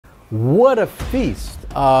What a feast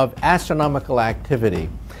of astronomical activity.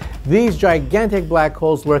 These gigantic black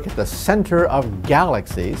holes lurk at the center of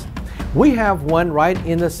galaxies. We have one right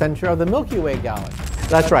in the center of the Milky Way galaxy.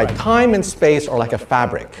 That's right. Time and space are like a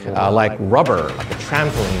fabric, like rubber, like a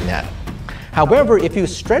trampoline net. However, if you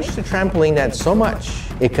stretch the trampoline net so much,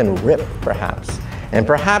 it can rip, perhaps. And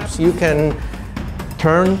perhaps you can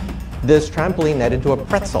turn this trampoline net into a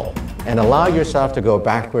pretzel and allow yourself to go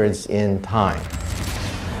backwards in time.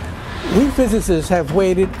 We physicists have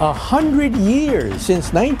waited 100 years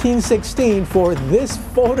since 1916 for this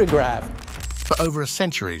photograph. For over a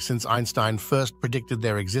century since Einstein first predicted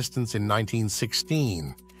their existence in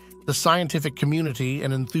 1916, the scientific community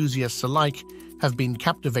and enthusiasts alike have been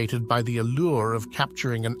captivated by the allure of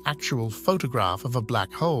capturing an actual photograph of a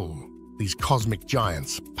black hole. These cosmic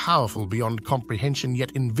giants, powerful beyond comprehension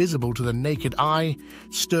yet invisible to the naked eye,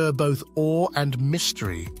 stir both awe and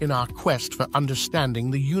mystery in our quest for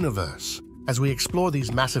understanding the universe. As we explore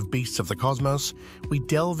these massive beasts of the cosmos, we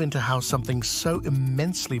delve into how something so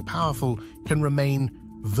immensely powerful can remain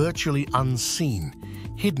virtually unseen,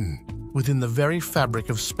 hidden within the very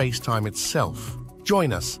fabric of space-time itself.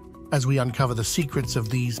 Join us as we uncover the secrets of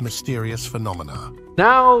these mysterious phenomena.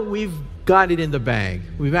 Now we've got it in the bag.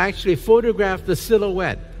 We've actually photographed the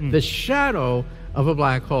silhouette, the shadow of a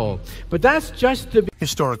black hole. But that's just the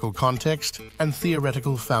Historical context and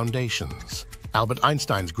theoretical foundations. Albert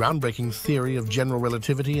Einstein's groundbreaking theory of general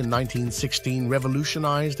relativity in 1916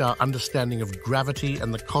 revolutionized our understanding of gravity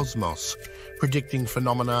and the cosmos, predicting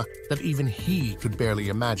phenomena that even he could barely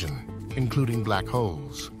imagine, including black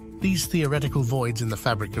holes. These theoretical voids in the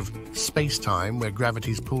fabric of space-time, where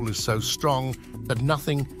gravity's pull is so strong that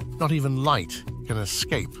nothing, not even light, can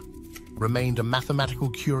escape, remained a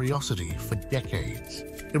mathematical curiosity for decades.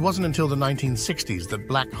 It wasn't until the 1960s that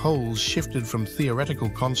black holes shifted from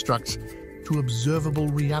theoretical constructs to observable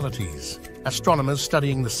realities. Astronomers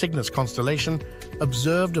studying the Cygnus constellation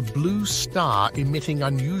observed a blue star emitting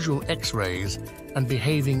unusual X-rays and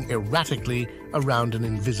behaving erratically around an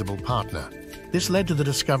invisible partner. This led to the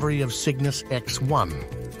discovery of Cygnus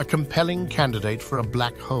X1, a compelling candidate for a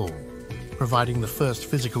black hole, providing the first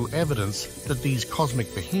physical evidence that these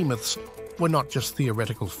cosmic behemoths were not just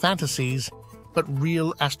theoretical fantasies, but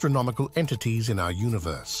real astronomical entities in our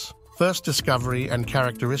universe. First discovery and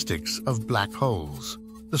characteristics of black holes.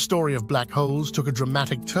 The story of black holes took a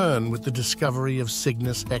dramatic turn with the discovery of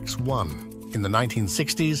Cygnus X1. In the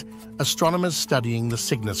 1960s, astronomers studying the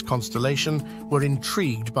Cygnus constellation were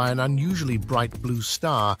intrigued by an unusually bright blue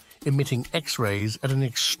star emitting X-rays at an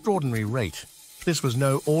extraordinary rate. This was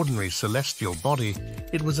no ordinary celestial body.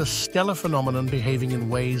 It was a stellar phenomenon behaving in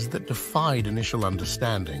ways that defied initial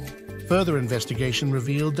understanding. Further investigation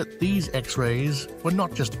revealed that these X-rays were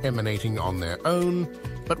not just emanating on their own,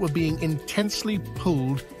 but were being intensely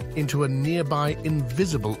pulled into a nearby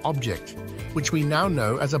invisible object, which we now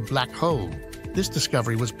know as a black hole. This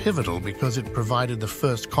discovery was pivotal because it provided the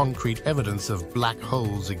first concrete evidence of black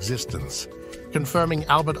holes' existence, confirming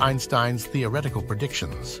Albert Einstein's theoretical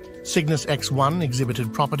predictions. Cygnus X1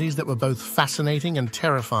 exhibited properties that were both fascinating and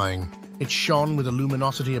terrifying. It shone with a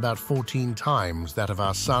luminosity about 14 times that of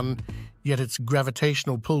our Sun, yet its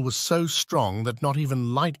gravitational pull was so strong that not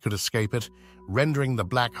even light could escape it, rendering the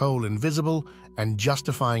black hole invisible and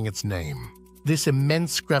justifying its name. This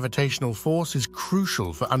immense gravitational force is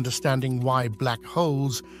crucial for understanding why black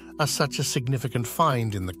holes are such a significant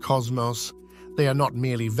find in the cosmos. They are not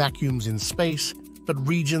merely vacuums in space, but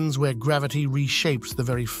regions where gravity reshapes the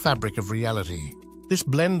very fabric of reality. This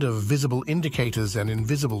blend of visible indicators and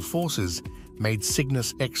invisible forces made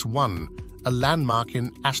Cygnus X1 a landmark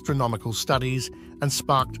in astronomical studies and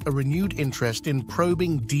sparked a renewed interest in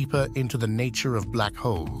probing deeper into the nature of black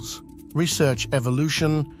holes, research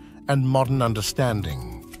evolution, and modern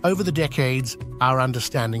understanding. Over the decades, our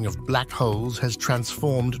understanding of black holes has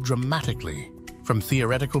transformed dramatically. From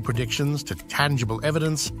theoretical predictions to tangible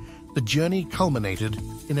evidence, the journey culminated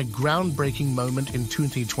in a groundbreaking moment in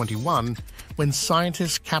 2021 when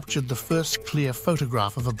scientists captured the first clear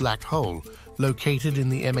photograph of a black hole located in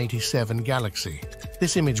the M87 galaxy.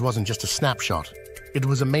 This image wasn't just a snapshot. It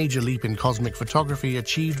was a major leap in cosmic photography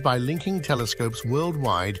achieved by linking telescopes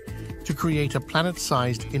worldwide to create a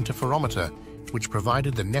planet-sized interferometer, which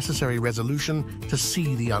provided the necessary resolution to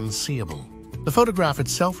see the unseeable. The photograph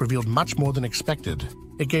itself revealed much more than expected.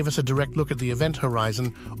 It gave us a direct look at the event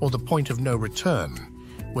horizon, or the point of no return,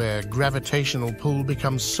 where gravitational pull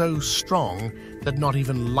becomes so strong that not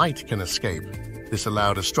even light can escape. This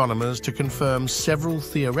allowed astronomers to confirm several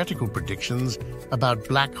theoretical predictions about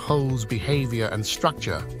black holes' behavior and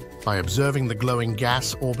structure. By observing the glowing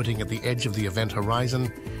gas orbiting at the edge of the event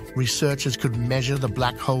horizon, researchers could measure the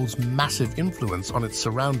black hole's massive influence on its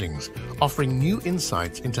surroundings, offering new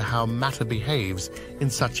insights into how matter behaves in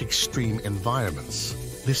such extreme environments.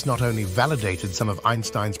 This not only validated some of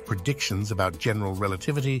Einstein's predictions about general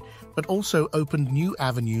relativity, but also opened new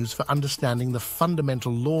avenues for understanding the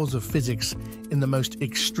fundamental laws of physics in the most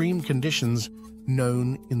extreme conditions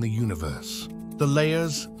known in the universe. The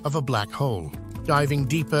layers of a black hole. Diving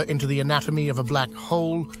deeper into the anatomy of a black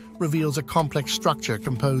hole reveals a complex structure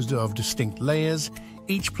composed of distinct layers,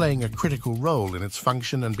 each playing a critical role in its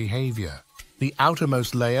function and behavior. The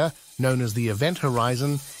outermost layer, known as the event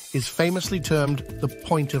horizon, is famously termed the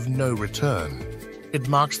point of no return. It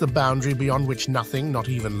marks the boundary beyond which nothing, not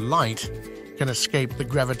even light, can escape the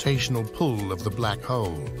gravitational pull of the black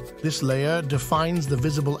hole. This layer defines the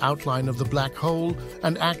visible outline of the black hole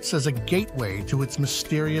and acts as a gateway to its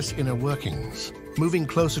mysterious inner workings. Moving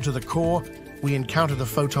closer to the core, we encounter the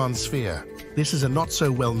photon sphere. This is a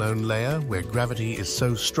not-so-well-known layer where gravity is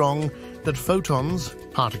so strong that photons,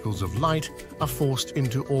 particles of light, are forced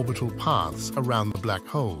into orbital paths around the black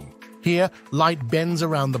hole. Here, light bends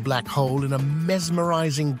around the black hole in a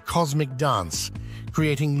mesmerizing cosmic dance,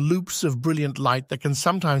 creating loops of brilliant light that can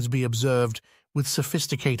sometimes be observed with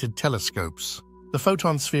sophisticated telescopes. The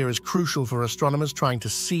photon sphere is crucial for astronomers trying to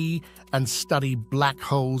see and study black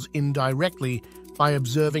holes indirectly by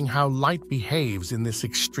observing how light behaves in this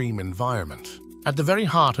extreme environment. At the very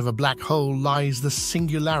heart of a black hole lies the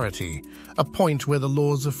singularity, a point where the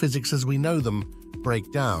laws of physics as we know them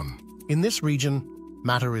break down. In this region,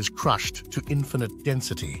 matter is crushed to infinite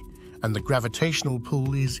density, and the gravitational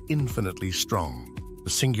pull is infinitely strong. The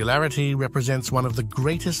singularity represents one of the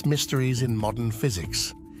greatest mysteries in modern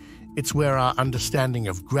physics. It's where our understanding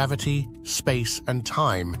of gravity, space, and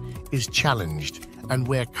time is challenged, and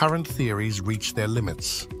where current theories reach their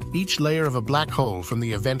limits. Each layer of a black hole, from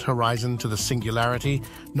the event horizon to the singularity,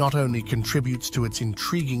 not only contributes to its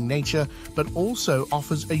intriguing nature, but also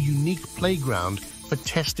offers a unique playground for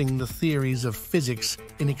testing the theories of physics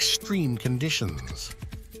in extreme conditions.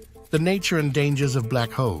 The nature and dangers of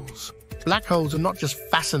black holes. Black holes are not just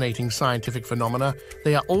fascinating scientific phenomena,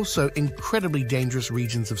 they are also incredibly dangerous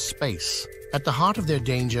regions of space. At the heart of their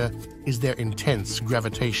danger is their intense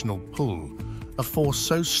gravitational pull, a force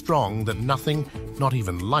so strong that nothing, not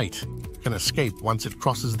even light, can escape once it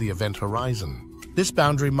crosses the event horizon. This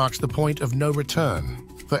boundary marks the point of no return.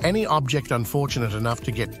 For any object unfortunate enough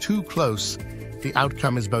to get too close, the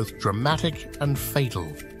outcome is both dramatic and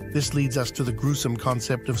fatal. This leads us to the gruesome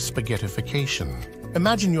concept of spaghettification.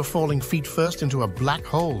 Imagine you're falling feet first into a black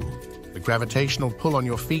hole. The gravitational pull on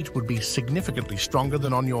your feet would be significantly stronger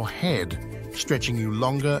than on your head, stretching you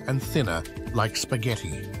longer and thinner like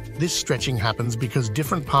spaghetti. This stretching happens because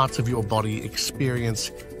different parts of your body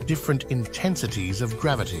experience different intensities of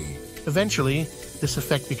gravity. Eventually, this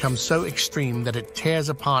effect becomes so extreme that it tears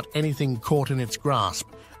apart anything caught in its grasp,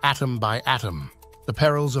 atom by atom. The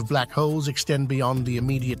perils of black holes extend beyond the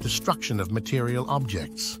immediate destruction of material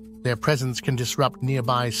objects. Their presence can disrupt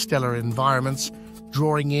nearby stellar environments,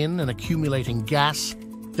 drawing in and accumulating gas,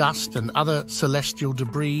 dust, and other celestial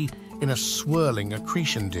debris in a swirling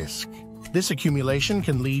accretion disk. This accumulation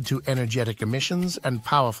can lead to energetic emissions and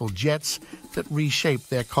powerful jets that reshape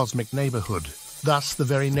their cosmic neighborhood. Thus, the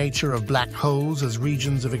very nature of black holes as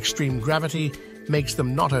regions of extreme gravity makes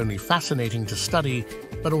them not only fascinating to study,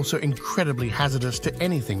 but also incredibly hazardous to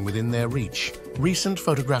anything within their reach. Recent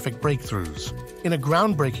photographic breakthroughs. In a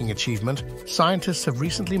groundbreaking achievement, scientists have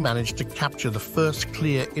recently managed to capture the first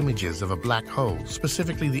clear images of a black hole,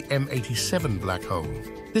 specifically the M87 black hole.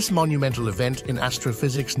 This monumental event in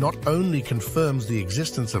astrophysics not only confirms the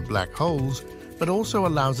existence of black holes, but also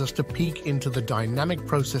allows us to peek into the dynamic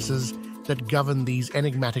processes that govern these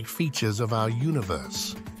enigmatic features of our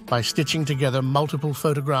universe. By stitching together multiple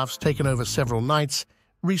photographs taken over several nights,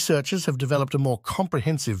 researchers have developed a more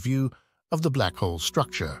comprehensive view of the black hole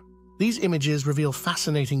structure. These images reveal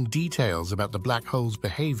fascinating details about the black hole's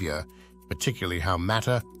behavior, particularly how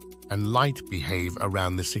matter and light behave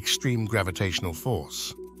around this extreme gravitational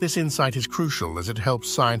force. This insight is crucial as it helps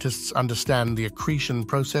scientists understand the accretion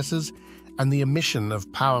processes and the emission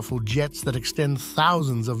of powerful jets that extend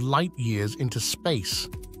thousands of light years into space.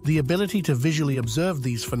 The ability to visually observe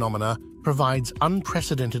these phenomena provides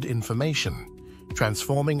unprecedented information,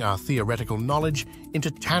 transforming our theoretical knowledge into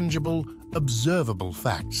tangible, observable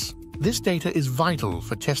facts. This data is vital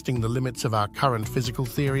for testing the limits of our current physical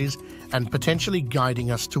theories and potentially guiding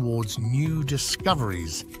us towards new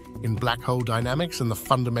discoveries in black hole dynamics and the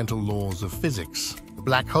fundamental laws of physics.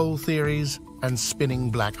 Black hole theories and spinning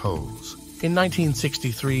black holes. In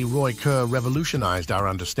 1963, Roy Kerr revolutionized our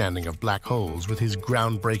understanding of black holes with his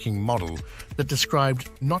groundbreaking model that described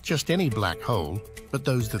not just any black hole, but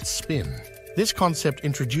those that spin. This concept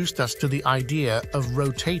introduced us to the idea of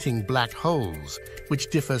rotating black holes, which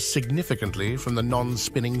differ significantly from the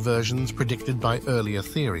non-spinning versions predicted by earlier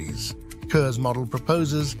theories. Kerr's model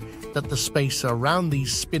proposes that the space around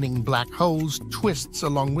these spinning black holes twists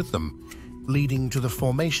along with them, leading to the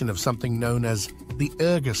formation of something known as the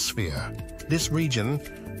ergosphere. This region,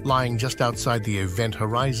 lying just outside the event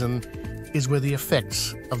horizon, is where the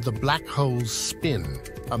effects of the black hole's spin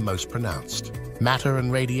are most pronounced. Matter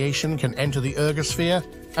and radiation can enter the ergosphere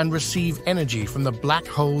and receive energy from the black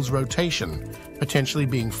hole's rotation, potentially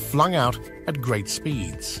being flung out at great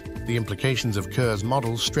speeds. The implications of Kerr's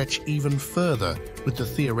model stretch even further with the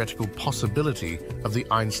theoretical possibility of the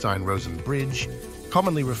Einstein-Rosen bridge,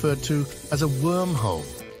 commonly referred to as a wormhole.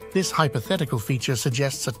 This hypothetical feature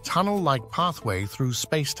suggests a tunnel-like pathway through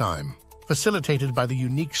space-time, facilitated by the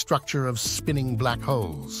unique structure of spinning black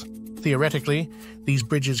holes. Theoretically, these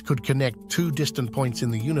bridges could connect two distant points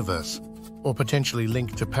in the universe, or potentially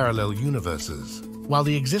link to parallel universes. While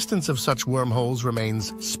the existence of such wormholes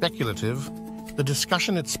remains speculative, the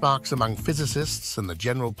discussion it sparks among physicists and the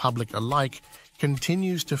general public alike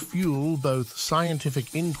continues to fuel both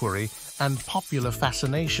scientific inquiry and popular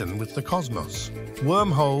fascination with the cosmos.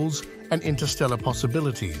 Wormholes and interstellar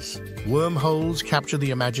possibilities. Wormholes capture the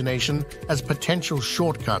imagination as potential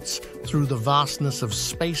shortcuts through the vastness of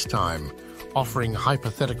space-time, offering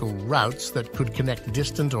hypothetical routes that could connect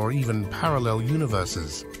distant or even parallel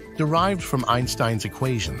universes. Derived from Einstein's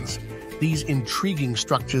equations, these intriguing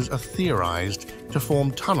structures are theorized to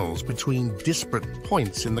form tunnels between disparate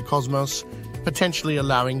points in the cosmos, potentially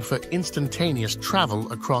allowing for instantaneous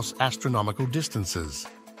travel across astronomical distances.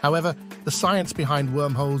 However, the science behind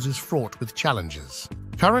wormholes is fraught with challenges.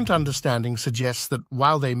 Current understanding suggests that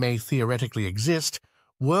while they may theoretically exist,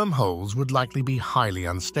 wormholes would likely be highly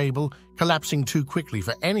unstable, collapsing too quickly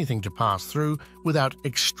for anything to pass through without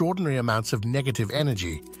extraordinary amounts of negative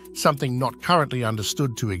energy, something not currently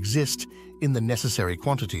understood to exist in the necessary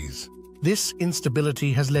quantities. This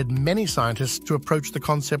instability has led many scientists to approach the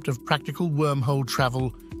concept of practical wormhole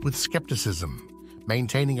travel with skepticism,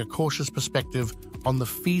 maintaining a cautious perspective on the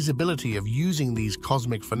feasibility of using these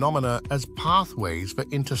cosmic phenomena as pathways for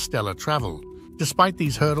interstellar travel. Despite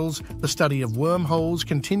these hurdles, the study of wormholes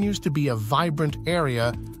continues to be a vibrant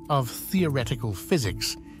area of theoretical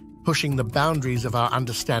physics, pushing the boundaries of our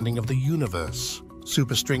understanding of the universe.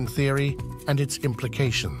 Superstring theory and its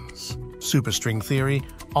implications. Superstring theory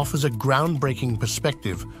offers a groundbreaking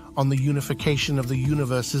perspective on the unification of the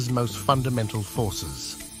universe's most fundamental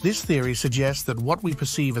forces. This theory suggests that what we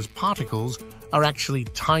perceive as particles are actually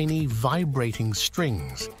tiny, vibrating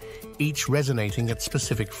strings, each resonating at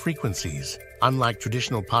specific frequencies. Unlike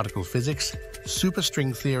traditional particle physics,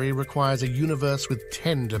 superstring theory requires a universe with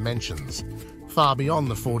 10 dimensions, far beyond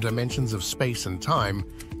the 4 dimensions of space and time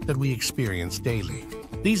that we experience daily.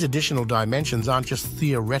 These additional dimensions aren't just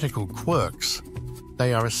theoretical quirks.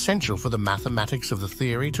 They are essential for the mathematics of the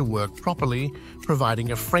theory to work properly,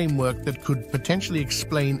 providing a framework that could potentially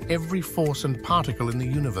explain every force and particle in the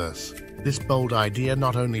universe. This bold idea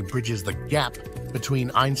not only bridges the gap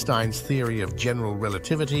between Einstein's theory of general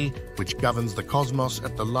relativity, which governs the cosmos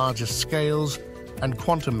at the largest scales, and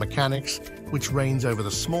quantum mechanics, which reigns over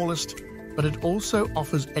the smallest, but it also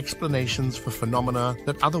offers explanations for phenomena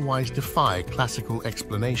that otherwise defy classical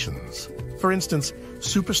explanations. For instance,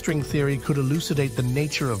 superstring theory could elucidate the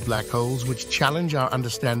nature of black holes, which challenge our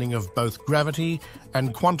understanding of both gravity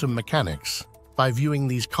and quantum mechanics. By viewing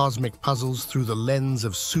these cosmic puzzles through the lens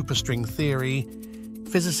of superstring theory,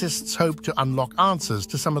 physicists hope to unlock answers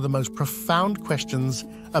to some of the most profound questions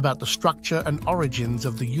about the structure and origins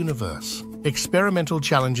of the universe. Experimental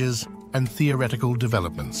challenges and theoretical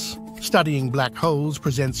developments. Studying black holes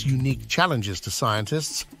presents unique challenges to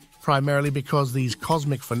scientists, primarily because these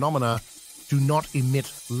cosmic phenomena do not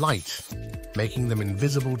emit light, making them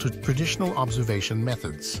invisible to traditional observation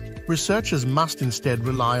methods. Researchers must instead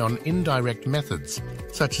rely on indirect methods,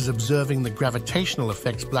 such as observing the gravitational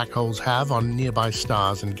effects black holes have on nearby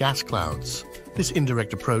stars and gas clouds. This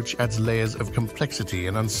indirect approach adds layers of complexity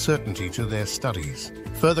and uncertainty to their studies.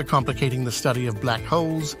 Further complicating the study of black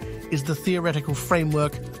holes is the theoretical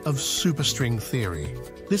framework of superstring theory.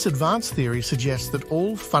 This advanced theory suggests that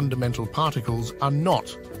all fundamental particles are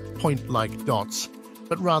not point-like dots,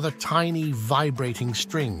 but rather tiny, vibrating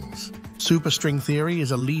strings. Superstring theory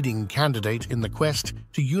is a leading candidate in the quest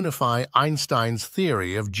to unify Einstein's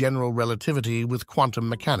theory of general relativity with quantum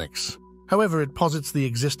mechanics. However, it posits the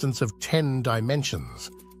existence of 10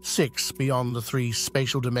 dimensions, 6 beyond the 3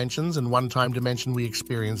 spatial dimensions and 1 time dimension we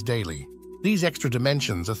experience daily. These extra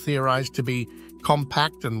dimensions are theorized to be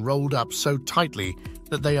compact and rolled up so tightly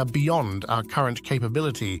that they are beyond our current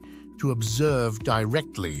capability to observe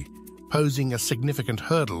directly, posing a significant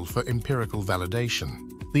hurdle for empirical validation.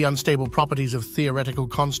 The unstable properties of theoretical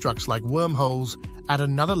constructs like wormholes add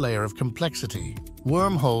another layer of complexity.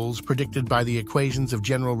 Wormholes, predicted by the equations of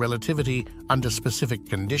general relativity under specific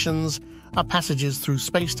conditions, are passages through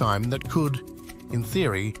spacetime that could, in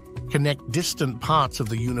theory, connect distant parts of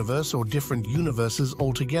the universe or different universes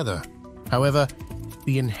altogether. However,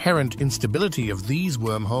 the inherent instability of these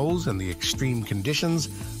wormholes and the extreme conditions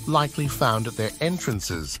likely found at their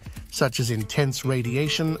entrances, such as intense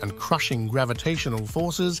radiation and crushing gravitational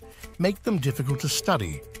forces, make them difficult to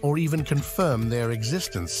study or even confirm their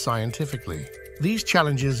existence scientifically. These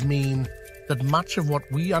challenges mean that much of what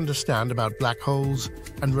we understand about black holes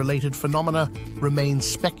and related phenomena remains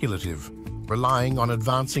speculative, relying on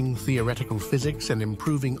advancing theoretical physics and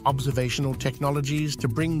improving observational technologies to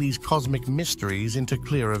bring these cosmic mysteries into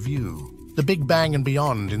clearer view. The Big Bang and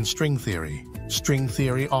beyond in string theory. String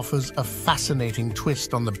theory offers a fascinating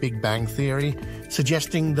twist on the Big Bang theory,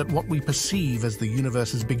 suggesting that what we perceive as the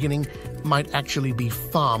universe's beginning might actually be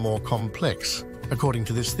far more complex. According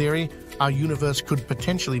to this theory, our universe could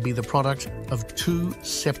potentially be the product of 2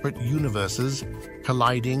 separate universes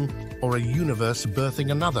colliding, or a universe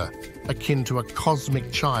birthing another, akin to a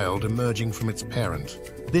cosmic child emerging from its parent.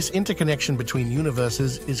 This interconnection between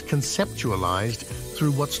universes is conceptualized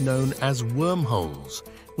through what's known as wormholes,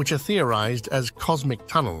 which are theorized as cosmic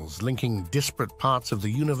tunnels linking disparate parts of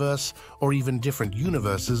the universe or even different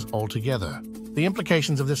universes altogether. The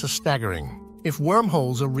implications of this are staggering. If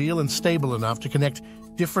wormholes are real and stable enough to connect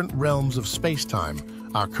different realms of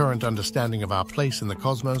space-time, our current understanding of our place in the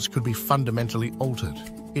cosmos could be fundamentally altered.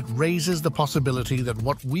 It raises the possibility that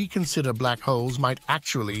what we consider black holes might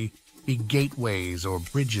actually be gateways or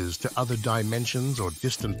bridges to other dimensions or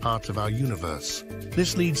distant parts of our universe.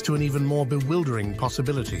 This leads to an even more bewildering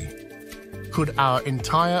possibility. Could our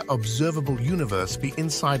entire observable universe be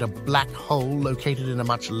inside a black hole located in a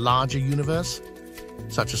much larger universe?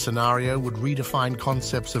 Such a scenario would redefine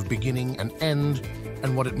concepts of beginning and end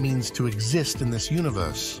and what it means to exist in this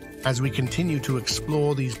universe. As we continue to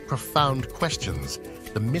explore these profound questions,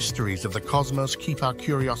 the mysteries of the cosmos keep our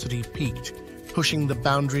curiosity piqued, pushing the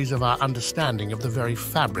boundaries of our understanding of the very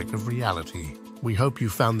fabric of reality. We hope you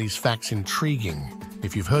found these facts intriguing.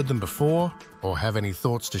 If you've heard them before or have any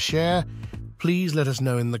thoughts to share, please let us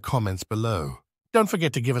know in the comments below. Don't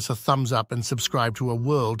forget to give us a thumbs up and subscribe to A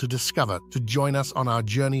World to Discover to join us on our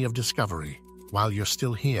journey of discovery. While you're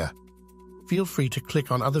still here, feel free to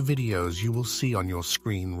click on other videos you will see on your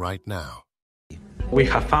screen right now. We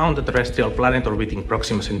have found a terrestrial planet orbiting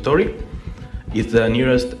Proxima Centauri. It's the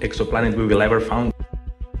nearest exoplanet we will ever find.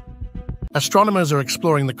 Astronomers are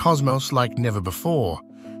exploring the cosmos like never before,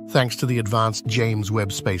 thanks to the advanced James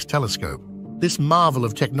Webb Space Telescope. This marvel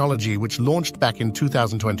of technology, which launched back in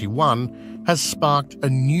 2021, has sparked a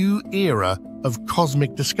new era of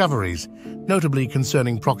cosmic discoveries, notably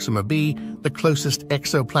concerning Proxima b, the closest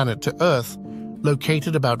exoplanet to Earth,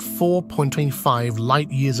 located about 4.25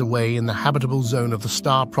 light-years away in the habitable zone of the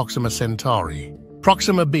star Proxima Centauri.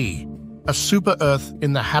 Proxima b, a super-Earth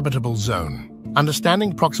in the habitable zone.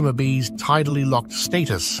 Understanding Proxima b's tidally locked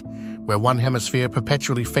status, where one hemisphere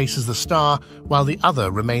perpetually faces the star while the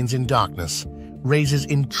other remains in darkness, raises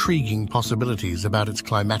intriguing possibilities about its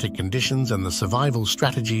climatic conditions and the survival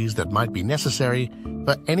strategies that might be necessary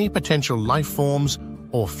for any potential life forms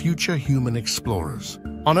or future human explorers.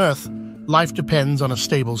 On Earth, life depends on a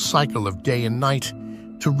stable cycle of day and night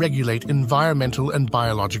to regulate environmental and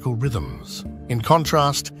biological rhythms. In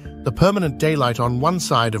contrast, the permanent daylight on one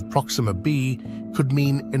side of Proxima b could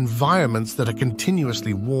mean environments that are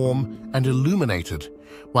continuously warm and illuminated,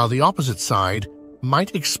 while the opposite side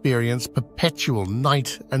might experience perpetual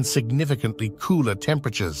night and significantly cooler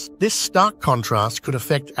temperatures. This stark contrast could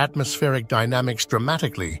affect atmospheric dynamics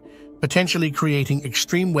dramatically, potentially creating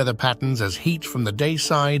extreme weather patterns as heat from the day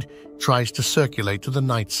side tries to circulate to the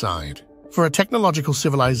night side. For a technological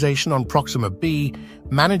civilization on Proxima b,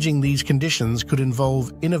 managing these conditions could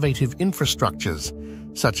involve innovative infrastructures,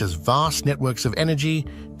 such as vast networks of energy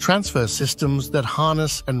transfer systems that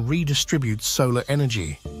harness and redistribute solar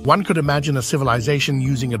energy. One could imagine a civilization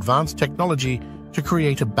using advanced technology to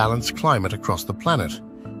create a balanced climate across the planet,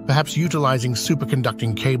 perhaps utilizing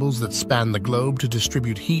superconducting cables that span the globe to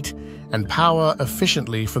distribute heat and power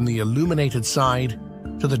efficiently from the illuminated side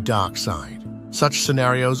to the dark side. Such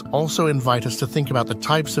scenarios also invite us to think about the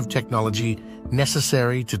types of technology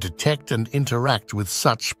necessary to detect and interact with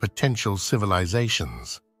such potential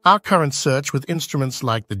civilizations. Our current search with instruments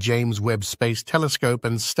like the James Webb Space Telescope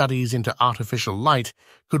and studies into artificial light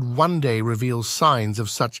could one day reveal signs of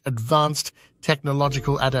such advanced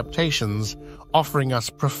technological adaptations, offering us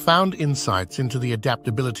profound insights into the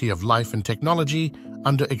adaptability of life and technology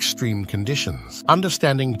under extreme conditions.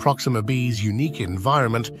 Understanding Proxima B's unique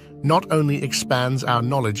environment not only expands our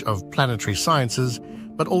knowledge of planetary sciences,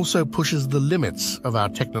 but also pushes the limits of our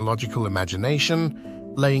technological imagination,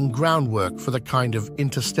 laying groundwork for the kind of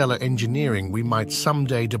interstellar engineering we might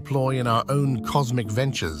someday deploy in our own cosmic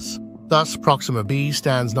ventures. Thus, Proxima B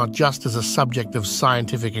stands not just as a subject of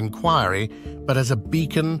scientific inquiry, but as a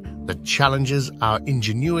beacon that challenges our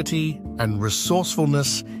ingenuity and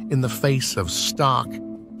resourcefulness in the face of stark,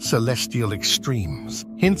 celestial extremes.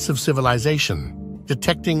 Hints of civilization,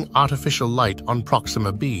 detecting artificial light on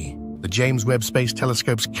Proxima B. The James Webb Space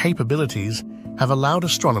Telescope's capabilities have allowed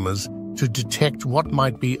astronomers to detect what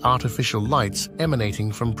might be artificial lights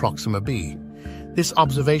emanating from Proxima B. This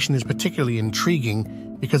observation is particularly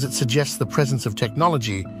intriguing because it suggests the presence of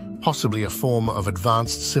technology, possibly a form of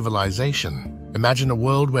advanced civilization. Imagine a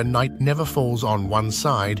world where night never falls on one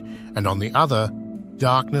side, and on the other,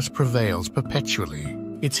 darkness prevails perpetually.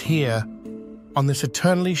 It's here, on this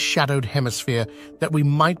eternally shadowed hemisphere, that we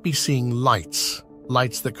might be seeing lights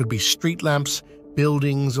that could be street lamps,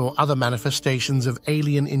 buildings, or other manifestations of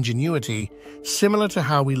alien ingenuity, similar to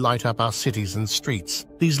how we light up our cities and streets.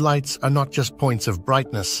 These lights are not just points of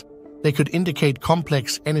brightness. They could indicate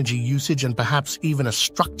complex energy usage and perhaps even a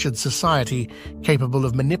structured society capable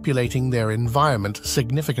of manipulating their environment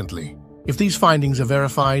significantly. If these findings are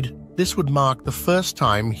verified, this would mark the first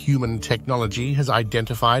time human technology has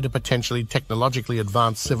identified a potentially technologically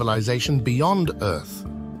advanced civilization beyond Earth.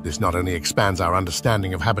 This not only expands our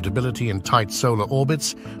understanding of habitability in tight solar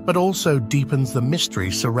orbits, but also deepens the mystery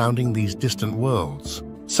surrounding these distant worlds.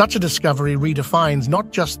 Such a discovery redefines not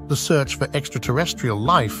just the search for extraterrestrial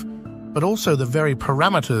life, but also the very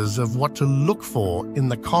parameters of what to look for in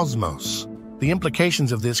the cosmos. The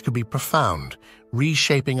implications of this could be profound,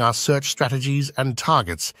 reshaping our search strategies and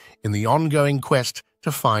targets in the ongoing quest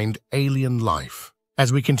to find alien life.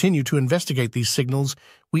 As we continue to investigate these signals,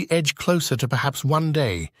 we edge closer to perhaps one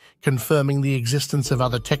day confirming the existence of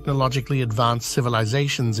other technologically advanced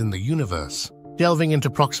civilizations in the universe. Delving into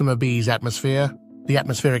Proxima B's atmosphere, the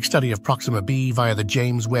atmospheric study of Proxima B via the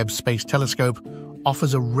James Webb Space Telescope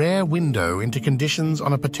offers a rare window into conditions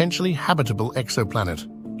on a potentially habitable exoplanet.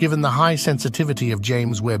 Given the high sensitivity of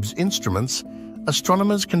James Webb's instruments,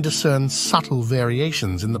 astronomers can discern subtle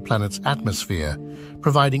variations in the planet's atmosphere,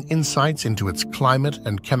 providing insights into its climate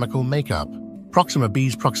and chemical makeup. Proxima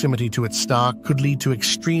B's proximity to its star could lead to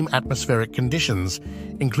extreme atmospheric conditions,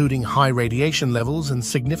 including high radiation levels and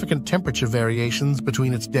significant temperature variations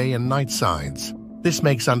between its day and night sides. This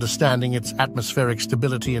makes understanding its atmospheric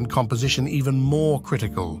stability and composition even more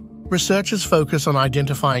critical. Researchers focus on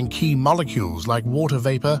identifying key molecules like water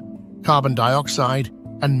vapor, carbon dioxide,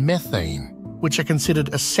 and methane, which are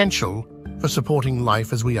considered essential for supporting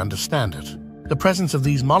life as we understand it. The presence of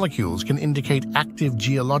these molecules can indicate active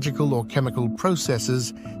geological or chemical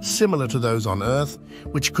processes similar to those on Earth,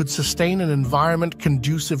 which could sustain an environment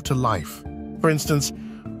conducive to life. For instance,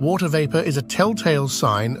 water vapor is a telltale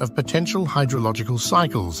sign of potential hydrological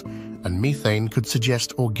cycles, and methane could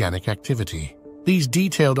suggest organic activity. These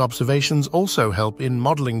detailed observations also help in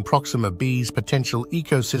modeling Proxima B's potential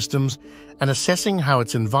ecosystems and assessing how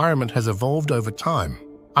its environment has evolved over time.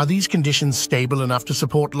 Are these conditions stable enough to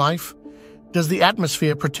support life? Does the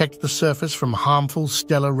atmosphere protect the surface from harmful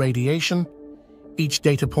stellar radiation? Each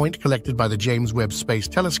data point collected by the James Webb Space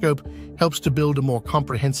Telescope helps to build a more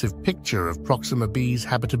comprehensive picture of Proxima B's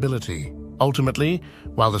habitability. Ultimately,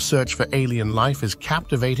 while the search for alien life is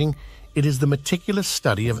captivating, it is the meticulous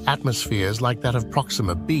study of atmospheres like that of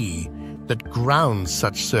Proxima B that grounds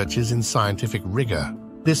such searches in scientific rigor.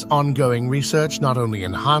 This ongoing research not only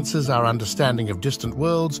enhances our understanding of distant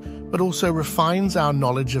worlds, but also refines our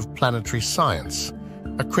knowledge of planetary science,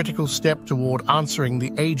 a critical step toward answering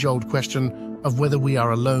the age-old question of whether we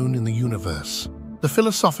are alone in the universe. The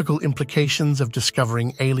philosophical implications of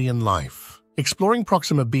discovering alien life. Exploring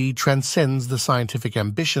Proxima B transcends the scientific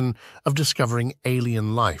ambition of discovering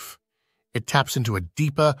alien life. It taps into a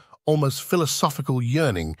deeper, almost philosophical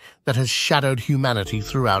yearning that has shadowed humanity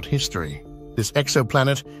throughout history. This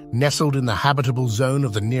exoplanet, nestled in the habitable zone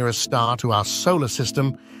of the nearest star to our solar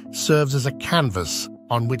system, serves as a canvas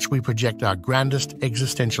on which we project our grandest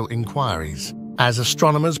existential inquiries. As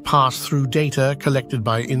astronomers pass through data collected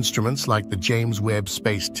by instruments like the James Webb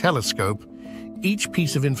Space Telescope, Each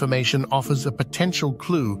piece of information offers a potential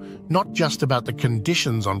clue not just about the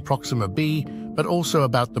conditions on Proxima b, but also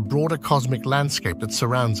about the broader cosmic landscape that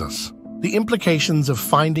surrounds us. The implications of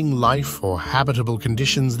finding life or habitable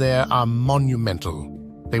conditions there are monumental.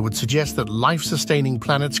 They would suggest that life-sustaining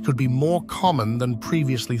planets could be more common than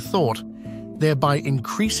previously thought, thereby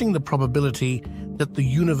increasing the probability that the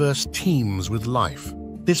universe teems with life.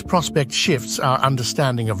 This prospect shifts our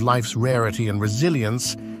understanding of life's rarity and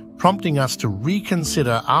resilience, prompting us to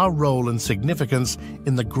reconsider our role and significance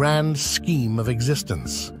in the grand scheme of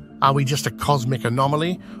existence. Are we just a cosmic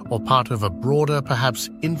anomaly, or part of a broader,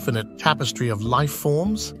 perhaps infinite tapestry of life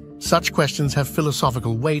forms? Such questions have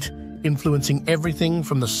philosophical weight, influencing everything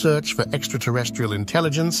from the search for extraterrestrial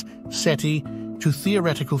intelligence, SETI, to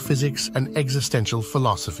theoretical physics and existential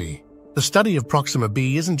philosophy. The study of Proxima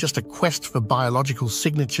b isn't just a quest for biological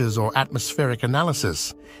signatures or atmospheric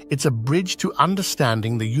analysis. It's a bridge to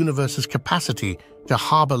understanding the universe's capacity to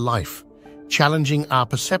harbor life, challenging our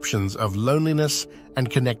perceptions of loneliness and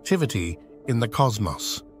connectivity in the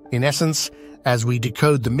cosmos. In essence, as we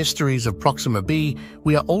decode the mysteries of Proxima b,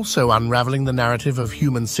 we are also unraveling the narrative of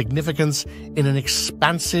human significance in an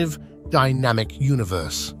expansive, dynamic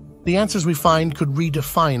universe. The answers we find could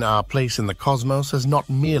redefine our place in the cosmos as not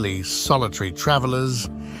merely solitary travelers,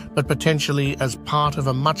 but potentially as part of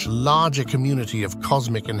a much larger community of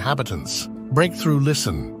cosmic inhabitants. Breakthrough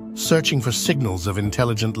Listen, searching for signals of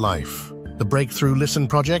intelligent life. The Breakthrough Listen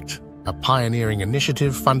project, a pioneering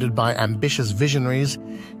initiative funded by ambitious visionaries,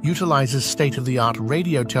 utilizes state-of-the-art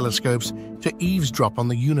radio telescopes to eavesdrop on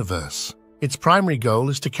the universe. Its primary goal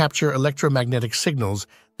is to capture electromagnetic signals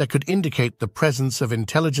that could indicate the presence of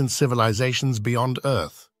intelligent civilizations beyond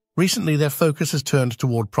Earth. Recently, their focus has turned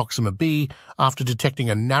toward Proxima b after detecting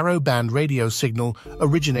a narrow-band radio signal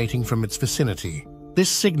originating from its vicinity. This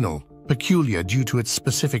signal, peculiar due to its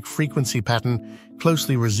specific frequency pattern,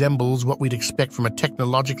 closely resembles what we'd expect from a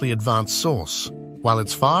technologically advanced source. While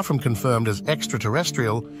it's far from confirmed as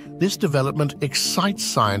extraterrestrial, this development excites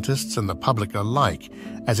scientists and the public alike,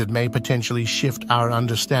 as it may potentially shift our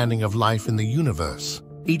understanding of life in the universe.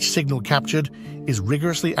 Each signal captured is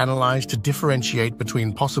rigorously analyzed to differentiate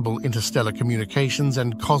between possible interstellar communications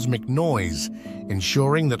and cosmic noise,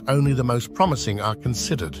 ensuring that only the most promising are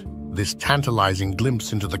considered. This tantalizing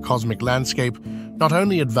glimpse into the cosmic landscape not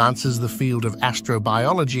only advances the field of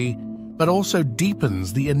astrobiology, but also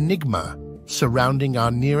deepens the enigma surrounding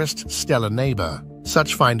our nearest stellar neighbor.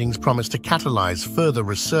 Such findings promise to catalyze further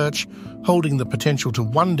research, holding the potential to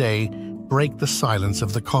one day break the silence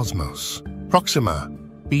of the cosmos. Proxima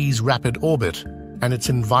b's rapid orbit and its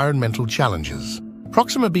environmental challenges.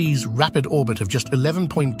 Proxima b's rapid orbit of just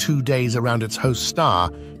 11.2 days around its host star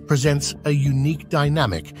presents a unique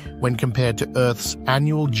dynamic when compared to Earth's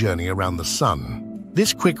annual journey around the Sun.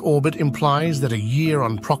 This quick orbit implies that a year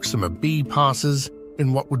on Proxima b passes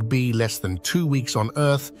in what would be less than 2 weeks on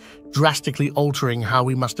Earth, drastically altering how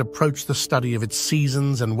we must approach the study of its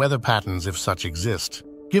seasons and weather patterns if such exist.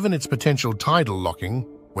 Given its potential tidal locking,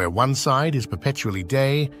 where one side is perpetually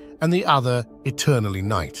day and the other eternally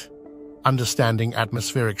night, understanding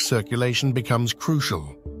atmospheric circulation becomes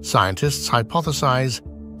crucial. Scientists hypothesize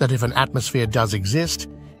that if an atmosphere does exist,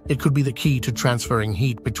 it could be the key to transferring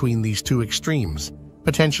heat between these two extremes,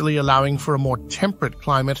 potentially allowing for a more temperate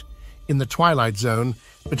climate in the twilight zone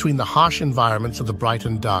between the harsh environments of the bright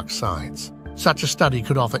and dark sides. Such a study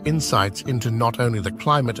could offer insights into not only the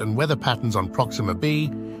climate and weather patterns on Proxima b,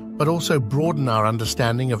 but also broaden our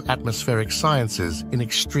understanding of atmospheric sciences in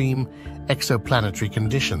extreme exoplanetary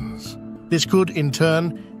conditions. This could, in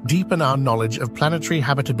turn, deepen our knowledge of planetary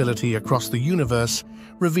habitability across the universe,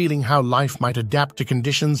 revealing how life might adapt to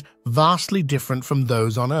conditions vastly different from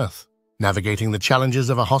those on Earth. Navigating the challenges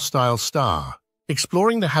of a hostile star.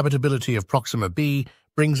 Exploring the habitability of Proxima b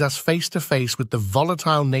brings us face-to-face with the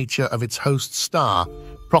volatile nature of its host star,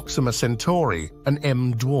 Proxima Centauri, an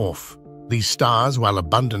M-dwarf. These stars, while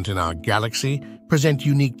abundant in our galaxy, present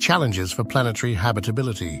unique challenges for planetary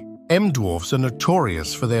habitability. M-dwarfs are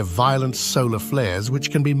notorious for their violent solar flares, which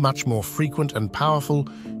can be much more frequent and powerful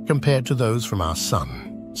compared to those from our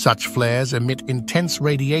Sun. Such flares emit intense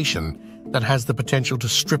radiation that has the potential to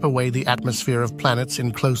strip away the atmosphere of planets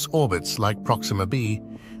in close orbits like Proxima b.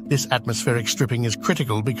 This atmospheric stripping is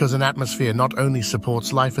critical because an atmosphere not only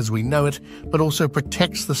supports life as we know it, but also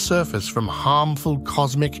protects the surface from harmful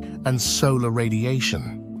cosmic and solar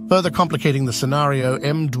radiation. Further complicating the scenario,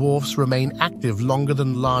 M-dwarfs remain active longer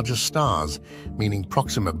than larger stars, meaning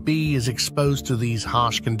Proxima b is exposed to these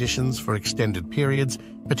harsh conditions for extended periods,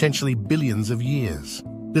 potentially billions of years.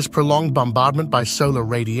 This prolonged bombardment by solar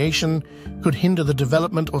radiation could hinder the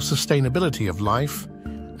development or sustainability of life,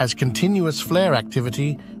 as continuous flare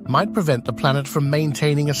activity might prevent the planet from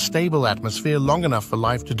maintaining a stable atmosphere long enough for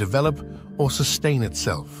life to develop or sustain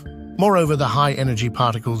itself. Moreover, the high-energy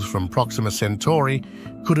particles from Proxima Centauri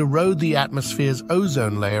could erode the atmosphere's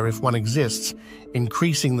ozone layer if one exists,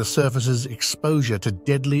 increasing the surface's exposure to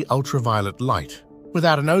deadly ultraviolet light.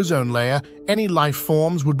 Without an ozone layer, any life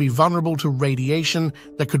forms would be vulnerable to radiation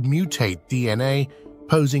that could mutate DNA,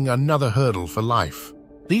 posing another hurdle for life.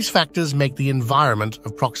 These factors make the environment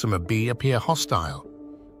of Proxima b appear hostile.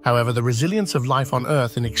 However, the resilience of life on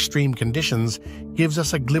Earth in extreme conditions gives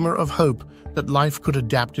us a glimmer of hope that life could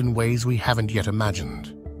adapt in ways we haven't yet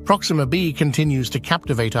imagined. Proxima b continues to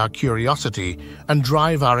captivate our curiosity and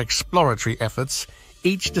drive our exploratory efforts,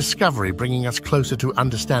 each discovery bringing us closer to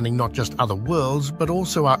understanding not just other worlds, but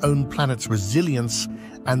also our own planet's resilience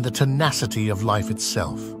and the tenacity of life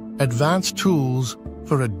itself. Advanced tools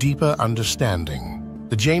for a deeper understanding.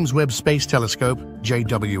 The James Webb Space Telescope,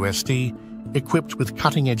 JWST, equipped with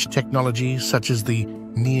cutting-edge technologies such as the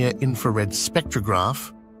near-infrared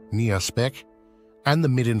spectrograph, NIRSpec, and the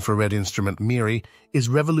mid-infrared instrument MIRI, is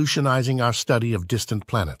revolutionizing our study of distant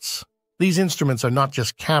planets. These instruments are not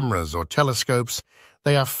just cameras or telescopes,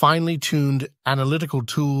 they are finely tuned analytical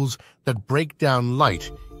tools that break down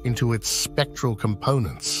light into its spectral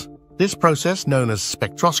components. This process, known as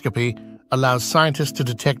spectroscopy, allows scientists to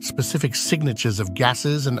detect specific signatures of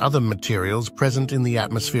gases and other materials present in the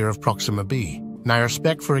atmosphere of Proxima b.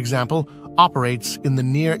 NIRSpec, for example, operates in the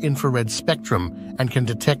near-infrared spectrum and can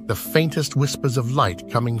detect the faintest whispers of light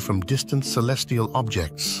coming from distant celestial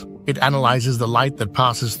objects. It analyzes the light that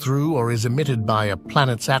passes through or is emitted by a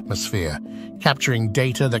planet's atmosphere, capturing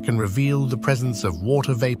data that can reveal the presence of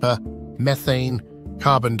water vapor, methane,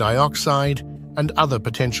 carbon dioxide, and other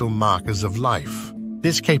potential markers of life.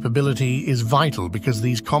 This capability is vital because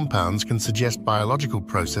these compounds can suggest biological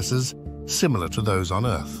processes similar to those on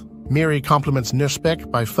Earth. MIRI complements NIRSpec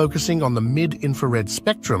by focusing on the mid-infrared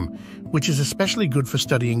spectrum, which is especially good for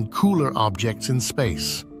studying cooler objects in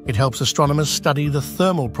space. It helps astronomers study the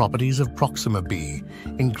thermal properties of Proxima b,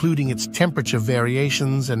 including its temperature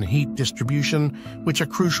variations and heat distribution, which are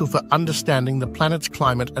crucial for understanding the planet's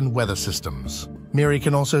climate and weather systems. MIRI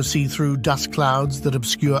can also see through dust clouds that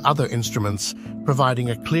obscure other instruments, providing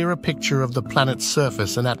a clearer picture of the planet's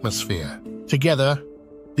surface and atmosphere. Together,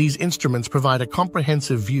 these instruments provide a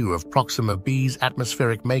comprehensive view of Proxima b's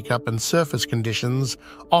atmospheric makeup and surface conditions,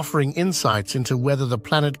 offering insights into whether the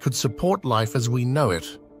planet could support life as we know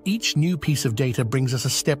it. Each new piece of data brings us a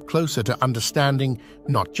step closer to understanding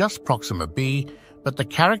not just Proxima b, but the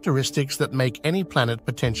characteristics that make any planet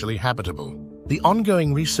potentially habitable. The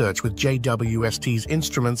ongoing research with JWST's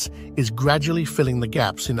instruments is gradually filling the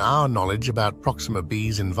gaps in our knowledge about Proxima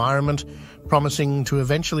b's environment, promising to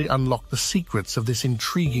eventually unlock the secrets of this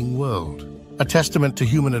intriguing world. A testament to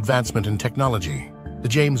human advancement in technology, the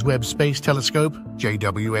James Webb Space Telescope,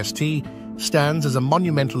 JWST, stands as a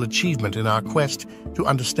monumental achievement in our quest to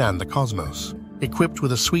understand the cosmos. Equipped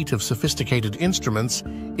with a suite of sophisticated instruments,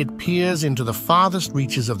 it peers into the farthest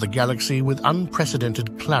reaches of the galaxy with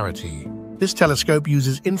unprecedented clarity. This telescope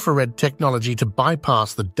uses infrared technology to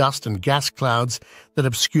bypass the dust and gas clouds that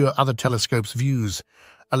obscure other telescopes' views,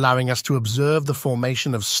 allowing us to observe the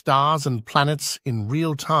formation of stars and planets in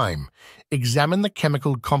real time, examine the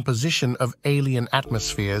chemical composition of alien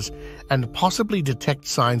atmospheres, and possibly detect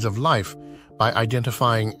signs of life by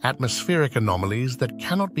identifying atmospheric anomalies that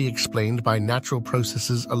cannot be explained by natural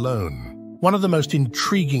processes alone. One of the most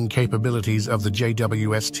intriguing capabilities of the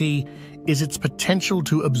JWST is its potential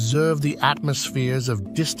to observe the atmospheres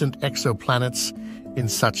of distant exoplanets in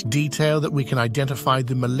such detail that we can identify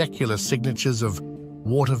the molecular signatures of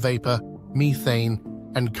water vapor, methane,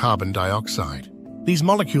 and carbon dioxide. These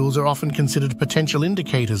molecules are often considered potential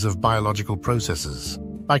indicators of biological processes.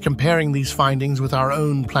 By comparing these findings with our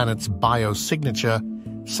own planet's biosignature,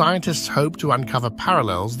 scientists hope to uncover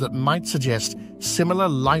parallels that might suggest similar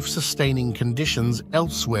life-sustaining conditions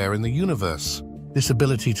elsewhere in the universe. This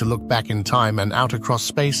ability to look back in time and out across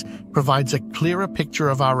space provides a clearer picture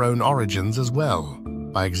of our own origins as well.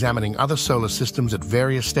 By examining other solar systems at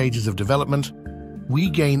various stages of development, we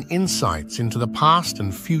gain insights into the past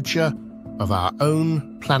and future of our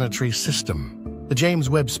own planetary system. The James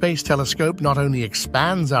Webb Space Telescope not only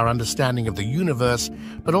expands our understanding of the universe,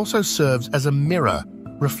 but also serves as a mirror,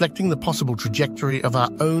 reflecting the possible trajectory of our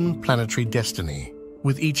own planetary destiny.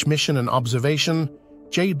 With each mission and observation,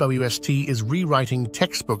 JWST is rewriting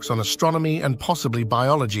textbooks on astronomy and possibly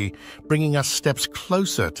biology, bringing us steps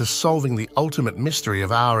closer to solving the ultimate mystery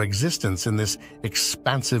of our existence in this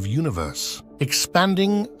expansive universe.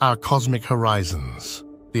 Expanding our cosmic horizons.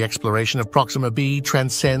 The exploration of Proxima b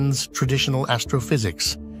transcends traditional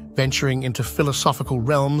astrophysics, venturing into philosophical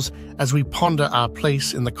realms as we ponder our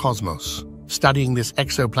place in the cosmos. Studying this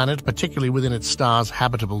exoplanet, particularly within its star's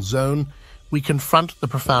habitable zone, we confront the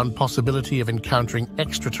profound possibility of encountering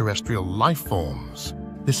extraterrestrial life forms.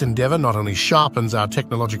 This endeavor not only sharpens our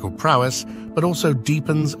technological prowess, but also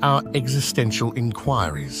deepens our existential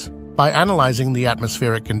inquiries. By analyzing the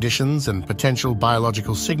atmospheric conditions and potential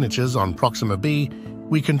biological signatures on Proxima b,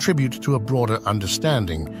 we contribute to a broader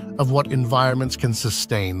understanding of what environments can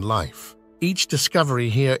sustain life. Each discovery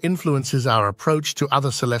here influences our approach to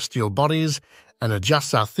other celestial bodies and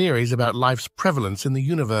adjusts our theories about life's prevalence in the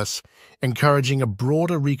universe, encouraging a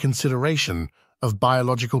broader reconsideration of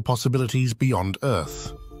biological possibilities beyond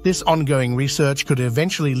Earth. This ongoing research could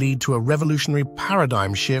eventually lead to a revolutionary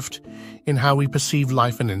paradigm shift in how we perceive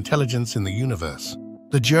life and intelligence in the universe.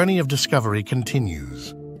 The journey of discovery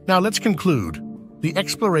continues. Now let's conclude. The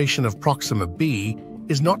exploration of Proxima b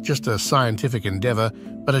is not just a scientific endeavor,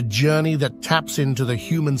 but a journey that taps into the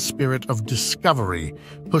human spirit of discovery,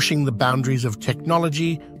 pushing the boundaries of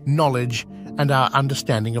technology, knowledge, and our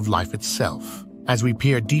understanding of life itself. As we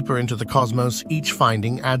peer deeper into the cosmos, each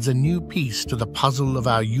finding adds a new piece to the puzzle of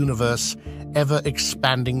our universe, ever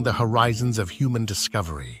expanding the horizons of human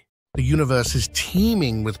discovery. The universe is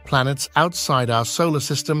teeming with planets outside our solar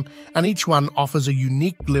system, and each one offers a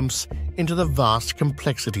unique glimpse into the vast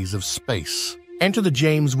complexities of space. Enter the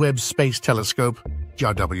James Webb Space Telescope,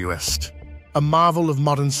 JWST, a marvel of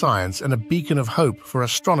modern science and a beacon of hope for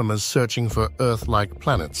astronomers searching for Earth-like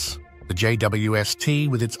planets. The JWST,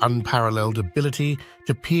 with its unparalleled ability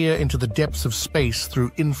to peer into the depths of space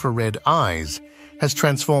through infrared eyes, has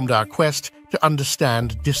transformed our quest to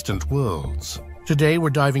understand distant worlds. Today, we're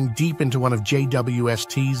diving deep into one of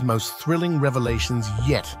JWST's most thrilling revelations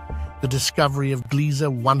yet, the discovery of Gliese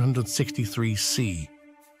 163c.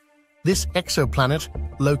 This exoplanet,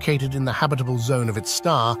 located in the habitable zone of its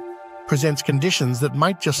star, presents conditions that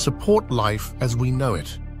might just support life as we know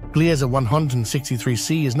it. Gliese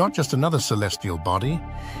 163c is not just another celestial body,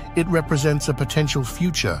 it represents a potential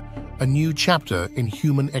future, a new chapter in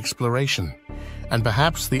human exploration, and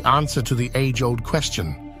perhaps the answer to the age-old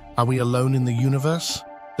question, are we alone in the universe?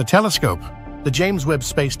 The telescope, the James Webb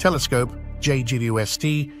Space Telescope,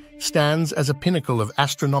 JWST, stands as a pinnacle of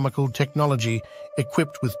astronomical technology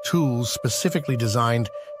equipped with tools specifically designed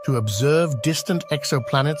to observe distant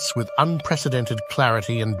exoplanets with unprecedented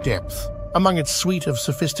clarity and depth. Among its suite of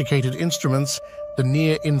sophisticated instruments, the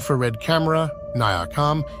near-infrared camera,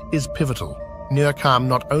 NIRCam, is pivotal. NIRCam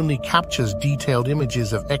not only captures detailed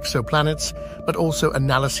images of exoplanets, but also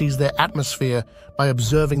analyses their atmosphere by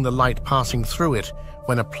observing the light passing through it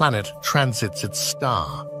when a planet transits its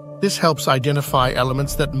star. This helps identify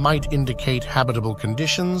elements that might indicate habitable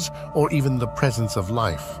conditions or even the presence of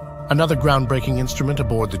life. Another groundbreaking instrument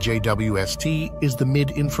aboard the JWST is the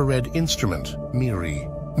mid-infrared instrument, MIRI.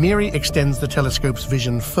 MIRI extends the telescope's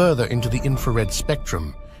vision further into the infrared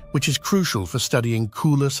spectrum, which is crucial for studying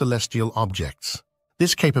cooler celestial objects.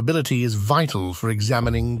 This capability is vital for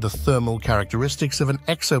examining the thermal characteristics of an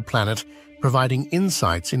exoplanet, providing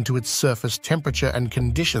insights into its surface temperature and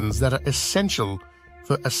conditions that are essential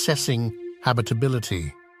for assessing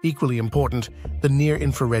habitability. Equally important, the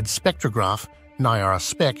near-infrared spectrograph,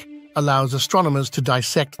 NIR-SPEC, allows astronomers to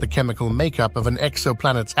dissect the chemical makeup of an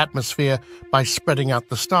exoplanet's atmosphere by spreading out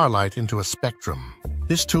the starlight into a spectrum.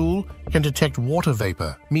 This tool can detect water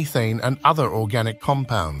vapor, methane, and other organic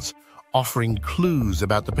compounds, offering clues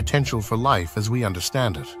about the potential for life as we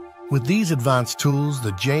understand it. With these advanced tools,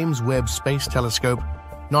 the James Webb Space Telescope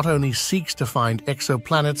not only seeks to find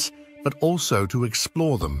exoplanets, but also to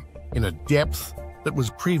explore them in a depth that was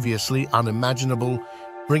previously unimaginable,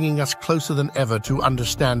 bringing us closer than ever to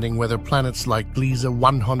understanding whether planets like Gliese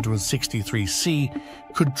 163c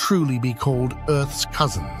could truly be called Earth's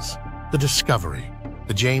cousins. The discovery.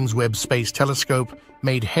 The James Webb Space Telescope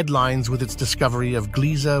made headlines with its discovery of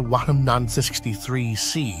Gliese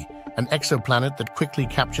 163c, an exoplanet that quickly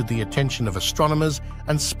captured the attention of astronomers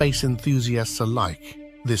and space enthusiasts alike.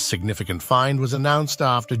 This significant find was announced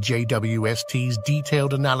after JWST's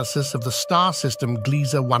detailed analysis of the star system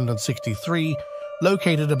Gliese 163,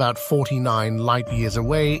 located about 49 light-years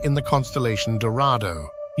away in the constellation Dorado.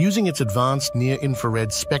 Using its advanced near-infrared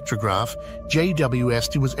spectrograph,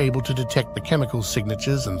 JWST was able to detect the chemical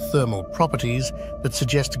signatures and thermal properties that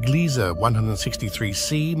suggest Gliese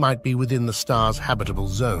 163c might be within the star's habitable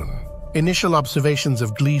zone. Initial observations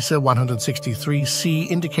of Gliese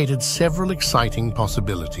 163c indicated several exciting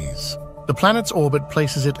possibilities. The planet's orbit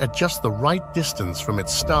places it at just the right distance from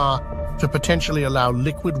its star to potentially allow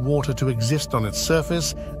liquid water to exist on its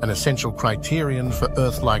surface, an essential criterion for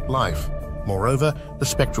Earth-like life. Moreover, the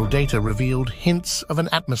spectral data revealed hints of an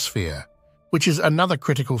atmosphere, which is another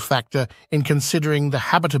critical factor in considering the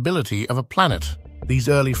habitability of a planet. These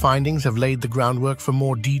early findings have laid the groundwork for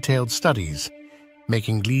more detailed studies,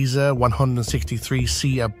 making Gliese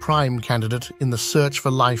 163c a prime candidate in the search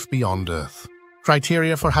for life beyond Earth.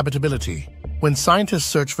 Criteria for habitability. When scientists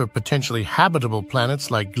search for potentially habitable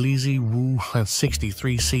planets like Gliese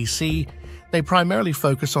 163cc, they primarily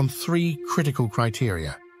focus on three critical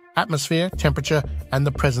criteria: atmosphere, temperature, and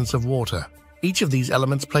the presence of water. Each of these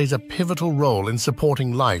elements plays a pivotal role in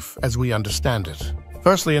supporting life as we understand it.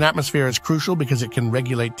 Firstly, an atmosphere is crucial because it can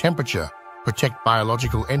regulate temperature, protect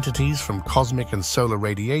biological entities from cosmic and solar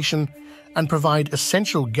radiation, and provide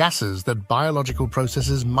essential gases that biological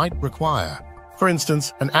processes might require. For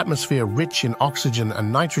instance, an atmosphere rich in oxygen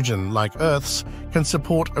and nitrogen, like Earth's, can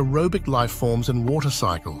support aerobic life forms and water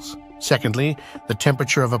cycles. Secondly, the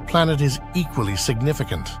temperature of a planet is equally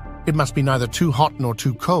significant. It must be neither too hot nor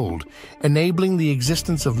too cold, enabling the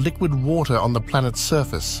existence of liquid water on the planet's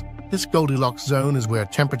surface. This Goldilocks zone is where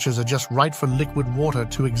temperatures are just right for liquid water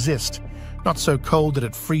to exist, not so cold that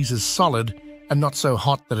it freezes solid, and not so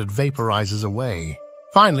hot that it vaporizes away.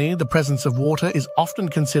 Finally, the presence of water is often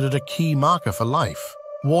considered a key marker for life.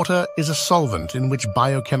 Water is a solvent in which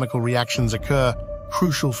biochemical reactions occur,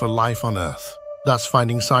 crucial for life on Earth. Thus,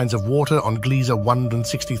 finding signs of water on Gliese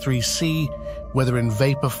 163c, whether in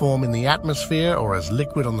vapor form in the atmosphere or as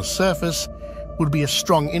liquid on the surface, would be a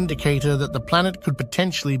strong indicator that the planet could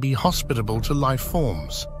potentially be hospitable to life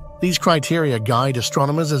forms. These criteria guide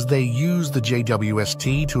astronomers as they use the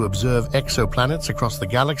JWST to observe exoplanets across the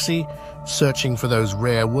galaxy, searching for those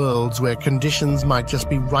rare worlds where conditions might just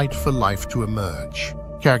be right for life to emerge.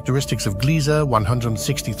 Characteristics of Gliese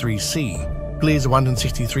 163c. Gliese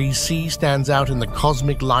 163c stands out in the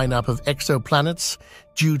cosmic lineup of exoplanets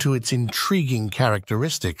due to its intriguing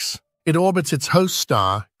characteristics. It orbits its host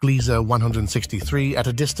star, Gliese 163, at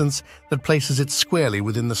a distance that places it squarely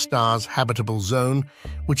within the star's habitable zone,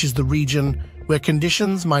 which is the region where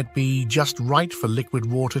conditions might be just right for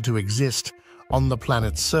liquid water to exist on the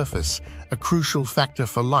planet's surface, a crucial factor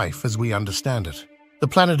for life as we understand it. The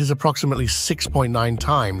planet is approximately 6.9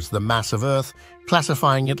 times the mass of Earth,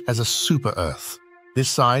 classifying it as a super-Earth. This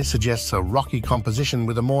size suggests a rocky composition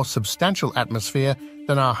with a more substantial atmosphere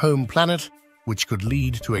than our home planet, which could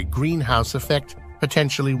lead to a greenhouse effect,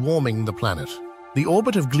 potentially warming the planet. The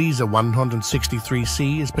orbit of Gliese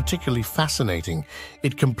 163c is particularly fascinating.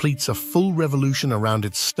 It completes a full revolution around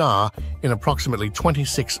its star in approximately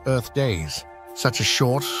 26 Earth days. Such a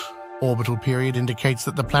short orbital period indicates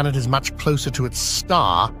that the planet is much closer to its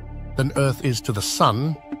star than Earth is to the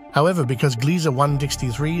Sun. However, because Gliese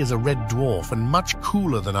 163 is a red dwarf and much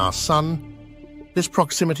cooler than our Sun, this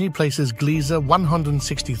proximity places Gliese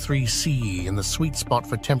 163c in the sweet spot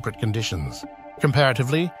for temperate conditions.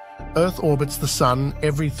 Comparatively, Earth orbits the Sun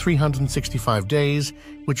every 365 days,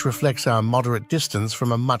 which reflects our moderate distance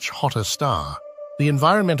from a much hotter star. The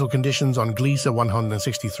environmental conditions on Gliese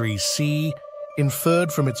 163c,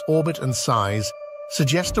 inferred from its orbit and size,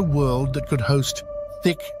 suggest a world that could host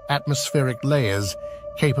thick atmospheric layers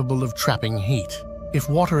capable of trapping heat. If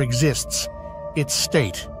water exists, its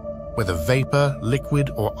state, whether vapor, liquid,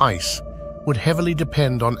 or ice, would heavily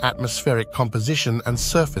depend on atmospheric composition and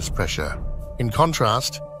surface pressure. In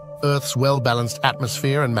contrast, Earth's well-balanced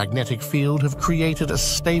atmosphere and magnetic field have created a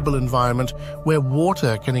stable environment where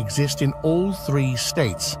water can exist in all three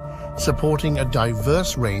states, supporting a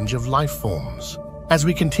diverse range of life forms. As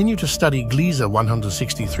we continue to study Gliese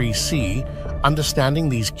 163c, understanding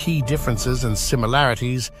these key differences and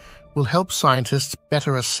similarities will help scientists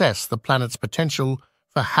better assess the planet's potential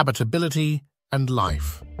for habitability and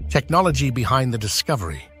life. Technology behind the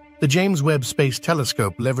discovery. The James Webb Space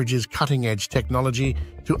Telescope leverages cutting-edge technology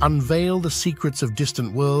to unveil the secrets of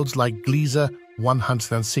distant worlds like Gliese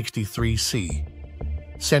 163c.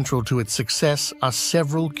 Central to its success are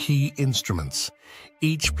several key instruments,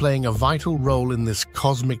 each playing a vital role in this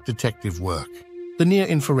cosmic detective work. The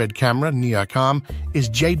near-infrared camera, NIRCam, is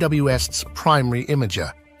JWST's primary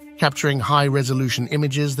imager, capturing high-resolution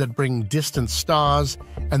images that bring distant stars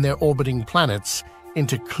and their orbiting planets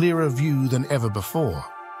into clearer view than ever before.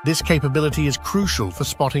 This capability is crucial for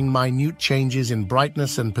spotting minute changes in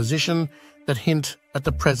brightness and position that hint at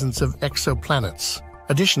the presence of exoplanets.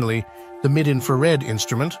 Additionally, the mid-infrared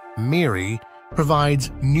instrument, MIRI,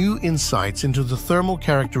 provides new insights into the thermal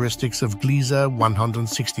characteristics of Gliese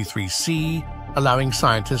 163c, allowing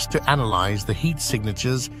scientists to analyze the heat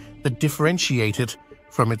signatures that differentiate it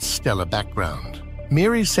from its stellar background.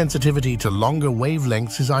 MIRI's sensitivity to longer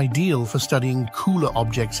wavelengths is ideal for studying cooler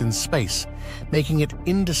objects in space, making it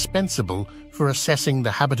indispensable for assessing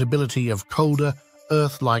the habitability of colder,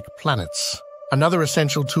 Earth-like planets. Another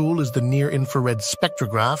essential tool is the near-infrared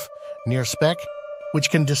spectrograph, NIRSpec, which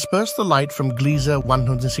can disperse the light from Gliese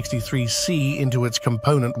 163c into its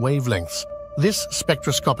component wavelengths. This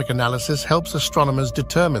spectroscopic analysis helps astronomers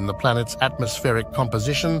determine the planet's atmospheric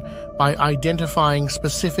composition by identifying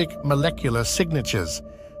specific molecular signatures,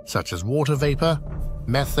 such as water vapor,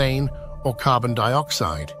 methane, or carbon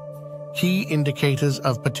dioxide, key indicators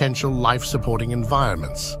of potential life-supporting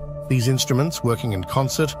environments. These instruments, working in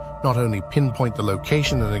concert, not only pinpoint the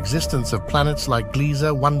location and existence of planets like Gliese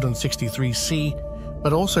 163c,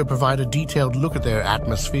 but also provide a detailed look at their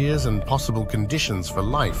atmospheres and possible conditions for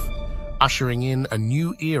life, ushering in a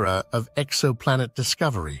new era of exoplanet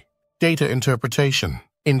discovery. Data interpretation.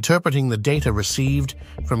 Interpreting the data received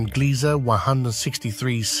from Gliese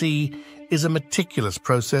 163c is a meticulous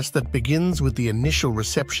process that begins with the initial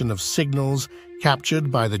reception of signals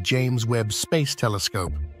captured by the James Webb Space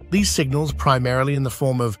Telescope. These signals, primarily in the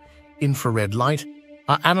form of infrared light,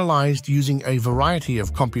 are analyzed using a variety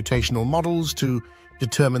of computational models to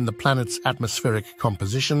determine the planet's atmospheric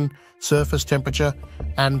composition, surface temperature,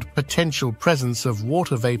 and potential presence of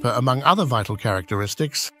water vapor, among other vital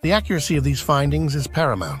characteristics. The accuracy of these findings is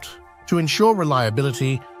paramount. To ensure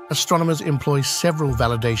reliability, astronomers employ several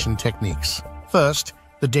validation techniques. First,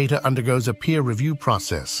 the data undergoes a peer review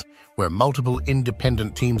process, where multiple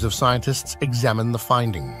independent teams of scientists examine the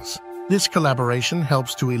findings. This collaboration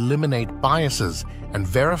helps to eliminate biases and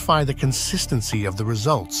verify the consistency of the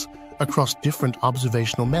results across different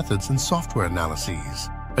observational methods and software analyses.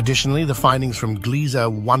 Additionally, the findings from Gliese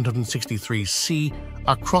 163c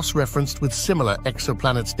are cross-referenced with similar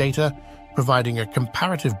exoplanets data, providing a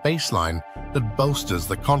comparative baseline that bolsters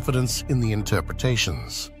the confidence in the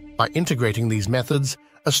interpretations. By integrating these methods,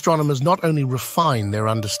 astronomers not only refine their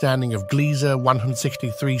understanding of Gliese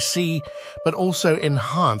 163c, but also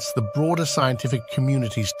enhance the broader scientific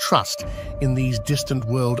community's trust in these distant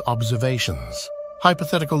world observations.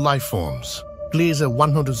 Hypothetical life forms. Gliese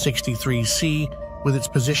 163c, with its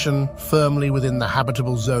position firmly within the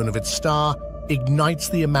habitable zone of its star, ignites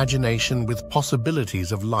the imagination with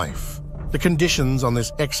possibilities of life. The conditions on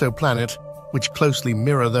this exoplanet, which closely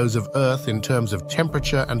mirror those of Earth in terms of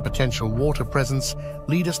temperature and potential water presence,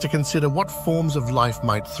 lead us to consider what forms of life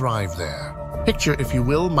might thrive there. Picture, if you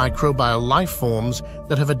will, microbial life forms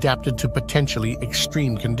that have adapted to potentially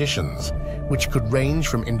extreme conditions, which could range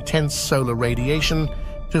from intense solar radiation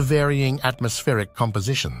to varying atmospheric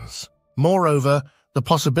compositions. Moreover, the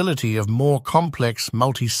possibility of more complex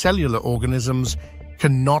multicellular organisms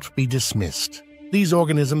cannot be dismissed. These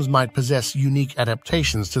organisms might possess unique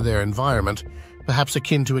adaptations to their environment, perhaps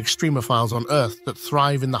akin to extremophiles on Earth that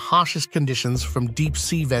thrive in the harshest conditions, from deep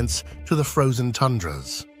sea vents to the frozen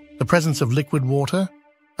tundras. The presence of liquid water,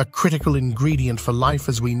 a critical ingredient for life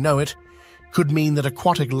as we know it, could mean that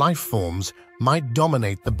aquatic life forms might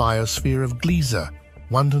dominate the biosphere of Gliese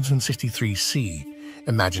 163c.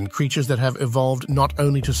 Imagine creatures that have evolved not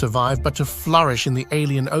only to survive but to flourish in the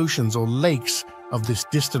alien oceans or lakes of this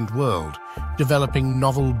distant world, developing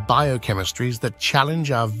novel biochemistries that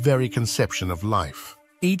challenge our very conception of life.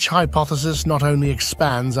 Each hypothesis not only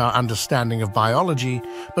expands our understanding of biology,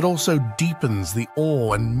 but also deepens the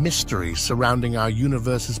awe and mystery surrounding our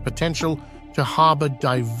universe's potential to harbor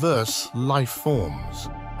diverse life forms.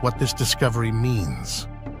 What this discovery means.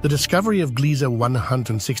 The discovery of Gliese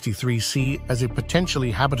 163c as a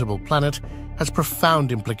potentially habitable planet has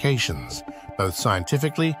profound implications, both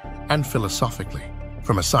scientifically and philosophically.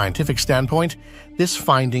 From a scientific standpoint, this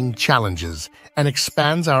finding challenges and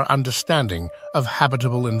expands our understanding of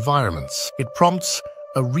habitable environments. It prompts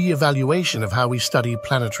a re-evaluation of how we study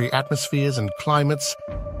planetary atmospheres and climates,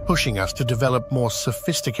 pushing us to develop more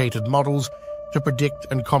sophisticated models to predict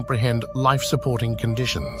and comprehend life-supporting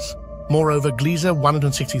conditions. Moreover, Gliese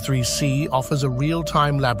 163c offers a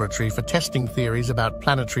real-time laboratory for testing theories about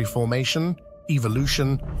planetary formation,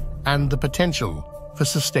 evolution, and the potential for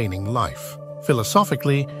sustaining life.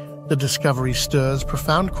 Philosophically, the discovery stirs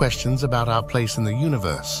profound questions about our place in the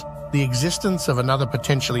universe. The existence of another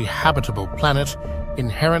potentially habitable planet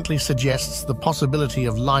inherently suggests the possibility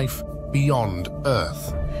of life beyond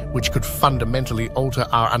Earth, which could fundamentally alter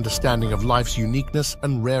our understanding of life's uniqueness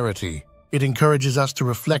and rarity. It encourages us to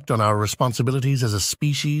reflect on our responsibilities as a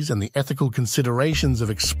species and the ethical considerations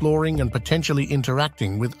of exploring and potentially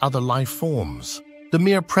interacting with other life forms. The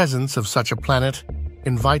mere presence of such a planet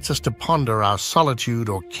invites us to ponder our solitude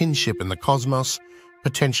or kinship in the cosmos,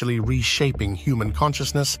 potentially reshaping human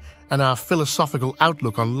consciousness and our philosophical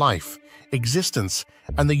outlook on life existence,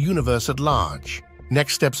 and the universe at large.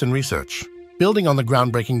 Next steps in research. Building on the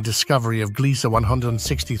groundbreaking discovery of Gliese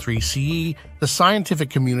 163 CE, the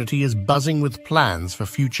scientific community is buzzing with plans for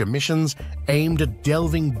future missions aimed at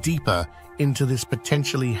delving deeper into this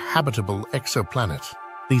potentially habitable exoplanet.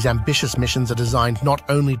 These ambitious missions are designed not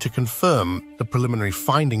only to confirm the preliminary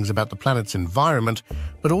findings about the planet's environment,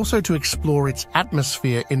 but also to explore its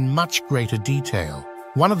atmosphere in much greater detail.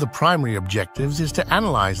 One of the primary objectives is to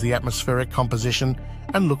analyze the atmospheric composition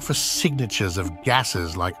and look for signatures of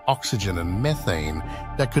gases like oxygen and methane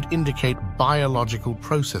that could indicate biological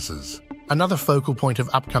processes. Another focal point of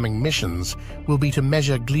upcoming missions will be to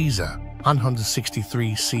measure Gliese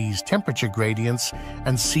 163C's temperature gradients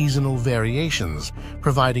and seasonal variations,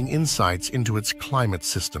 providing insights into its climate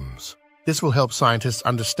systems. This will help scientists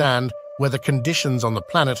understand whether conditions on the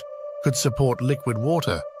planet could support liquid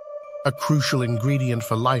water, a crucial ingredient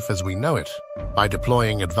for life as we know it. By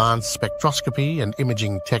deploying advanced spectroscopy and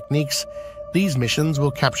imaging techniques, these missions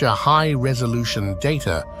will capture high-resolution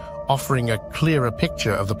data, offering a clearer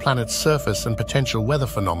picture of the planet's surface and potential weather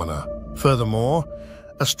phenomena. Furthermore,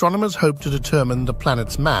 astronomers hope to determine the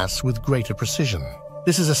planet's mass with greater precision.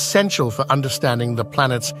 This is essential for understanding the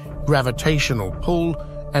planet's gravitational pull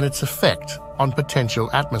and its effect on potential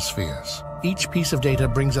atmospheres. Each piece of data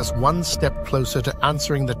brings us one step closer to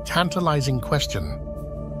answering the tantalizing question: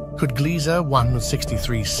 could Gliese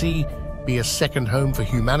 163c be a second home for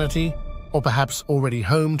humanity, or perhaps already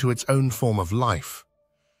home to its own form of life?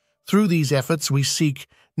 Through these efforts, we seek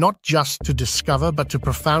not just to discover, but to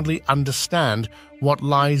profoundly understand what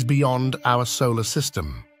lies beyond our solar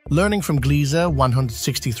system. Learning from Gliese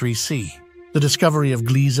 163c. The discovery of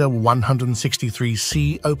Gliese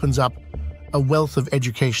 163c opens up a wealth of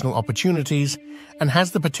educational opportunities and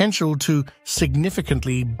has the potential to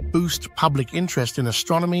significantly boost public interest in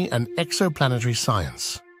astronomy and exoplanetary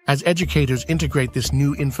science. As educators integrate this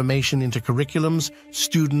new information into curriculums,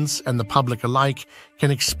 students and the public alike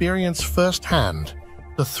can experience firsthand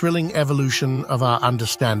the thrilling evolution of our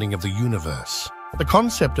understanding of the universe. The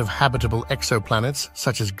concept of habitable exoplanets,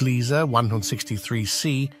 such as Gliese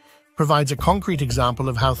 163c, provides a concrete example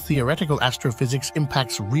of how theoretical astrophysics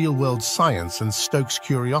impacts real-world science and stokes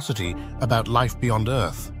curiosity about life beyond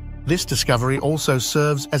Earth. This discovery also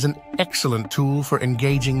serves as an excellent tool for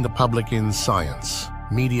engaging the public in science.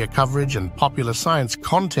 Media coverage and popular science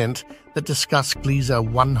content that discuss Gliese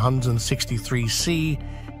 163c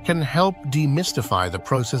can help demystify the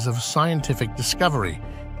process of scientific discovery,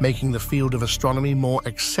 making the field of astronomy more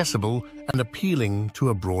accessible and appealing to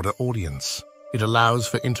a broader audience. It allows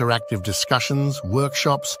for interactive discussions,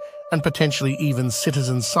 workshops, and potentially even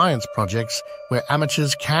citizen science projects where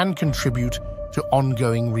amateurs can contribute to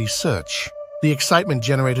ongoing research. The excitement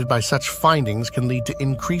generated by such findings can lead to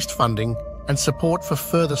increased funding and support for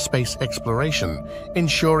further space exploration,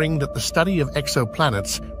 ensuring that the study of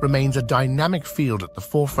exoplanets remains a dynamic field at the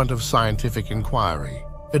forefront of scientific inquiry.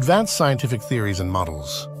 Advanced scientific theories and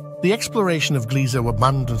models. The exploration of Gliese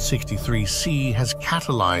 163c has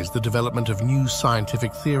catalyzed the development of new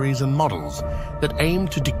scientific theories and models that aim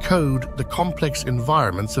to decode the complex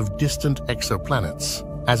environments of distant exoplanets.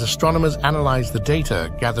 As astronomers analyze the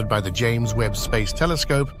data gathered by the James Webb Space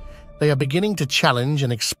Telescope, they are beginning to challenge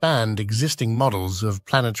and expand existing models of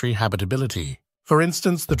planetary habitability. For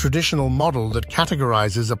instance, the traditional model that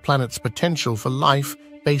categorizes a planet's potential for life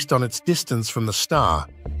based on its distance from the star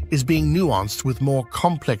is being nuanced with more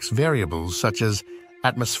complex variables such as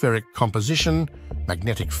atmospheric composition,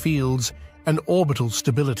 magnetic fields, and orbital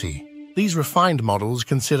stability. These refined models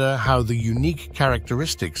consider how the unique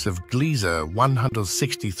characteristics of Gliese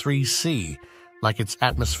 163c, like its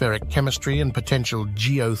atmospheric chemistry and potential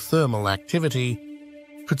geothermal activity,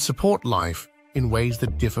 could support life in ways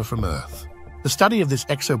that differ from Earth. The study of this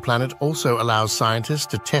exoplanet also allows scientists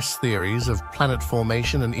to test theories of planet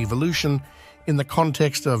formation and evolution in the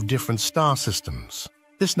context of different star systems.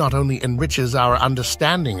 This not only enriches our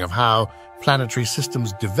understanding of how planetary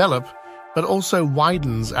systems develop, but also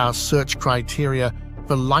widens our search criteria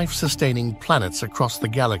for life-sustaining planets across the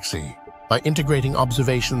galaxy. By integrating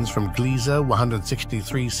observations from Gliese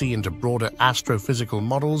 163c into broader astrophysical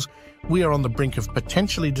models, we are on the brink of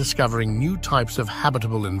potentially discovering new types of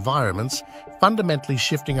habitable environments, fundamentally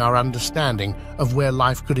shifting our understanding of where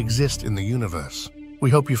life could exist in the universe. We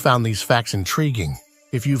hope you found these facts intriguing.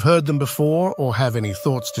 If you've heard them before or have any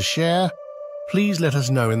thoughts to share, please let us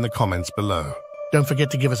know in the comments below. Don't forget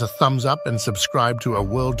to give us a thumbs up and subscribe to A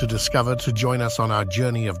World to Discover to join us on our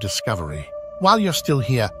journey of discovery. While you're still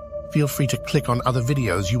here, feel free to click on other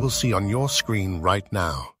videos you will see on your screen right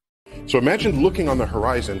now. So imagine looking on the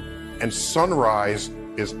horizon and sunrise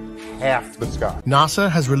is half the sky. NASA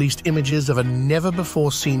has released images of a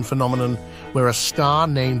never-before-seen phenomenon where a star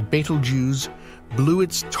named Betelgeuse blew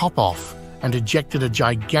its top off and ejected a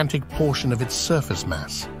gigantic portion of its surface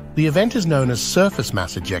mass. The event is known as surface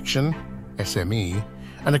mass ejection, SME,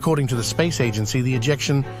 and according to the space agency, the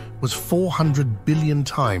ejection was 400 billion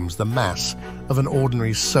times the mass of an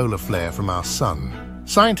ordinary solar flare from our sun.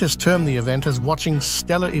 Scientists term the event as watching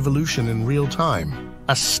stellar evolution in real time.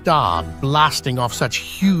 A star blasting off such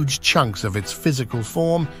huge chunks of its physical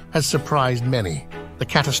form has surprised many. The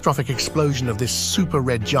catastrophic explosion of this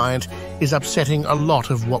super-red giant is upsetting a lot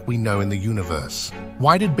of what we know in the universe.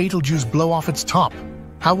 Why did Betelgeuse blow off its top?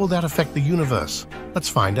 How will that affect the universe? Let's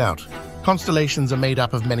find out. Constellations are made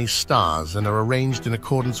up of many stars and are arranged in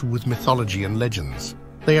accordance with mythology and legends.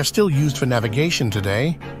 They are still used for navigation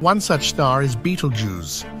today. One such star is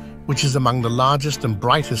Betelgeuse, which is among the largest and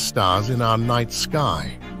brightest stars in our night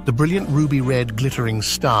sky. The brilliant ruby-red glittering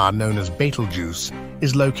star known as Betelgeuse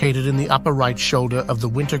is located in the upper right shoulder of the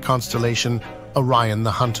winter constellation Orion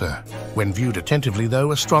the Hunter. When viewed attentively,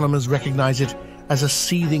 though, astronomers recognize it as a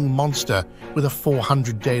seething monster with a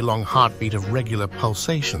 400-day-long heartbeat of regular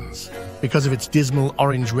pulsations. Because of its dismal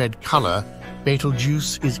orange-red color,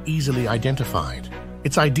 Betelgeuse is easily identified.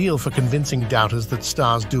 It's ideal for convincing doubters that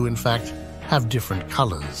stars do, in fact, have different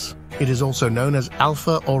colors. It is also known as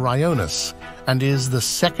Alpha Orionis and is the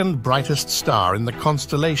second brightest star in the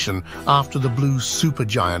constellation after the blue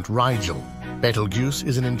supergiant Rigel. Betelgeuse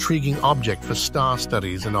is an intriguing object for star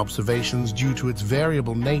studies and observations due to its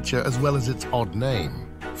variable nature as well as its odd name.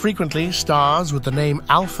 Frequently, stars with the name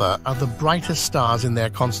Alpha are the brightest stars in their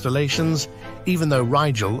constellations, even though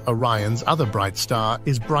Rigel, Orion's other bright star,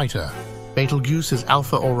 is brighter. Betelgeuse is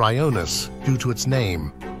Alpha Orionis due to its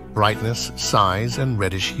name, brightness, size, and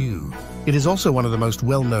reddish hue. It is also one of the most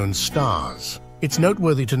well-known stars. It's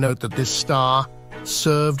noteworthy to note that this star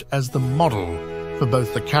served as the model for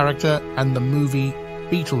both the character and the movie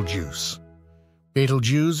Beetlejuice.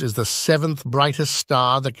 Betelgeuse is the 7th brightest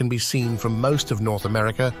star that can be seen from most of North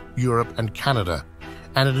America, Europe, and Canada,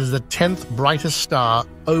 and it is the 10th brightest star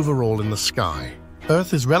overall in the sky.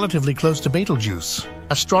 Earth is relatively close to Betelgeuse.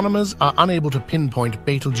 Astronomers are unable to pinpoint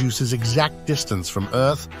Betelgeuse's exact distance from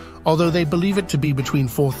Earth, although they believe it to be between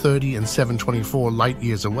 430 and 724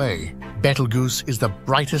 light-years away. Betelgeuse is the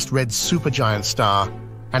brightest red supergiant star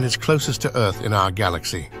and is closest to Earth in our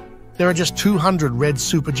galaxy. There are just 200 red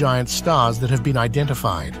supergiant stars that have been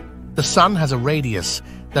identified. The Sun has a radius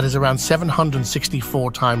that is around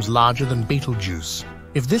 764 times larger than Betelgeuse.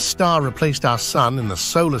 If this star replaced our Sun in the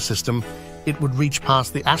solar system, it would reach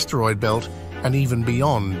past the asteroid belt and even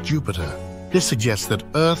beyond Jupiter. This suggests that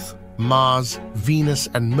Earth, Mars, Venus,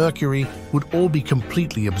 and Mercury would all be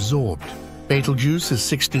completely absorbed. Betelgeuse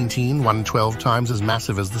is 112 times as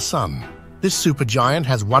massive as the Sun. This supergiant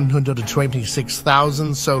has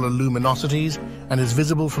 126,000 solar luminosities and is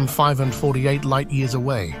visible from 548 light-years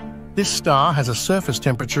away. This star has a surface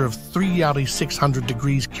temperature of 3,600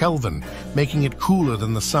 degrees Kelvin, making it cooler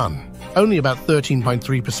than the Sun. Only about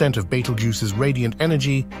 13.3% of Betelgeuse's radiant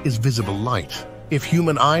energy is visible light. If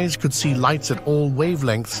human eyes could see lights at all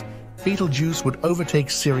wavelengths, Betelgeuse would overtake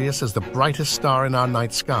Sirius as the brightest star in our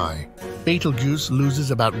night sky. Betelgeuse loses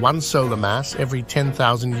about 1 solar mass every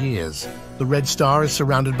 10,000 years. The red star is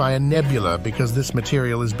surrounded by a nebula because this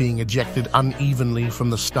material is being ejected unevenly from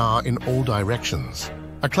the star in all directions.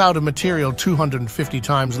 A cloud of material 250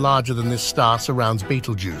 times larger than this star surrounds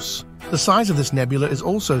Betelgeuse. The size of this nebula is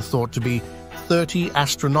also thought to be 30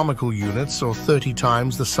 astronomical units, or 30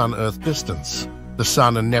 times the Sun-Earth distance. The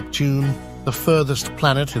Sun and Neptune, the furthest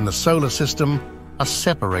planet in the solar system, are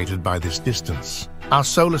separated by this distance. Our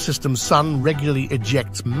solar system's Sun regularly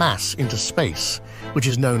ejects mass into space, which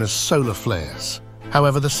is known as solar flares.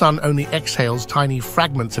 However, the Sun only exhales tiny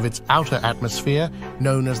fragments of its outer atmosphere,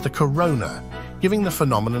 known as the corona, giving the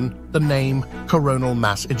phenomenon the name coronal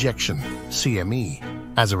mass ejection, CME.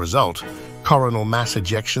 As a result, coronal mass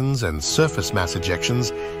ejections and surface mass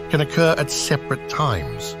ejections can occur at separate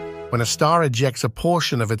times. When a star ejects a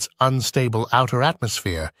portion of its unstable outer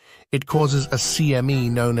atmosphere, it causes a CME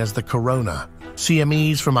known as the corona.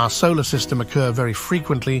 CMEs from our solar system occur very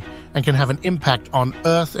frequently and can have an impact on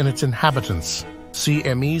Earth and its inhabitants.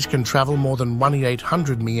 CMEs can travel more than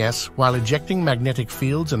 1,800 ms while ejecting magnetic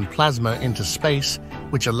fields and plasma into space,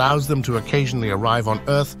 which allows them to occasionally arrive on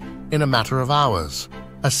Earth in a matter of hours.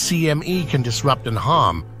 A CME can disrupt and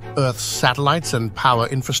harm Earth's satellites and power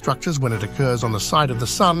infrastructures when it occurs on the side of the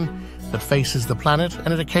Sun that faces the planet,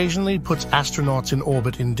 and it occasionally puts astronauts in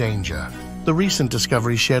orbit in danger. The recent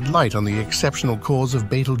discovery shed light on the exceptional cause of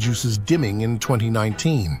Betelgeuse's dimming in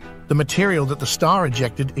 2019. The material that the star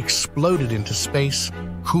ejected exploded into space,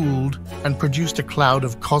 cooled, and produced a cloud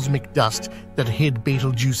of cosmic dust that hid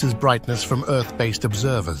Betelgeuse's brightness from Earth-based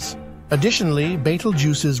observers. Additionally,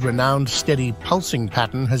 Betelgeuse's renowned steady pulsing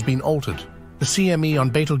pattern has been altered. The CME on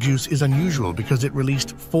Betelgeuse is unusual because it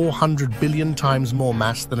released 400 billion times more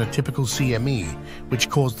mass than a typical CME, which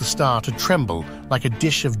caused the star to tremble like a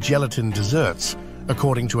dish of gelatin desserts,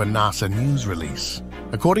 according to a NASA news release.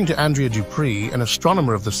 According to Andrea Dupree, an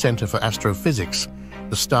astronomer of the Center for Astrophysics,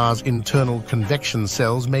 the star's internal convection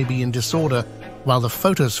cells may be in disorder, while the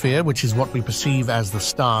photosphere, which is what we perceive as the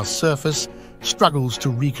star's surface, struggles to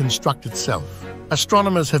reconstruct itself.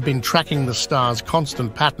 Astronomers have been tracking the star's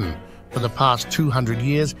constant pattern for the past 200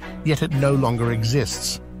 years, yet it no longer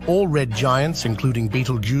exists. All red giants, including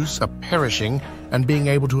Betelgeuse, are perishing, and being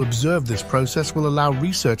able to observe this process will allow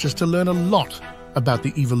researchers to learn a lot about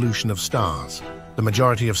the evolution of stars. The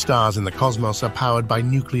majority of stars in the cosmos are powered by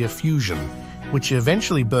nuclear fusion, which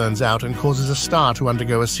eventually burns out and causes a star to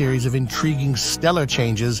undergo a series of intriguing stellar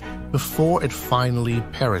changes before it finally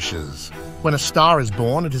perishes. When a star is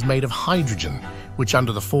born, it is made of hydrogen, which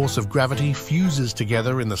under the force of gravity fuses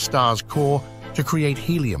together in the star's core to create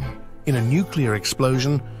helium. In a nuclear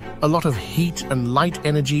explosion, a lot of heat and light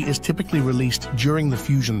energy is typically released during the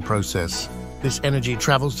fusion process. This energy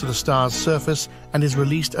travels to the star's surface and is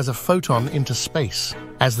released as a photon into space.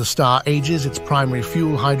 As the star ages, its primary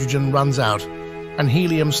fuel, hydrogen, runs out, and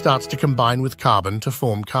helium starts to combine with carbon to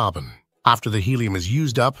form carbon. After the helium is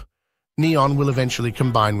used up, neon will eventually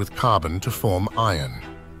combine with carbon to form iron.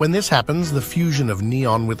 When this happens, the fusion of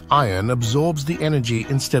neon with iron absorbs the energy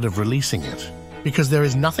instead of releasing it. Because there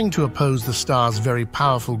is nothing to oppose the star's very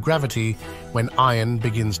powerful gravity, when iron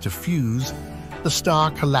begins to fuse, the star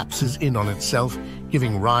collapses in on itself,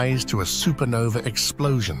 giving rise to a supernova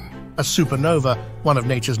explosion. A supernova, one of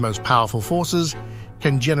nature's most powerful forces,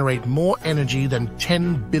 can generate more energy than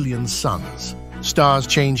 10 billion suns. Stars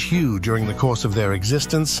change hue during the course of their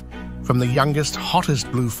existence, from the youngest,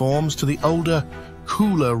 hottest blue forms to the older,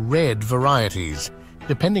 cooler red varieties,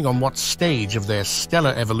 depending on what stage of their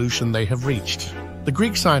stellar evolution they have reached. The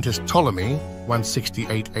Greek scientist Ptolemy,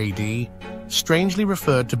 168 AD, strangely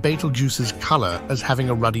referred to Betelgeuse's color as having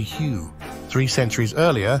a ruddy hue. 3 centuries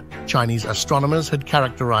earlier, Chinese astronomers had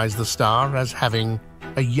characterized the star as having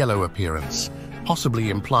a yellow appearance, possibly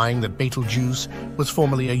implying that Betelgeuse was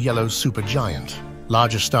formerly a yellow supergiant.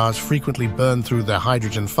 Larger stars frequently burn through their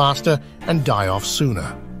hydrogen faster and die off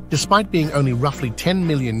sooner. Despite being only roughly 10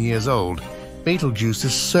 million years old, Betelgeuse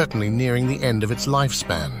is certainly nearing the end of its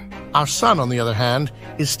lifespan. Our Sun, on the other hand,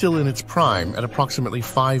 is still in its prime at approximately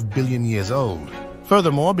 5 billion years old.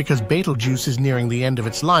 Furthermore, because Betelgeuse is nearing the end of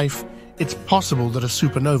its life, it's possible that a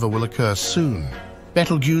supernova will occur soon.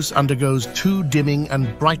 Betelgeuse undergoes 2 dimming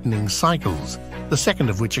and brightening cycles, the second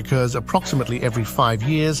of which occurs approximately every 5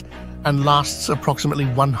 years and lasts approximately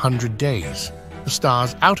 100 days. The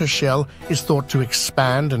star's outer shell is thought to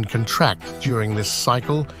expand and contract during this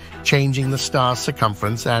cycle, changing the star's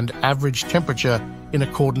circumference and average temperature in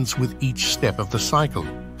accordance with each step of the cycle.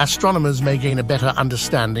 Astronomers may gain a better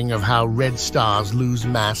understanding of how red stars lose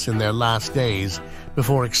mass in their last days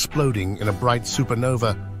before exploding in a bright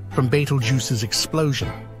supernova from Betelgeuse's explosion.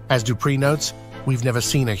 As Dupree notes, we've never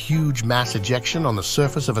seen a huge mass ejection on the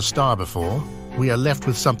surface of a star before. We are left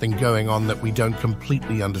with something going on that we don't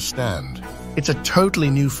completely understand. It's a totally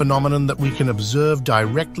new phenomenon that we can observe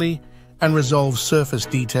directly and resolve surface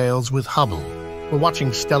details with Hubble. We're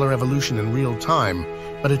watching stellar evolution in real time,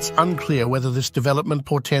 but it's unclear whether this development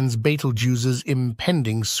portends Betelgeuse's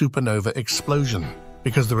impending supernova explosion.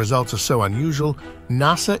 Because the results are so unusual,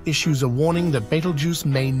 NASA issues a warning that Betelgeuse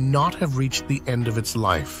may not have reached the end of its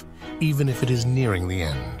life, even if it is nearing the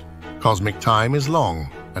end. Cosmic time is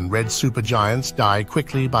long, and red supergiants die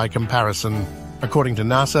quickly by comparison. According to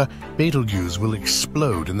NASA, Betelgeuse will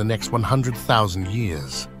explode in the next 100,000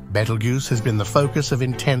 years. Betelgeuse has been the focus of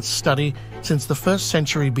intense study since the 1st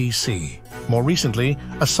century BC. More recently,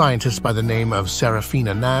 a scientist by the name of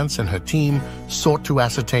Serafina Nance and her team sought to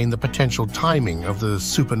ascertain the potential timing of the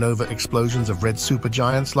supernova explosions of red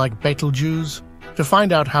supergiants like Betelgeuse. To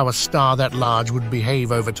find out how a star that large would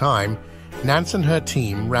behave over time, Nance and her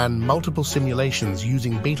team ran multiple simulations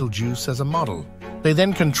using Betelgeuse as a model. They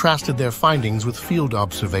then contrasted their findings with field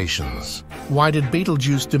observations. Why did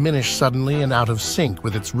Betelgeuse diminish suddenly and out of sync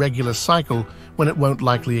with its regular cycle when it won't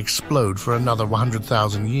likely explode for another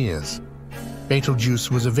 100,000 years?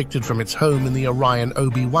 Betelgeuse was evicted from its home in the Orion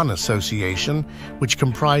OB1 Association, which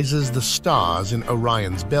comprises the stars in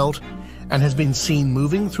Orion's belt, and has been seen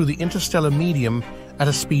moving through the interstellar medium at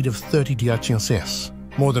a speed of 30 dwarf,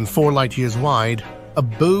 more than 4 light-years wide, A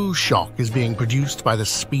bow shock is being produced by the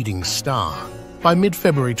speeding star. By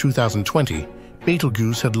mid-February 2020,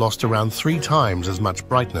 Betelgeuse had lost around 3 times as much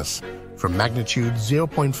brightness, from magnitude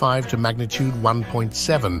 0.5 to magnitude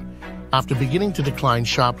 1.7, after beginning to decline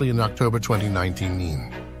sharply in October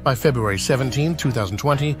 2019. By February 17,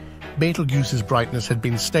 2020, Betelgeuse's brightness had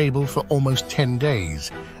been stable for almost 10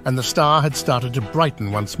 days, and the star had started to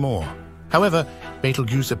brighten once more. However,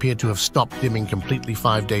 Betelgeuse appeared to have stopped dimming completely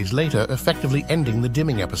 5 days later, effectively ending the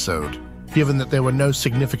dimming episode. Given that there were no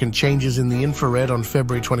significant changes in the infrared on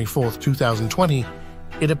February 24, 2020,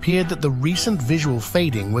 it appeared that the recent visual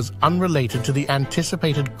fading was unrelated to the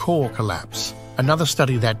anticipated core collapse. Another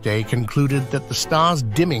study that day concluded that the star's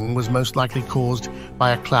dimming was most likely caused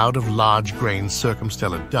by a cloud of large-grain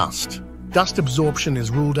circumstellar dust. Dust absorption is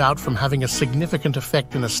ruled out from having a significant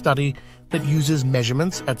effect in a study that uses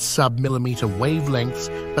measurements at sub-millimeter wavelengths,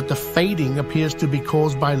 but the fading appears to be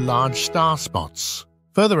caused by large star spots.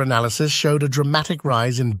 Further analysis showed a dramatic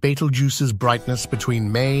rise in Betelgeuse's brightness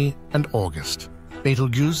between May and August.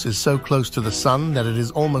 Betelgeuse is so close to the Sun that it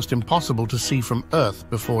is almost impossible to see from Earth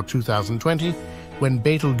before 2020, when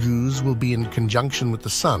Betelgeuse will be in conjunction with the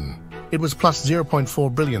Sun. It was plus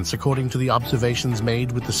 0.4 brilliance according to the observations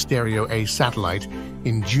made with the Stereo A satellite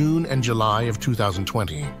in June and July of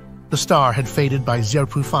 2020. The star had faded by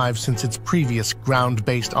 0.5 since its previous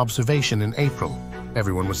ground-based observation in April.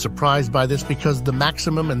 Everyone was surprised by this because the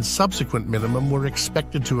maximum and subsequent minimum were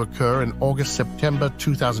expected to occur in August-September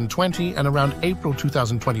 2020 and around April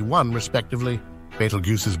 2021, respectively.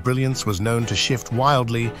 Betelgeuse's brilliance was known to shift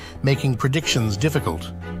wildly, making predictions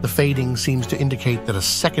difficult. The fading seems to indicate that a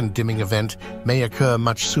second dimming event may occur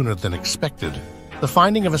much sooner than expected. The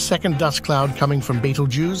finding of a second dust cloud coming from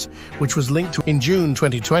Betelgeuse, which was linked to in June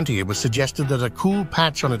 2020, it was suggested that a cool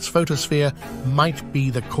patch on its photosphere might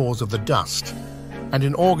be the cause of the dust. And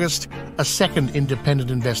in August, a second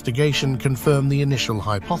independent investigation confirmed the initial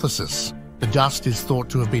hypothesis. The dust is thought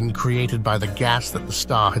to have been created by the gas that the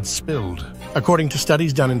star had spilled. According to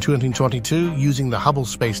studies done in 2022 using the Hubble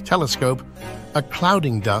Space Telescope, a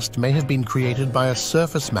clouding dust may have been created by a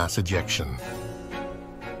surface mass ejection.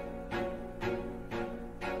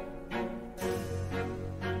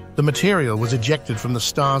 The material was ejected from the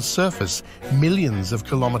star's surface millions of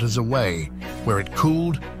kilometers away, where it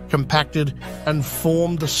cooled, compacted, and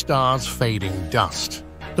formed the star's fading dust.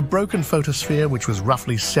 The broken photosphere, which was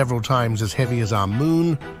roughly several times as heavy as our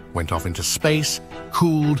moon, went off into space,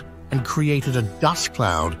 cooled, and created a dust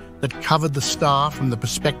cloud that covered the star from the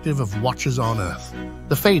perspective of watchers on Earth.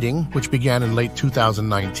 The fading, which began in late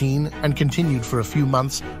 2019 and continued for a few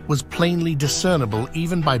months, was plainly discernible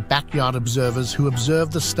even by backyard observers who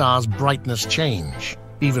observed the star's brightness change.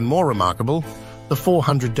 Even more remarkable, the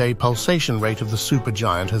 400-day pulsation rate of the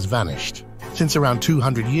supergiant has vanished. Since around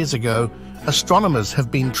 200 years ago, astronomers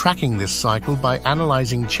have been tracking this cycle by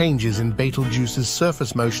analyzing changes in Betelgeuse's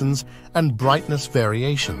surface motions and brightness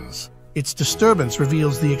variations. Its disturbance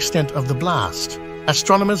reveals the extent of the blast.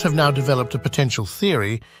 Astronomers have now developed a potential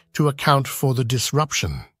theory to account for the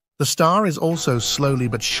disruption. The star is also slowly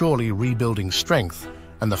but surely rebuilding strength,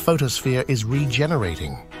 and the photosphere is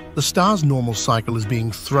regenerating. The star's normal cycle is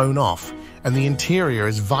being thrown off, and the interior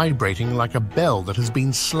is vibrating like a bell that has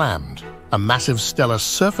been slammed. A massive stellar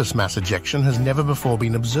surface mass ejection has never before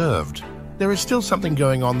been observed. There is still something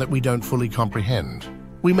going on that we don't fully comprehend.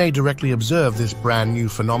 We may directly observe this brand new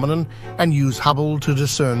phenomenon and use Hubble to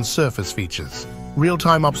discern surface features.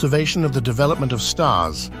 Real-time observation of the development of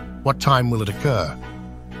stars. What time will it occur?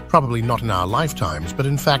 Probably not in our lifetimes, but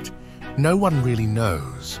in fact, no one really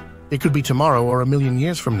knows. It could be tomorrow or a million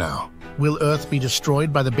years from now. Will Earth be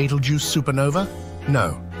destroyed by the Betelgeuse supernova?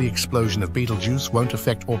 No, the explosion of Betelgeuse won't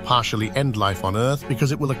affect or partially end life on Earth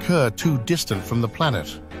because it will occur too distant from the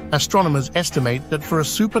planet. Astronomers estimate that for a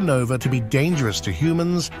supernova to be dangerous to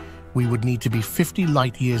humans, we would need to be 50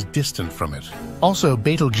 light-years distant from it. Also,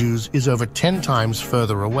 Betelgeuse is over 10 times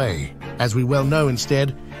further away. As we well know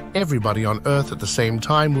instead, everybody on Earth at the same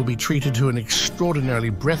time will be treated to an extraordinarily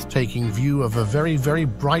breathtaking view of a very, very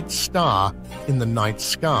bright star in the night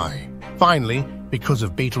sky. Finally, because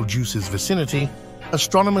of Betelgeuse's vicinity,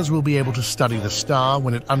 astronomers will be able to study the star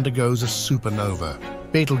when it undergoes a supernova.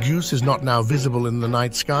 Betelgeuse is not now visible in the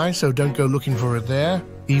night sky, so don't go looking for it there.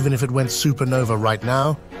 Even if it went supernova right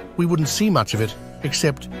now, we wouldn't see much of it,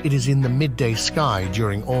 except it is in the midday sky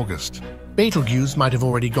during August. Betelgeuse might have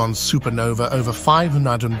already gone supernova over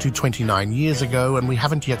 529 years ago, and we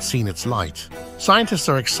haven't yet seen its light. Scientists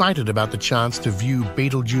are excited about the chance to view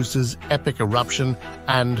Betelgeuse's epic eruption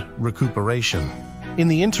and recuperation. In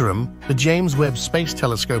the interim, the James Webb Space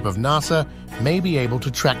Telescope of NASA may be able to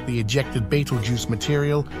track the ejected betelgeuse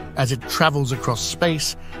material as it travels across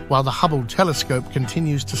space, while the Hubble telescope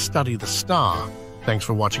continues to study the star. Thanks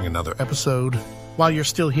for watching another episode. While you're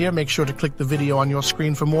still here, make sure to click the video on your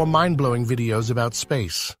screen for more mind-blowing videos about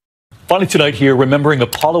space. Finally tonight here, remembering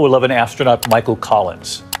Apollo 11 astronaut Michael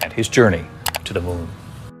Collins and his journey to the moon.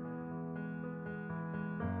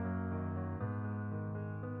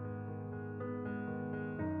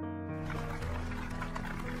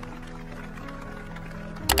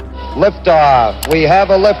 Liftoff. We have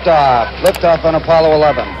a liftoff. Liftoff on Apollo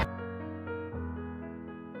 11.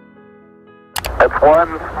 It's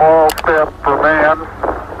one small step for man,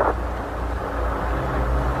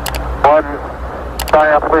 one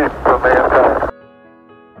giant leap for mankind.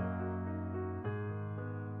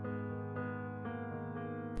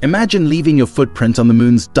 Imagine leaving your footprint on the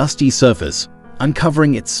moon's dusty surface,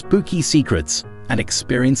 uncovering its spooky secrets, and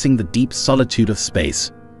experiencing the deep solitude of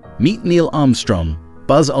space. Meet Neil Armstrong,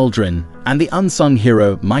 Buzz Aldrin, and the unsung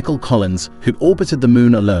hero Michael Collins, who orbited the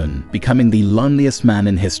moon alone, becoming the loneliest man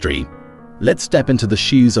in history. Let's step into the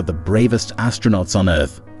shoes of the bravest astronauts on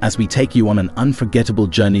Earth as we take you on an unforgettable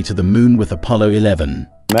journey to the moon with Apollo 11.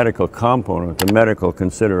 Medical component, the medical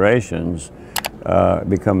considerations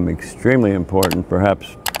become extremely important,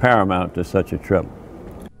 perhaps paramount to such a trip.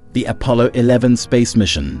 The Apollo 11 space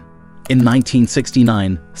mission. In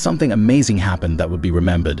 1969, something amazing happened that would be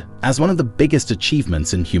remembered as one of the biggest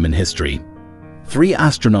achievements in human history. 3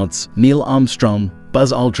 astronauts, Neil Armstrong,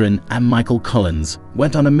 Buzz Aldrin, and Michael Collins,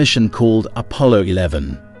 went on a mission called Apollo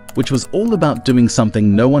 11, which was all about doing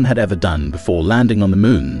something no one had ever done before landing on the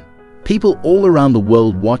moon. People all around the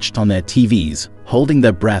world watched on their TVs, holding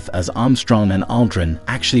their breath as Armstrong and Aldrin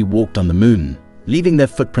actually walked on the moon, leaving their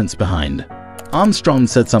footprints behind. Armstrong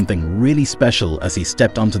said something really special as he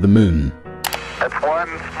stepped onto the moon. It's one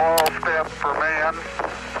small step for man,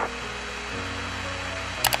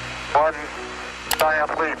 one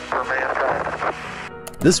giant leap for mankind.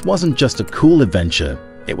 This wasn't just a cool adventure,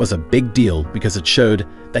 it was a big deal because it showed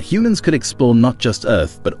that humans could explore not just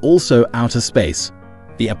Earth but also outer space.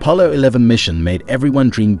 The Apollo 11 mission made everyone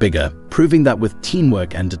dream bigger, proving that with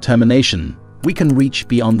teamwork and determination, we can reach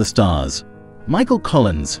beyond the stars. Michael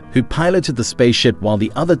Collins, who piloted the spaceship while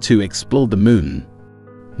the other 2 explored the moon,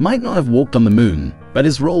 might not have walked on the moon, but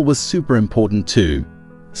his role was super important too.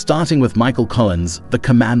 Starting with Michael Collins, the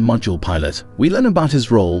command module pilot, we learn about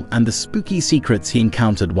his role and the spooky secrets he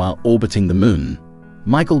encountered while orbiting the moon.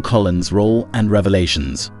 Michael Collins' role and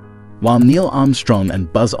revelations. While Neil Armstrong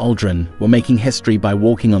and Buzz Aldrin were making history by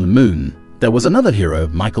walking on the moon, there was another hero,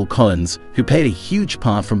 Michael Collins, who played a huge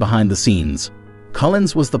part from behind the scenes.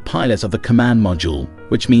 Collins was the pilot of the command module,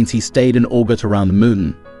 which means he stayed in orbit around the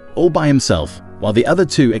moon, all by himself, while the other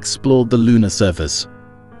 2 explored the lunar surface.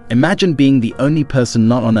 Imagine being the only person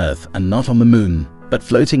not on Earth and not on the moon, but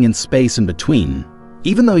floating in space in between.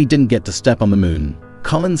 Even though he didn't get to step on the moon,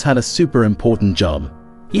 Collins had a super important job.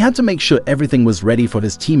 He had to make sure everything was ready for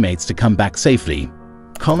his teammates to come back safely.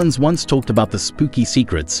 Collins once talked about the spooky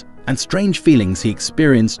secrets and strange feelings he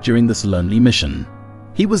experienced during this lonely mission.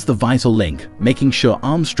 He was the vital link, making sure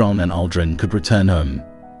Armstrong and Aldrin could return home.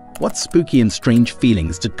 What spooky and strange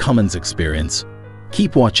feelings did Collins experience?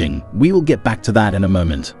 Keep watching, we will get back to that in a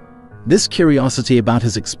moment. This curiosity about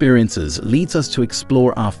his experiences leads us to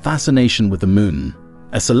explore our fascination with the moon,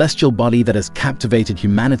 a celestial body that has captivated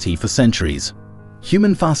humanity for centuries.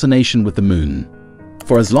 Human fascination with the moon.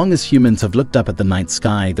 For as long as humans have looked up at the night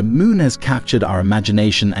sky, the moon has captured our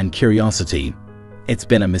imagination and curiosity. It's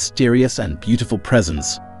been a mysterious and beautiful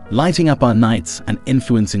presence, lighting up our nights and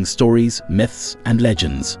influencing stories, myths, and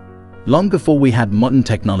legends. Long before we had modern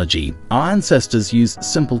technology, our ancestors used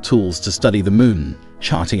simple tools to study the moon,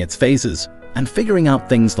 charting its phases, and figuring out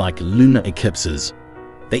things like lunar eclipses.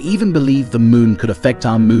 They even believed the moon could affect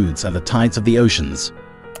our moods and the tides of the oceans.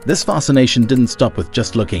 This fascination didn't stop with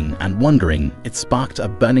just looking and wondering, it sparked a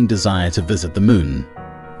burning desire to visit the moon.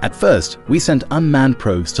 At first, we sent unmanned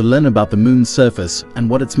probes to learn about the moon's surface and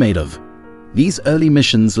what it's made of. These early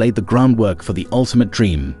missions laid the groundwork for the ultimate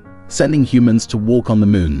dream, sending humans to walk on the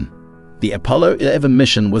moon. The Apollo 11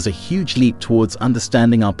 mission was a huge leap towards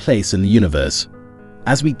understanding our place in the universe.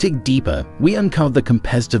 As we dig deeper, we uncovered the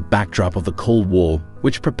competitive backdrop of the Cold War,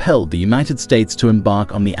 which propelled the United States to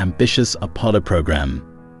embark on the ambitious Apollo program.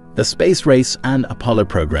 The space race and Apollo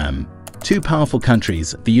program. 2 powerful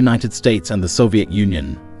countries, the United States and the Soviet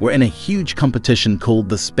Union, were in a huge competition called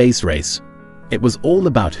the space race. It was all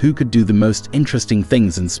about who could do the most interesting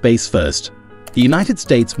things in space first. The United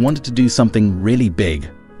States wanted to do something really big,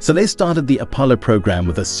 so they started the Apollo program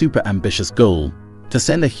with a super ambitious goal: to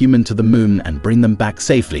send a human to the moon and bring them back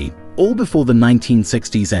safely, all before the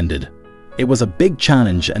 1960s ended. It was a big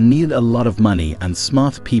challenge and needed a lot of money and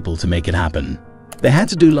smart people to make it happen. They had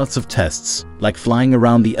to do lots of tests, like flying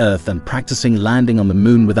around the Earth and practicing landing on the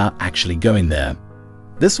moon without actually going there.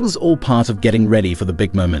 This was all part of getting ready for the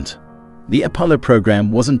big moment. The Apollo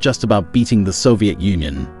program wasn't just about beating the Soviet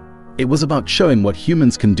Union. It was about showing what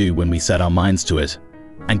humans can do when we set our minds to it.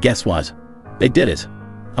 And guess what? They did it.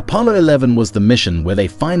 Apollo 11 was the mission where they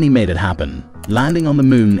finally made it happen, landing on the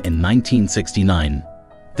moon in 1969.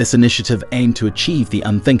 This initiative aimed to achieve the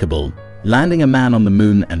unthinkable, landing a man on the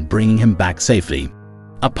moon and bringing him back safely.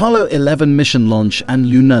 Apollo 11 mission launch and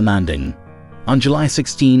lunar landing. On July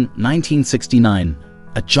 16, 1969,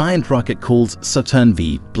 a giant rocket called Saturn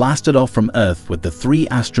V blasted off from Earth with the 3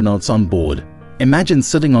 astronauts on board. Imagine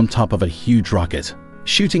sitting on top of a huge rocket,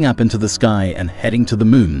 shooting up into the sky and heading to the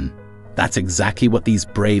moon. That's exactly what these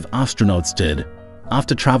brave astronauts did.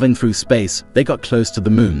 After traveling through space, they got close to the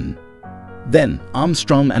moon. Then,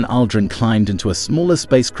 Armstrong and Aldrin climbed into a smaller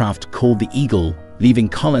spacecraft called the Eagle, leaving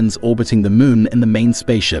Collins orbiting the moon in the main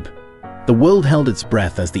spaceship. The world held its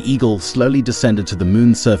breath as the Eagle slowly descended to the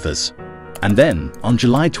moon's surface. And then, on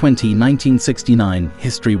July 20, 1969,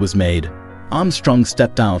 history was made. Armstrong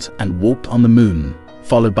stepped out and walked on the moon,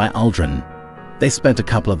 followed by Aldrin. They spent a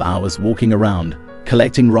couple of hours walking around,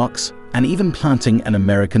 collecting rocks, and even planting an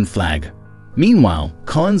American flag. Meanwhile,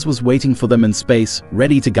 Collins was waiting for them in space,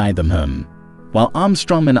 ready to guide them home. While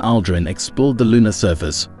Armstrong and Aldrin explored the lunar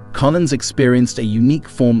surface, Collins experienced a unique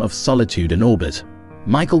form of solitude in orbit.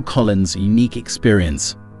 Michael Collins' unique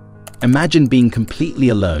experience. Imagine being completely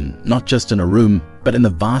alone, not just in a room, but in the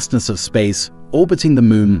vastness of space, orbiting the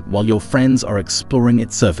moon while your friends are exploring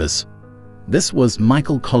its surface. This was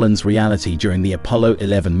Michael Collins' reality during the Apollo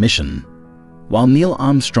 11 mission. While Neil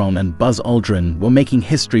Armstrong and Buzz Aldrin were making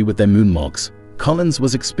history with their moonwalks, Collins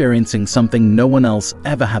was experiencing something no one else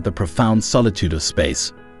ever had: the profound solitude of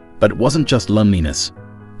space. But it wasn't just loneliness.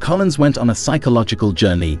 Collins went on a psychological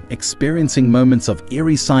journey, experiencing moments of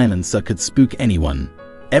eerie silence that could spook anyone.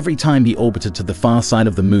 Every time he orbited to the far side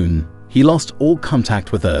of the moon, he lost all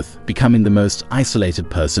contact with Earth, becoming the most isolated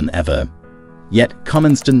person ever. Yet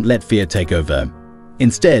Collins didn't let fear take over.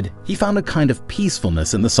 Instead, he found a kind of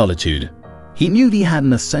peacefulness in the solitude. He knew he had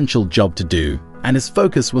an essential job to do, and his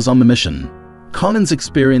focus was on the mission. Collins'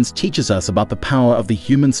 experience teaches us about the power of the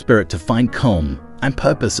human spirit to find calm and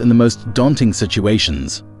purpose in the most daunting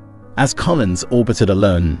situations. As Collins orbited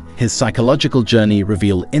alone, his psychological journey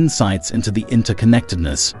revealed insights into the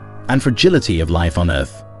interconnectedness and fragility of life on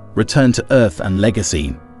Earth, return to Earth and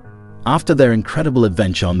legacy. After their incredible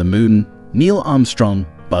adventure on the moon, Neil Armstrong,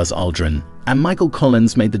 Buzz Aldrin, and Michael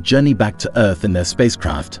Collins made the journey back to Earth in their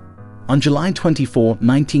spacecraft. On July 24,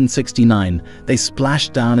 1969, they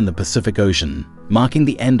splashed down in the Pacific Ocean, marking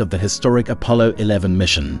the end of the historic Apollo 11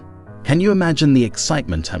 mission. Can you imagine the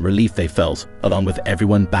excitement and relief they felt, along with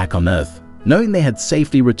everyone back on Earth, knowing they had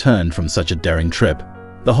safely returned from such a daring trip?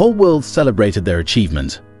 The whole world celebrated their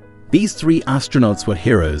achievement. These 3 astronauts were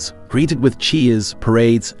heroes, greeted with cheers,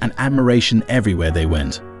 parades, and admiration everywhere they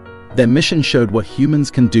went. Their mission showed what humans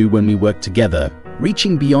can do when we work together,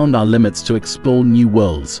 reaching beyond our limits to explore new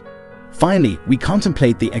worlds. Finally, we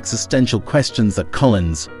contemplate the existential questions that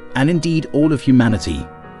Collins, and indeed all of humanity,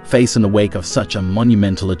 face in the wake of such a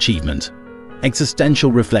monumental achievement.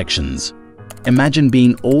 Existential reflections. Imagine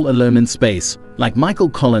being all alone in space, like Michael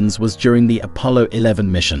Collins was during the Apollo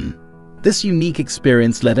 11 mission. This unique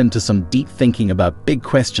experience led him to some deep thinking about big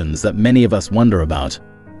questions that many of us wonder about.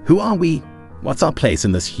 Who are we? What's our place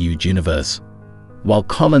in this huge universe? While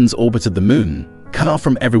Collins orbited the moon, cut off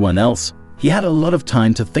from everyone else, he had a lot of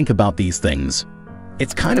time to think about these things.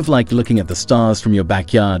 It's kind of like looking at the stars from your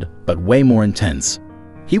backyard, but way more intense.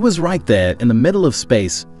 He was right there in the middle of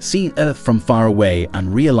space, seeing Earth from far away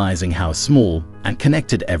and realizing how small and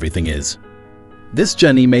connected everything is. This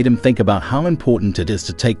journey made him think about how important it is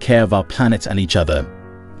to take care of our planet and each other.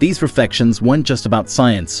 These reflections weren't just about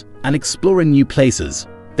science and exploring new places.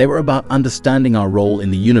 They were about understanding our role in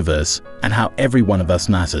the universe and how every one of us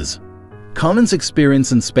matters. Collins'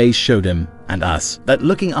 experience in space showed him, and us, that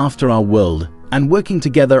looking after our world and working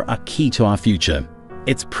together are key to our future.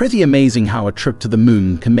 It's pretty amazing how a trip to the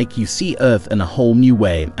moon can make you see Earth in a whole new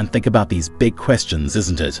way and think about these big questions,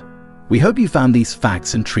 isn't it? We hope you found these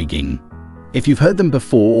facts intriguing. If you've heard them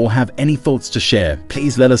before or have any thoughts to share,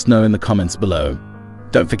 please let us know in the comments below.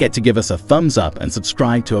 Don't forget to give us a thumbs up and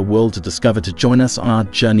subscribe to A World to Discover to join us on our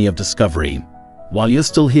journey of discovery. While you're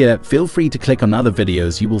still here, feel free to click on other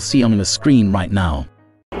videos you will see on the screen right now.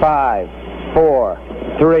 5,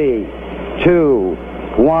 4, 3, 2,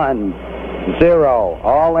 1, 0.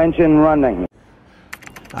 All engine running.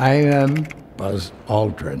 I am Buzz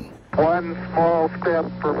Aldrin. One small step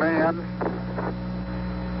for man,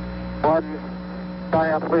 one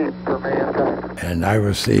giant leap for mankind. And I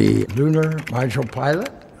was the lunar module pilot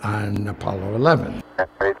on Apollo 11.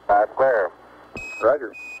 Stage 5 clear.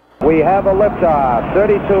 Roger. We have a liftoff,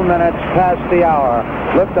 32 minutes past the hour.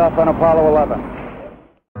 Liftoff on Apollo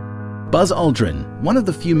 11. Buzz Aldrin, one of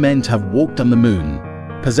the few men to have walked on the moon,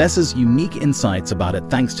 possesses unique insights about it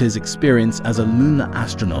thanks to his experience as a lunar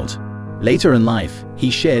astronaut. Later in life,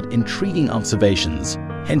 he shared intriguing observations,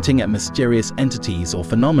 hinting at mysterious entities or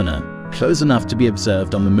phenomena close enough to be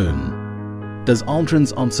observed on the moon. Does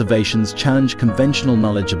Aldrin's observations challenge conventional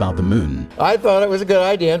knowledge about the moon? I thought it was a good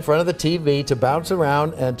idea in front of the TV to bounce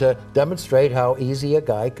around and to demonstrate how easy a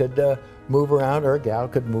guy could move around, or a gal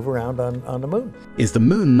could move around on the moon. Is the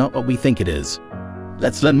moon not what we think it is?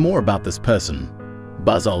 Let's learn more about this person.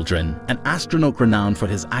 Buzz Aldrin, an astronaut renowned for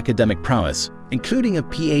his academic prowess, including a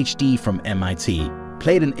PhD from MIT,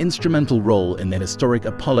 played an instrumental role in the historic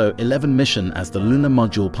Apollo 11 mission as the lunar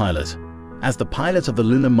module pilot. As the pilot of the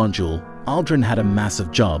lunar module, Aldrin had a massive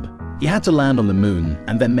job. He had to land on the moon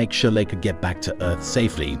and then make sure they could get back to Earth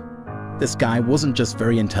safely. This guy wasn't just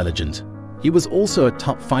very intelligent. He was also a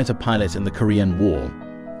top fighter pilot in the Korean War.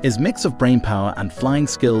 His mix of brainpower and flying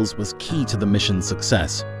skills was key to the mission's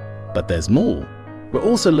success. But there's more. We're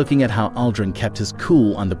also looking at how Aldrin kept his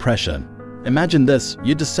cool under pressure. Imagine this: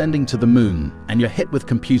 you're descending to the moon and you're hit with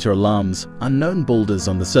computer alarms, unknown boulders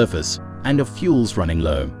on the surface, and your fuel's running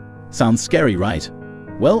low. Sounds scary, right?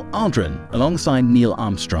 Well, Aldrin, alongside Neil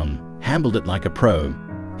Armstrong, handled it like a pro.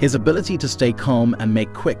 His ability to stay calm and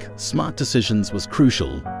make quick, smart decisions was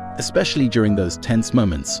crucial, especially during those tense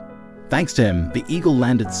moments. Thanks to him, the Eagle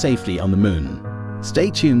landed safely on the moon.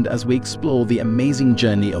 Stay tuned as we explore the amazing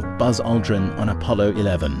journey of Buzz Aldrin on Apollo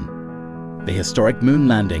 11. The historic moon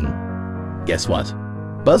landing. Guess what?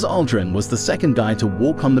 Buzz Aldrin was the second guy to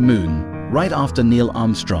walk on the moon, right after Neil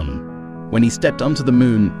Armstrong. When he stepped onto the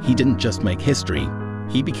moon, he didn't just make history,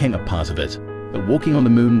 he became a part of it. But walking on the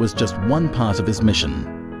moon was just one part of his mission.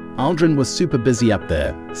 Aldrin was super busy up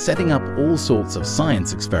there, setting up all sorts of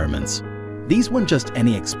science experiments. These weren't just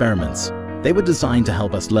any experiments. They were designed to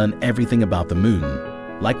help us learn everything about the moon,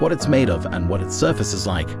 like what it's made of and what its surface is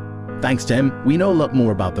like. Thanks to him, we know a lot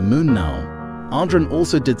more about the moon now. Aldrin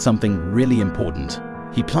also did something really important.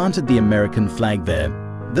 He planted the American flag there.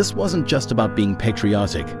 This wasn't just about being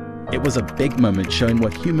patriotic. It was a big moment showing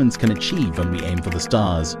what humans can achieve when we aim for the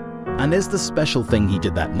stars. And there's the special thing he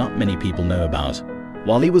did that not many people know about.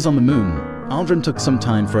 While he was on the moon, Aldrin took some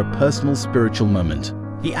time for a personal spiritual moment.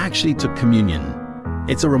 He actually took communion.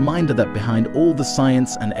 It's a reminder that behind all the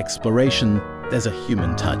science and exploration, there's a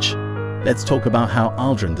human touch. Let's talk about how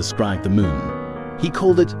Aldrin described the moon. He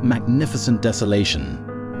called it magnificent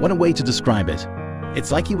desolation. What a way to describe it.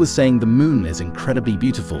 It's like he was saying the moon is incredibly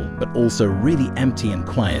beautiful, but also really empty and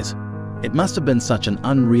quiet. It must have been such an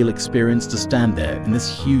unreal experience to stand there in this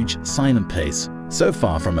huge, silent place, so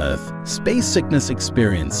far from Earth. Space sickness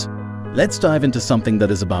experience. Let's dive into something that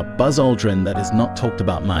is about Buzz Aldrin that is not talked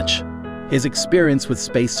about much. His experience with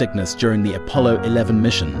space sickness during the Apollo 11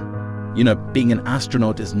 mission. You know, being an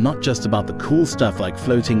astronaut is not just about the cool stuff like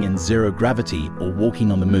floating in zero gravity or walking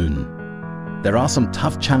on the moon. There are some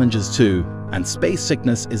tough challenges too, and space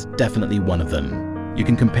sickness is definitely one of them. You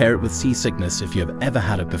can compare it with seasickness if you have ever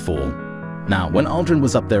had it before. Now, when Aldrin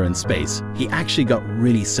was up there in space, he actually got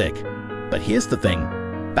really sick. But here's the thing.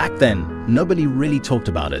 Back then, nobody really talked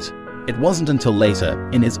about it. It wasn't until later,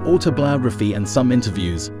 in his autobiography and some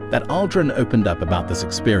interviews, that Aldrin opened up about this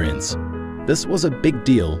experience. This was a big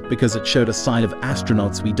deal because it showed a side of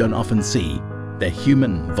astronauts we don't often see, their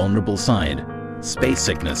human, vulnerable side. Space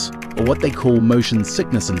sickness, or what they call motion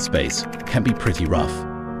sickness in space, can be pretty rough.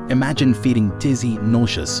 Imagine feeling dizzy,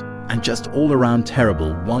 nauseous, and just all around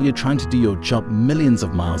terrible while you're trying to do your job millions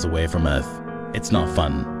of miles away from Earth. It's not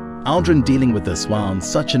fun. Aldrin dealing with this while on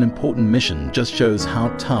such an important mission just shows how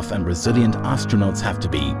tough and resilient astronauts have to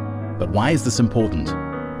be. But why is this important?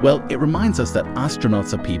 Well, it reminds us that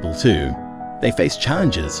astronauts are people too. They face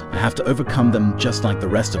challenges and have to overcome them just like the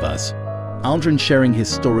rest of us. Aldrin sharing his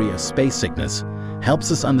story of space sickness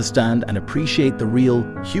helps us understand and appreciate the real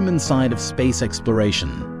human side of space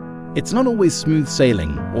exploration. It's not always smooth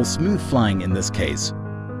sailing or smooth flying in this case.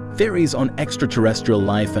 Theories on extraterrestrial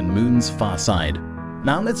life and moon's far side.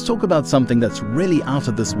 Now let's talk about something that's really out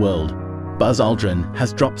of this world. Buzz Aldrin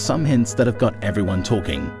has dropped some hints that have got everyone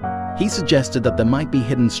talking. He suggested that there might be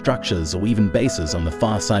hidden structures or even bases on the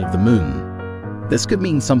far side of the moon. This could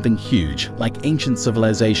mean something huge, like ancient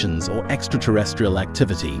civilizations or extraterrestrial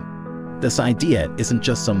activity. This idea isn't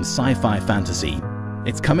just some sci-fi fantasy.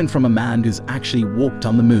 It's coming from a man who's actually walked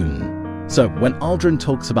on the moon. So when Aldrin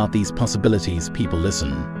talks about these possibilities, people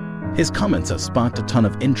listen. His comments have sparked a ton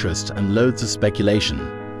of interest and loads of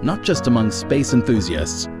speculation, not just among space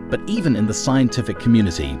enthusiasts, but even in the scientific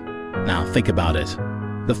community. Now think about it.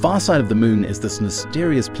 The far side of the moon is this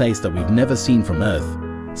mysterious place that we've never seen from Earth.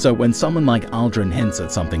 So when someone like Aldrin hints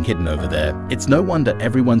at something hidden over there, it's no wonder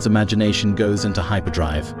everyone's imagination goes into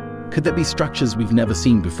hyperdrive. Could there be structures we've never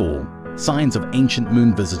seen before? Signs of ancient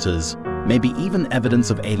moon visitors? Maybe even evidence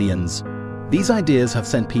of aliens? These ideas have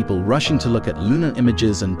sent people rushing to look at lunar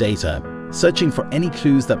images and data, searching for any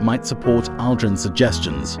clues that might support Aldrin's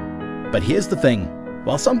suggestions. But here's the thing.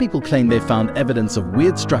 While some people claim they found evidence of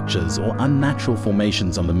weird structures or unnatural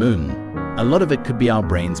formations on the moon, a lot of it could be our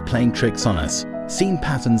brains playing tricks on us, seeing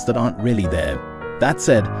patterns that aren't really there. That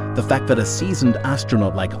said, the fact that a seasoned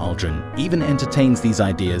astronaut like Aldrin even entertains these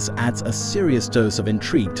ideas adds a serious dose of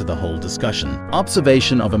intrigue to the whole discussion.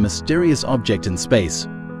 Observation of a mysterious object in space.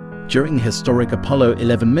 During the historic Apollo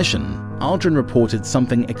 11 mission, Aldrin reported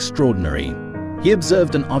something extraordinary. He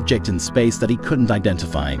observed an object in space that he couldn't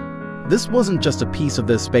identify. This wasn't just a piece of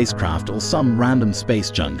their spacecraft or some random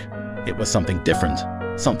space junk. It was something different,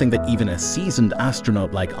 something that even a seasoned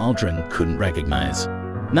astronaut like Aldrin couldn't recognize.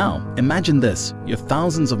 Now, imagine this. You're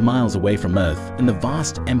thousands of miles away from Earth in the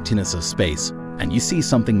vast emptiness of space, and you see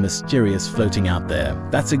something mysterious floating out there.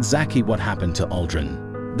 That's exactly what happened to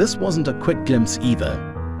Aldrin. This wasn't a quick glimpse either.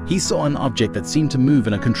 He saw an object that seemed to move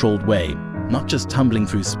in a controlled way, not just tumbling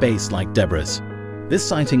through space like debris. This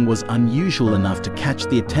sighting was unusual enough to catch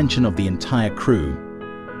the attention of the entire crew.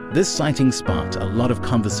 This sighting sparked a lot of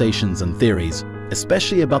conversations and theories,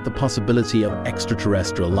 especially about the possibility of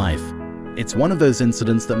extraterrestrial life. It's one of those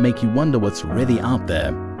incidents that make you wonder what's really out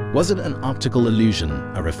there. Was it an optical illusion,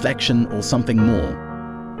 a reflection, or something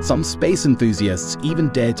more? Some space enthusiasts even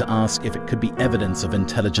dared to ask if it could be evidence of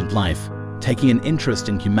intelligent life, taking an interest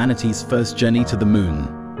in humanity's first journey to the moon.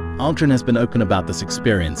 Aldrin has been open about this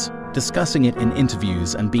experience, discussing it in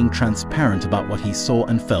interviews and being transparent about what he saw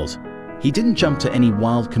and felt. He didn't jump to any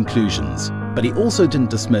wild conclusions, but he also didn't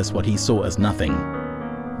dismiss what he saw as nothing.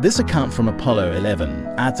 This account from Apollo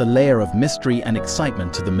 11 adds a layer of mystery and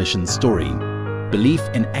excitement to the mission's story. Belief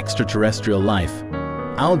in extraterrestrial life.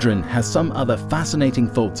 Aldrin has some other fascinating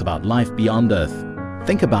thoughts about life beyond Earth.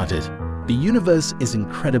 Think about it. The universe is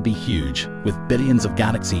incredibly huge, with billions of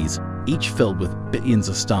galaxies, each filled with billions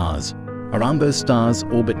of stars. Around those stars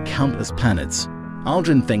orbit countless planets.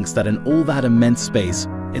 Aldrin thinks that in all that immense space,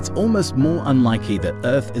 it's almost more unlikely that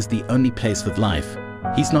Earth is the only place with life.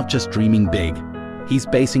 He's not just dreaming big. He's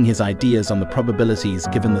basing his ideas on the probabilities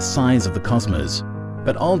given the size of the cosmos.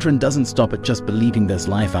 But Aldrin doesn't stop at just believing there's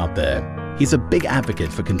life out there. He's a big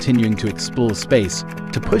advocate for continuing to explore space,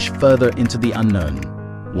 to push further into the unknown.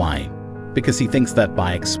 Why? Because he thinks that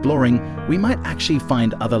by exploring, we might actually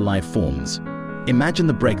find other life forms. Imagine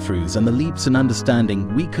the breakthroughs and the leaps in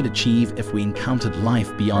understanding we could achieve if we encountered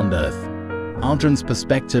life beyond Earth. Aldrin's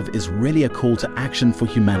perspective is really a call to action for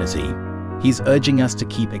humanity. He's urging us to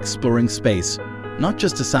keep exploring space, not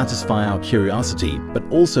just to satisfy our curiosity, but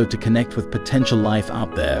also to connect with potential life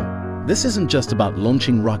out there. This isn't just about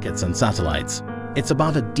launching rockets and satellites. It's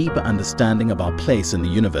about a deeper understanding of our place in the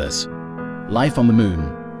universe. Life on the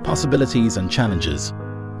moon, possibilities and challenges.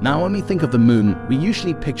 Now, when we think of the moon, we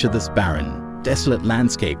usually picture this barren, desolate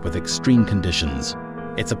landscape with extreme conditions.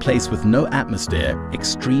 It's a place with no atmosphere,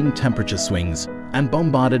 extreme temperature swings, and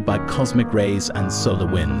bombarded by cosmic rays and solar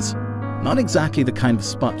winds. Not exactly the kind of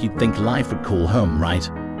spot you'd think life would call home, right?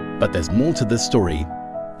 But there's more to this story.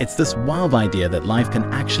 It's this wild idea that life can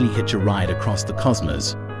actually hitch a ride across the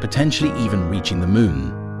cosmos, potentially even reaching the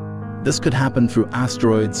moon. This could happen through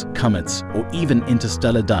asteroids, comets, or even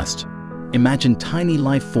interstellar dust. Imagine tiny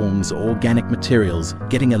life forms or organic materials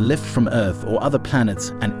getting a lift from Earth or other planets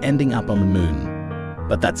and ending up on the moon.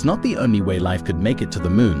 But that's not the only way life could make it to the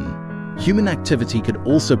moon. Human activity could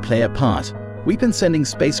also play a part. We've been sending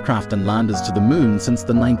spacecraft and landers to the moon since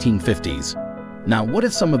the 1950s. Now, what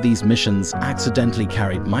if some of these missions accidentally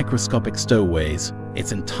carried microscopic stowaways?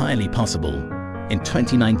 It's entirely possible. In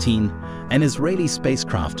 2019, an Israeli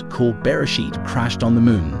spacecraft called Bereshit crashed on the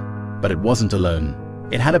moon. But it wasn't alone.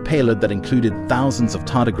 It had a payload that included thousands of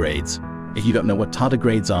tardigrades. If you don't know what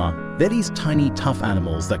tardigrades are, they're these tiny, tough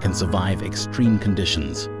animals that can survive extreme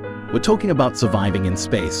conditions. We're talking about surviving in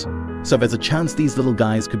space. So there's a chance these little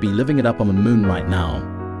guys could be living it up on the moon right now.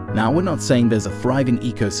 Now, we're not saying there's a thriving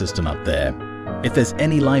ecosystem up there. If there's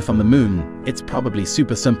any life on the moon, it's probably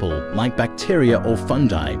super simple, like bacteria or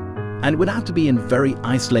fungi, and would have to be in very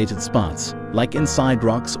isolated spots, like inside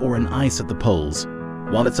rocks or in ice at the poles.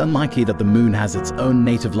 While it's unlikely that the moon has its own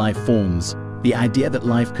native life forms, The idea that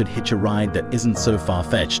life could hitch a ride that isn't so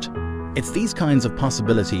far-fetched. It's these kinds of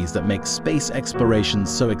possibilities that make space exploration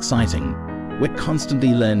so exciting. We're constantly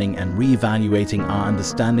learning and re-evaluating our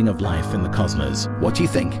understanding of life in the cosmos. What do you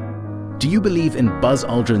think? Do you believe in Buzz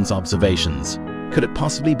Aldrin's observations? Could it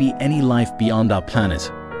possibly be any life beyond our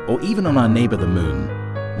planet, or even on our neighbor the Moon?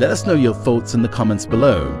 Let us know your thoughts in the comments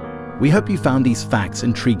below. We hope you found these facts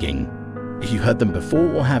intriguing. If you heard them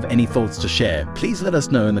before or have any thoughts to share, please let us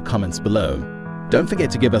know in the comments below. Don't forget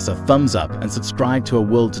to give us a thumbs up and subscribe to A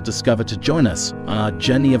World to Discover to join us on our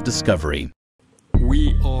journey of discovery.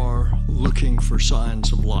 We are looking for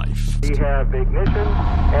signs of life. We have ignition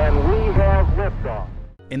and we have liftoff.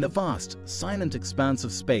 In the vast, silent expanse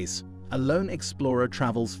of space, a lone explorer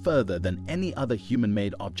travels further than any other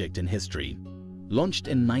human-made object in history. Launched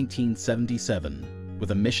in 1977, with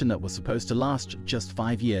a mission that was supposed to last just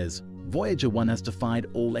 5 years, Voyager 1 has defied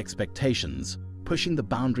all expectations, pushing the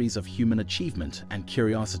boundaries of human achievement and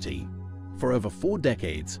curiosity. For over 4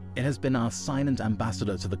 decades, it has been our silent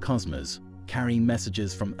ambassador to the cosmos, carrying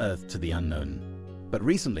messages from Earth to the unknown. But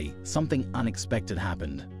recently, something unexpected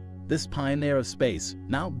happened. This pioneer of space,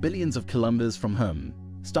 now billions of kilometers from home,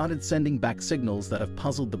 started sending back signals that have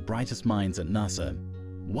puzzled the brightest minds at NASA.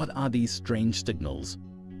 What are these strange signals?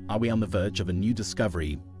 Are we on the verge of a new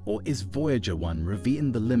discovery, or is Voyager 1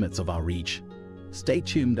 revealing the limits of our reach? Stay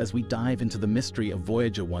tuned as we dive into the mystery of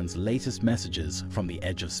Voyager 1's latest messages from the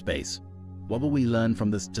edge of space. What will we learn from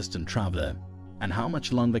this distant traveler? And how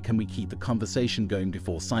much longer can we keep the conversation going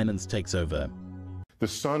before silence takes over? The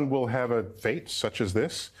sun will have a fate such as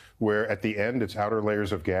this, where at the end its outer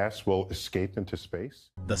layers of gas will escape into space.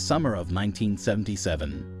 The summer of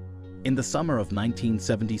 1977. In the summer of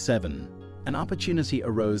 1977, an opportunity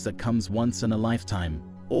arose that comes once in a lifetime,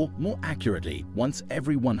 or more accurately, once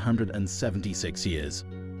every 176 years.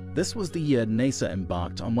 This was the year NASA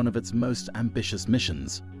embarked on one of its most ambitious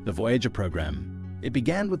missions, the Voyager program. It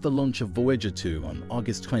began with the launch of Voyager 2 on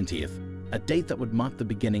August 20th, a date that would mark the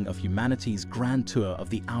beginning of humanity's grand tour of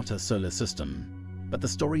the outer solar system. But the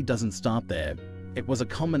story doesn't start there. It was a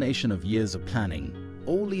culmination of years of planning,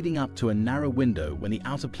 all leading up to a narrow window when the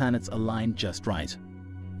outer planets aligned just right.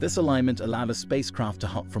 This alignment allowed a spacecraft to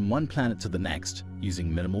hop from one planet to the next,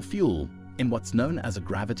 using minimal fuel, in what's known as a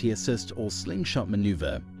gravity assist or slingshot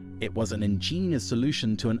maneuver. It was an ingenious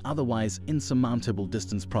solution to an otherwise insurmountable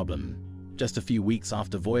distance problem. Just a few weeks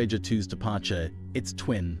after Voyager 2's departure, its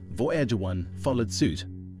twin, Voyager 1, followed suit.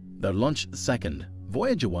 Though launched second,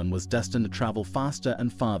 Voyager 1 was destined to travel faster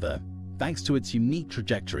and farther, thanks to its unique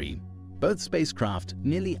trajectory. Both spacecraft,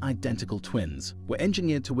 nearly identical twins, were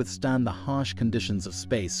engineered to withstand the harsh conditions of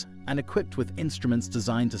space and equipped with instruments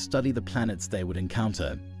designed to study the planets they would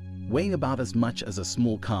encounter. Weighing about as much as a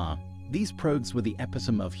small car, these probes were the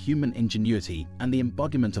epitome of human ingenuity and the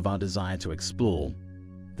embodiment of our desire to explore.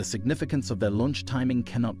 The significance of their launch timing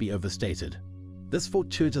cannot be overstated. This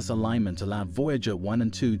fortuitous alignment allowed Voyager 1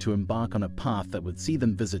 and 2 to embark on a path that would see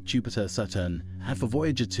them visit Jupiter, Saturn, and for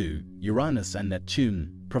Voyager 2, Uranus and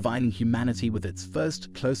Neptune, providing humanity with its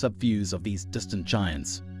first close-up views of these distant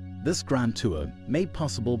giants. This grand tour, made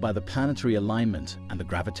possible by the planetary alignment and the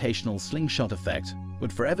gravitational slingshot effect,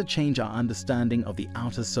 would forever change our understanding of the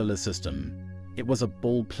outer solar system. It was a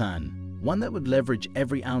bold plan, one that would leverage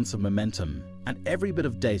every ounce of momentum and every bit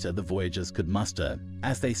of data the Voyagers could muster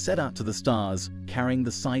as they set out to the stars, carrying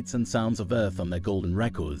the sights and sounds of Earth on their golden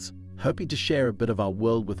records, hoping to share a bit of our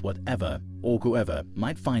world with whatever or whoever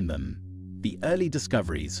might find them. The early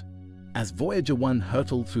discoveries. As Voyager 1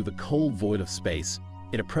 hurtled through the cold void of space,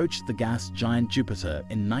 it approached the gas giant Jupiter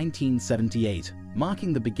in 1978,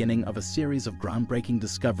 marking the beginning of a series of groundbreaking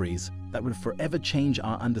discoveries that would forever change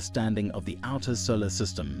our understanding of the outer solar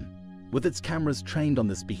system. With its cameras trained on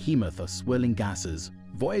this behemoth of swirling gases,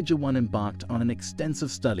 Voyager 1 embarked on an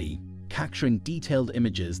extensive study, capturing detailed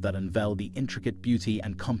images that unveil the intricate beauty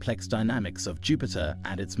and complex dynamics of Jupiter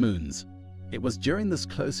and its moons. It was during this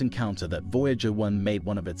close encounter that Voyager 1 made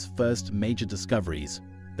one of its first major discoveries,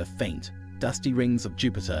 the faint, dusty rings of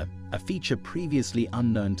Jupiter, a feature previously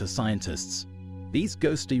unknown to scientists. These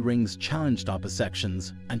ghostly rings challenged our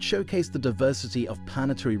perceptions and showcased the diversity of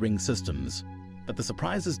planetary ring systems. But the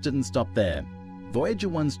surprises didn't stop there. Voyager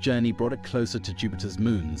 1's journey brought it closer to Jupiter's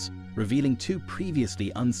moons, revealing 2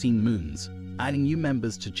 previously unseen moons, adding new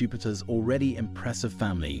members to Jupiter's already impressive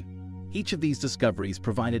family. Each of these discoveries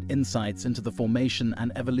provided insights into the formation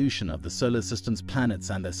and evolution of the solar system's planets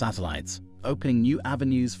and their satellites, opening new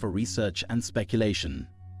avenues for research and speculation.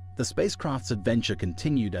 The spacecraft's adventure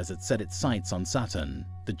continued as it set its sights on Saturn,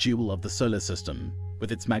 the jewel of the solar system,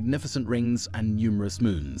 with its magnificent rings and numerous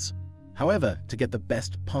moons. However, to get the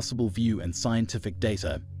best possible view and scientific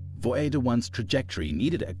data, Voyager 1's trajectory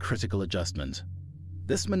needed a critical adjustment.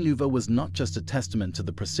 This maneuver was not just a testament to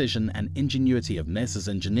the precision and ingenuity of NASA's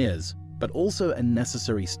engineers, but also a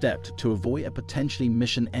necessary step to avoid a potentially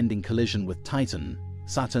mission-ending collision with Titan,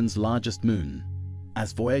 Saturn's largest moon.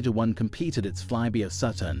 As Voyager 1 completed its flyby of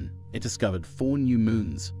Saturn, it discovered 4 new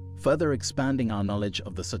moons, further expanding our knowledge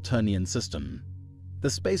of the Saturnian system.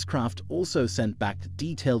 The spacecraft also sent back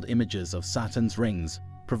detailed images of Saturn's rings,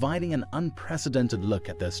 providing an unprecedented look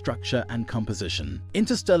at their structure and composition.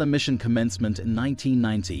 Interstellar mission commencement in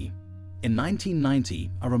 1990. In 1990,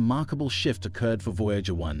 a remarkable shift occurred for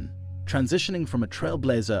Voyager 1, transitioning from a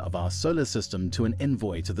trailblazer of our solar system to an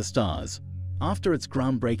envoy to the stars. After its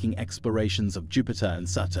groundbreaking explorations of Jupiter and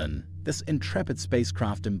Saturn, this intrepid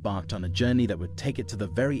spacecraft embarked on a journey that would take it to the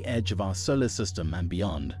very edge of our solar system and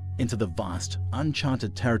beyond, into the vast,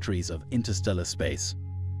 uncharted territories of interstellar space.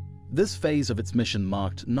 This phase of its mission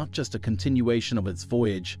marked not just a continuation of its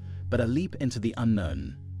voyage, but a leap into the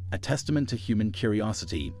unknown, a testament to human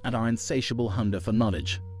curiosity and our insatiable hunger for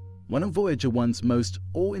knowledge. One of Voyager 1's most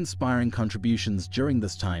awe-inspiring contributions during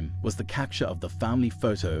this time was the capture of the family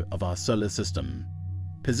photo of our solar system.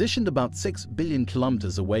 Positioned about 6 billion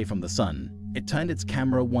kilometers away from the Sun, it turned its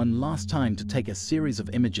camera one last time to take a series of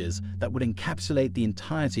images that would encapsulate the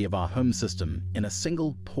entirety of our home system in a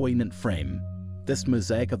single poignant frame. This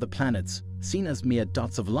mosaic of the planets, seen as mere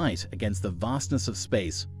dots of light against the vastness of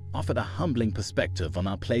space, offered a humbling perspective on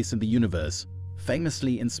our place in the universe,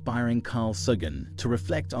 famously inspiring Carl Sagan to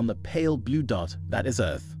reflect on the pale blue dot that is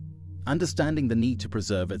Earth. Understanding the need to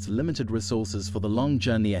preserve its limited resources for the long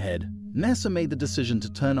journey ahead, NASA made the decision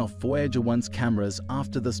to turn off Voyager 1's cameras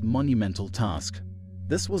after this monumental task.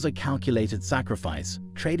 This was a calculated sacrifice,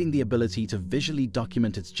 trading the ability to visually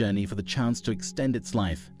document its journey for the chance to extend its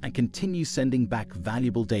life and continue sending back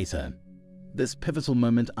valuable data. This pivotal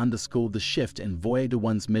moment underscored the shift in Voyager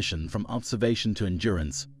 1's mission from observation to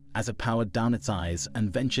endurance, as it powered down its eyes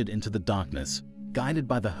and ventured into the darkness, guided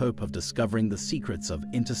by the hope of discovering the secrets of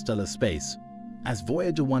interstellar space. As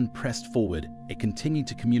Voyager 1 pressed forward, it continued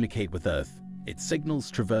to communicate with Earth, its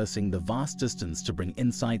signals traversing the vast distance to bring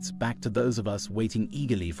insights back to those of us waiting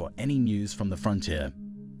eagerly for any news from the frontier.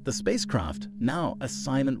 The spacecraft, now a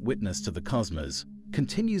silent witness to the cosmos,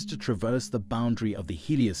 continues to traverse the boundary of the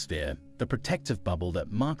heliosphere, the protective bubble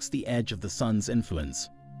that marks the edge of the Sun's influence.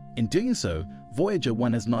 In doing so, Voyager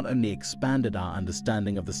 1 has not only expanded our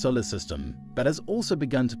understanding of the solar system, but has also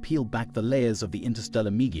begun to peel back the layers of the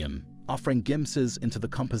interstellar medium, offering glimpses into the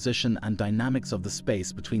composition and dynamics of the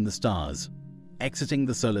space between the stars. Exiting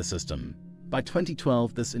the solar system. By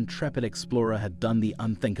 2012, this intrepid explorer had done the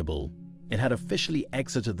unthinkable. It had officially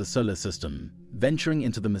exited the solar system, venturing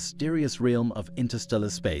into the mysterious realm of interstellar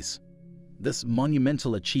space. This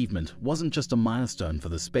monumental achievement wasn't just a milestone for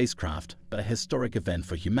the spacecraft, but a historic event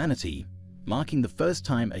for humanity, marking the first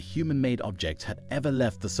time a human-made object had ever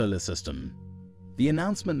left the solar system. The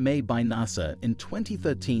announcement made by NASA in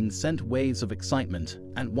 2013 sent waves of excitement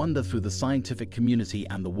and wonder through the scientific community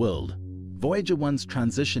and the world. Voyager 1's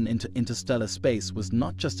transition into interstellar space was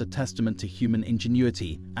not just a testament to human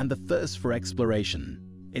ingenuity and the thirst for exploration.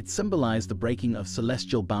 It symbolized the breaking of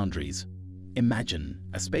celestial boundaries. Imagine,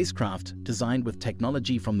 a spacecraft designed with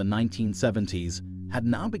technology from the 1970s had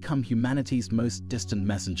now become humanity's most distant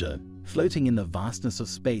messenger, floating in the vastness of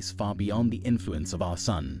space far beyond the influence of our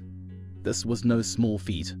Sun. This was no small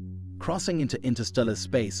feat. Crossing into interstellar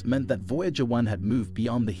space meant that Voyager 1 had moved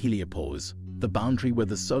beyond the heliopause, the boundary where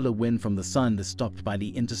the solar wind from the Sun is stopped by the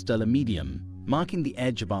interstellar medium, marking the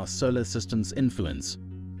edge of our solar system's influence.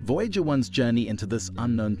 Voyager 1's journey into this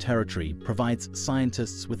unknown territory provides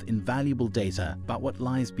scientists with invaluable data about what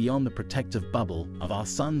lies beyond the protective bubble of our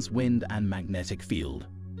Sun's wind and magnetic field.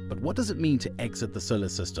 But what does it mean to exit the solar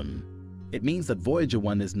system? It means that Voyager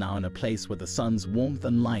 1 is now in a place where the Sun's warmth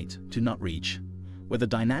and light do not reach, where the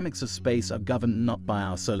dynamics of space are governed not by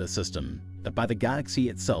our solar system, but by the galaxy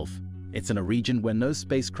itself. It's in a region where no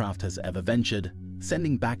spacecraft has ever ventured,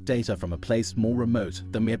 sending back data from a place more remote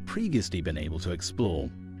than we had previously been able to explore.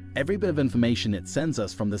 Every bit of information it sends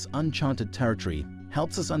us from this uncharted territory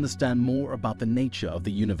helps us understand more about the nature of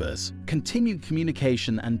the universe, continued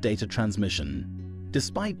communication and data transmission.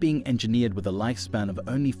 Despite being engineered with a lifespan of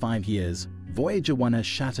only 5 years, Voyager 1 has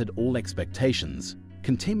shattered all expectations,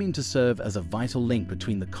 continuing to serve as a vital link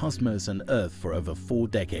between the cosmos and Earth for over 4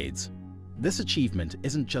 decades. This achievement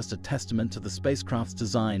isn't just a testament to the spacecraft's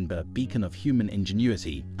design, but a beacon of human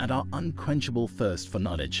ingenuity and our unquenchable thirst for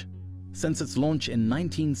knowledge. Since its launch in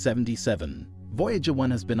 1977, Voyager 1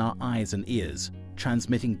 has been our eyes and ears,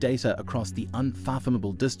 transmitting data across the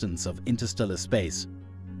unfathomable distance of interstellar space.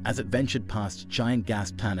 As it ventured past giant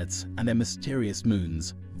gas planets and their mysterious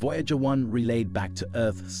moons, Voyager 1 relayed back to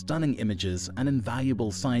Earth stunning images and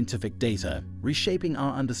invaluable scientific data, reshaping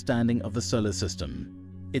our understanding of the solar system.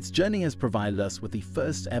 Its journey has provided us with the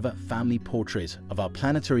first ever family portrait of our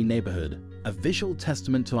planetary neighborhood, a visual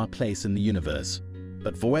testament to our place in the universe.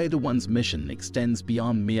 But Voyager 1's mission extends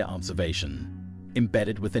beyond mere observation.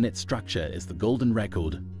 Embedded within its structure is the Golden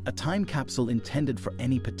Record, a time capsule intended for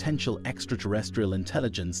any potential extraterrestrial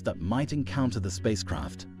intelligence that might encounter the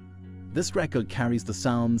spacecraft. This record carries the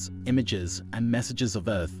sounds, images, and messages of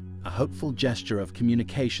Earth, a hopeful gesture of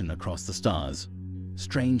communication across the stars,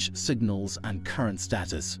 strange signals, and current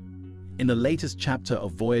status. In the latest chapter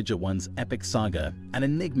of Voyager 1's epic saga, an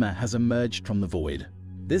enigma has emerged from the void.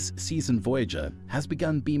 This seasoned Voyager has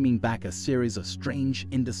begun beaming back a series of strange,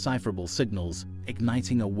 indecipherable signals,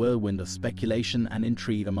 igniting a whirlwind of speculation and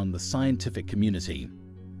intrigue among the scientific community.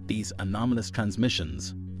 These anomalous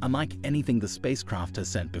transmissions, unlike anything the spacecraft has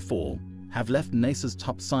sent before, have left NASA's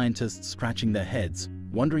top scientists scratching their heads,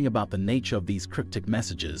 wondering about the nature of these cryptic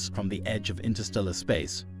messages from the edge of interstellar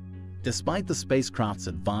space. Despite the spacecraft's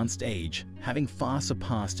advanced age having far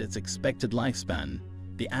surpassed its expected lifespan,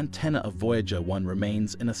 the antenna of Voyager 1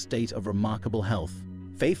 remains in a state of remarkable health,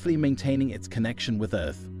 faithfully maintaining its connection with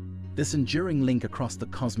Earth. This enduring link across the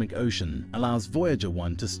cosmic ocean allows Voyager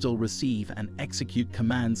 1 to still receive and execute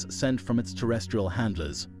commands sent from its terrestrial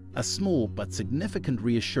handlers, a small but significant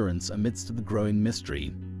reassurance amidst the growing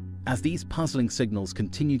mystery. As these puzzling signals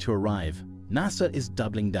continue to arrive, NASA is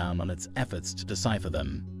doubling down on its efforts to decipher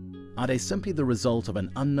them. Are they simply the result of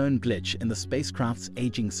an unknown glitch in the spacecraft's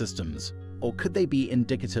aging systems? Or could they be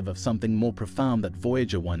indicative of something more profound that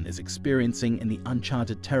Voyager 1 is experiencing in the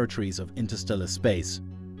uncharted territories of interstellar space?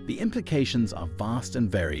 The implications are vast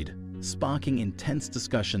and varied, sparking intense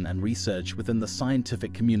discussion and research within the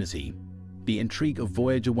scientific community. The intrigue of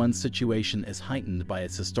Voyager 1's situation is heightened by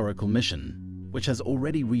its historical mission, which has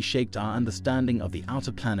already reshaped our understanding of the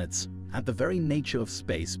outer planets and the very nature of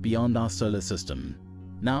space beyond our solar system.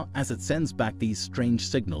 Now, as it sends back these strange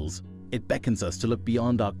signals, it beckons us to look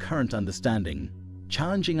beyond our current understanding,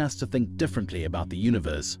 challenging us to think differently about the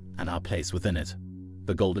universe and our place within it.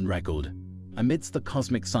 The Golden Record. Amidst the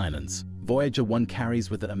cosmic silence, Voyager 1 carries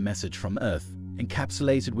with it a message from Earth,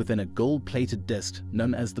 encapsulated within a gold-plated disc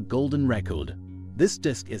known as the Golden Record. This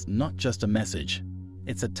disc is not just a message.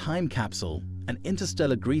 It's a time capsule, an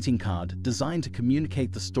interstellar greeting card designed to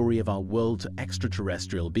communicate the story of our world to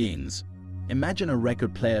extraterrestrial beings. Imagine a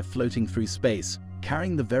record player floating through space,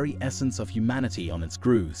 carrying the very essence of humanity on its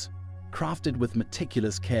grooves. Crafted with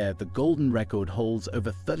meticulous care, the Golden Record holds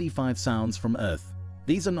over 35 sounds from Earth.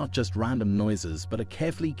 These are not just random noises, but a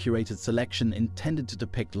carefully curated selection intended to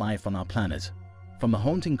depict life on our planet. From the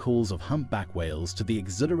haunting calls of humpback whales to the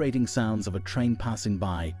exhilarating sounds of a train passing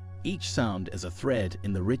by, each sound is a thread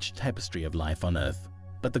in the rich tapestry of life on Earth.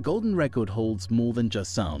 But the Golden Record holds more than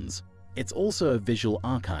just sounds. It's also a visual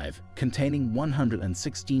archive containing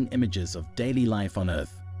 116 images of daily life on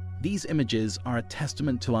Earth. These images are a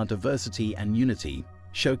testament to our diversity and unity,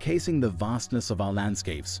 showcasing the vastness of our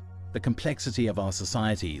landscapes, the complexity of our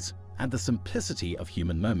societies, and the simplicity of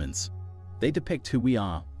human moments. They depict who we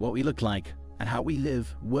are, what we look like, and how we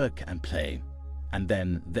live, work, and play. And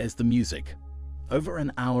then there's the music. Over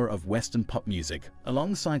an hour of Western pop music,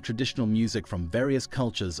 alongside traditional music from various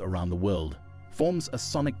cultures around the world, forms a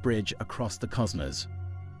sonic bridge across the cosmos.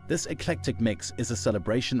 This eclectic mix is a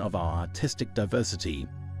celebration of our artistic diversity,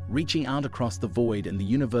 reaching out across the void in the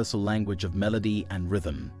universal language of melody and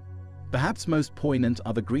rhythm. Perhaps most poignant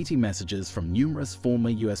are the greeting messages from numerous former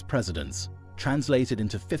US presidents, translated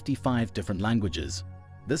into 55 different languages.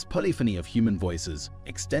 This polyphony of human voices,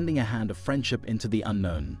 extending a hand of friendship into the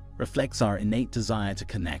unknown, reflects our innate desire to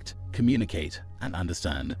connect, communicate, and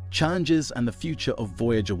understand. Challenges and the future of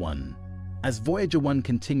Voyager 1. As Voyager 1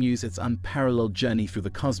 continues its unparalleled journey through the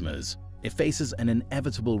cosmos, it faces an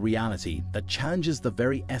inevitable reality that challenges the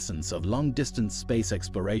very essence of long-distance space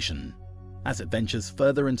exploration. As it ventures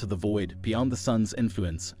further into the void beyond the sun's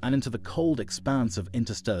influence and into the cold expanse of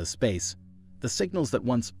interstellar space, the signals that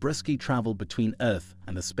once briskly traveled between Earth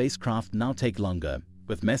and the spacecraft now take longer,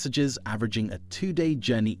 with messages averaging a 2-day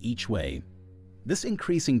journey each way. This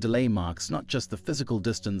increasing delay marks not just the physical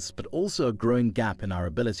distance, but also a growing gap in our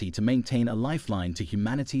ability to maintain a lifeline to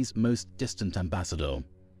humanity's most distant ambassador.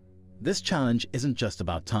 This challenge isn't just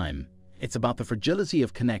about time, it's about the fragility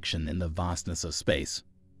of connection in the vastness of space.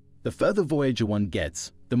 The further Voyager 1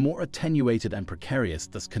 gets, the more attenuated and precarious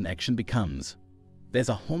this connection becomes. There's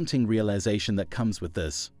a haunting realization that comes with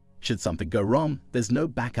this. Should something go wrong, there's no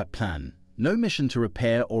backup plan, no mission to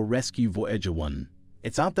repair or rescue Voyager 1.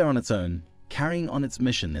 It's out there on its own, carrying on its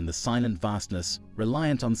mission in the silent vastness,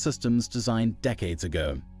 reliant on systems designed decades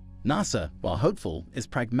ago. NASA, while hopeful, is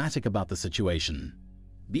pragmatic about the situation.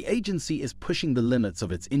 The agency is pushing the limits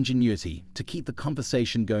of its ingenuity to keep the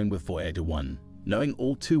conversation going with Voyager 1, knowing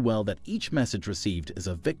all too well that each message received is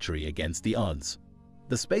a victory against the odds.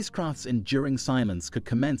 The spacecraft's enduring silence could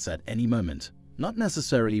commence at any moment, not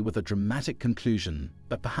necessarily with a dramatic conclusion,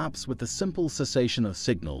 but perhaps with the simple cessation of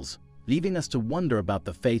signals, leaving us to wonder about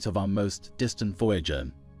the fate of our most distant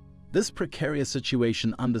Voyager. This precarious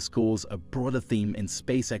situation underscores a broader theme in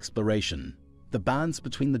space exploration: the balance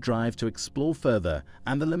between the drive to explore further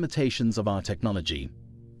and the limitations of our technology.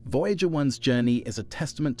 Voyager 1's journey is a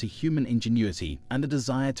testament to human ingenuity and a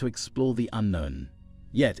desire to explore the unknown.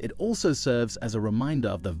 Yet it also serves as a reminder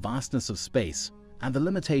of the vastness of space and the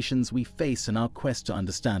limitations we face in our quest to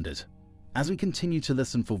understand it. As we continue to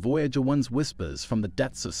listen for Voyager 1's whispers from the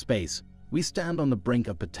depths of space, we stand on the brink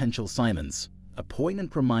of potential silence, a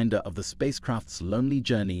poignant reminder of the spacecraft's lonely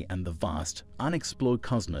journey and the vast, unexplored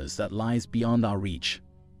cosmos that lies beyond our reach.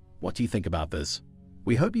 What do you think about this?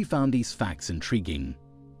 We hope you found these facts intriguing.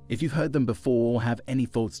 If you've heard them before or have any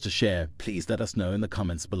thoughts to share, please let us know in the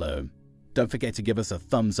comments below. Don't forget to give us a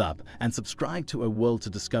thumbs up and subscribe to A World to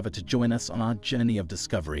Discover to join us on our journey of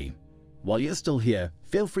discovery. While you're still here,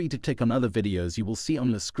 feel free to click on other videos you will see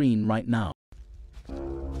on the screen right now.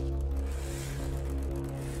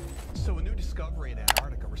 So a new discovery in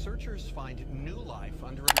Antarctica. Researchers find new life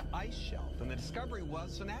under an ice shelf, and the discovery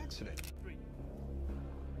was an accident.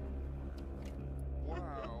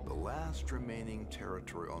 Wow. The last remaining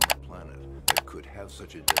territory on the planet that could have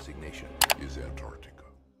such a designation is Antarctica.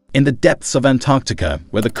 In the depths of Antarctica,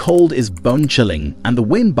 where the cold is bone-chilling and the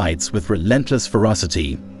wind bites with relentless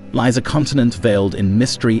ferocity, lies a continent veiled in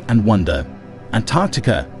mystery and wonder.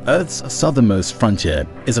 Antarctica, Earth's southernmost frontier,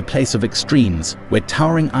 is a place of extremes where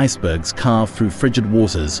towering icebergs carve through frigid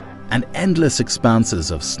waters and endless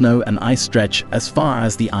expanses of snow and ice stretch as far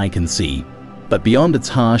as the eye can see. But beyond its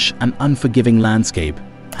harsh and unforgiving landscape,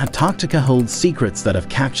 Antarctica holds secrets that have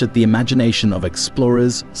captured the imagination of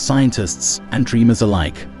explorers, scientists, and dreamers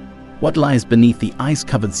alike. What lies beneath the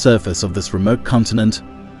ice-covered surface of this remote continent?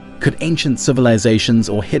 Could ancient civilizations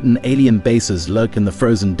or hidden alien bases lurk in the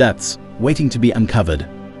frozen depths, waiting to be uncovered?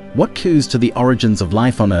 What clues to the origins of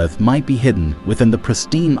life on Earth might be hidden within the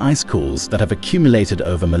pristine ice cores that have accumulated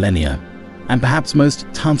over millennia? And perhaps most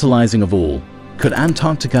tantalizing of all, could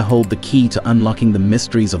Antarctica hold the key to unlocking the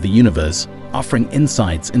mysteries of the universe, offering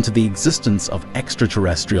insights into the existence of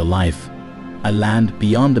extraterrestrial life? A land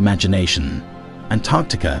beyond imagination.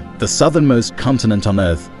 Antarctica, the southernmost continent on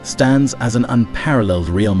Earth, stands as an unparalleled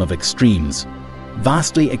realm of extremes.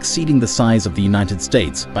 Vastly exceeding the size of the United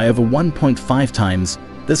States by over 1.5 times,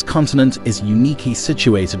 this continent is uniquely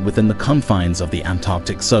situated within the confines of the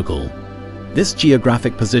Antarctic Circle. This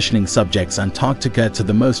geographic positioning subjects Antarctica to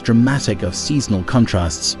the most dramatic of seasonal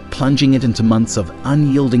contrasts, plunging it into months of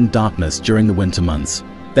unyielding darkness during the winter months,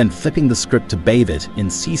 then flipping the script to bathe it in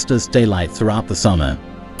ceaseless daylight throughout the summer.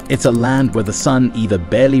 It's a land where the sun either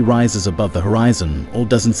barely rises above the horizon or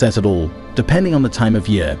doesn't set at all, depending on the time of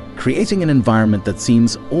year, creating an environment that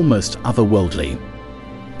seems almost otherworldly.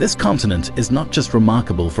 This continent is not just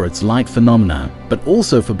remarkable for its light phenomena, but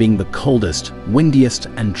also for being the coldest, windiest,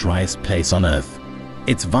 and driest place on Earth.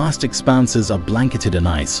 Its vast expanses are blanketed in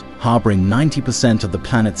ice, harboring 90% of the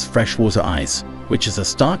planet's freshwater ice, which is a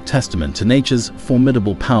stark testament to nature's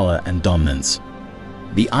formidable power and dominance.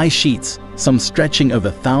 The ice sheets, some stretching over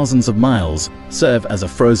thousands of miles, serve as a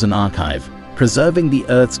frozen archive, preserving the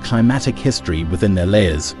Earth's climatic history within their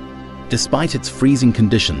layers. Despite its freezing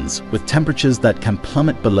conditions, with temperatures that can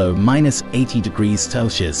plummet below -80 degrees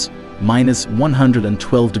Celsius,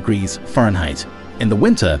 -112 degrees Fahrenheit. In the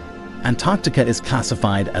winter, Antarctica is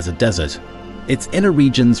classified as a desert. Its inner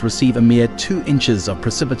regions receive a mere 2 inches of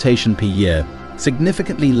precipitation per year,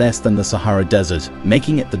 significantly less than the Sahara Desert,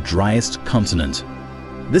 making it the driest continent.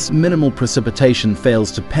 This minimal precipitation fails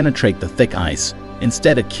to penetrate the thick ice,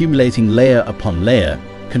 instead accumulating layer upon layer,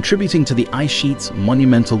 contributing to the ice sheet's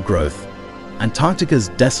monumental growth. Antarctica's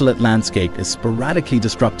desolate landscape is sporadically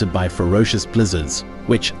disrupted by ferocious blizzards,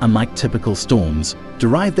 which, unlike typical storms,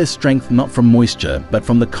 derive their strength not from moisture but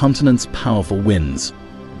from the continent's powerful winds.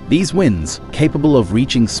 These winds, capable of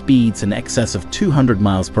reaching speeds in excess of 200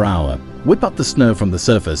 miles per hour, whip up the snow from the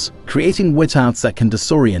surface, creating whiteouts that can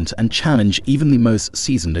disorient and challenge even the most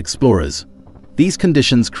seasoned explorers. These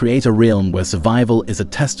conditions create a realm where survival is a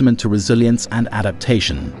testament to resilience and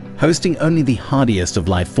adaptation, hosting only the hardiest of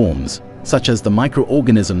life forms, such as the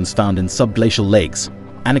microorganisms found in subglacial lakes,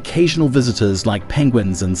 and occasional visitors like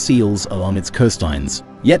penguins and seals along its coastlines.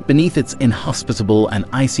 Yet beneath its inhospitable and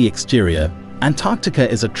icy exterior, Antarctica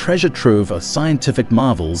is a treasure trove of scientific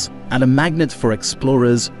marvels and a magnet for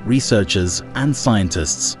explorers, researchers, and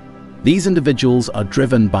scientists. These individuals are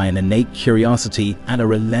driven by an innate curiosity and a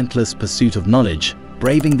relentless pursuit of knowledge,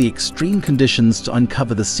 braving the extreme conditions to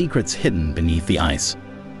uncover the secrets hidden beneath the ice.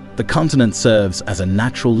 The continent serves as a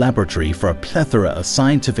natural laboratory for a plethora of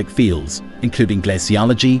scientific fields, including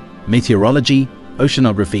glaciology, meteorology,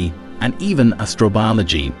 oceanography, and even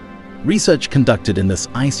astrobiology. Research conducted in this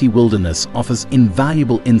icy wilderness offers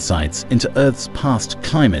invaluable insights into Earth's past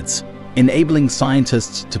climates, enabling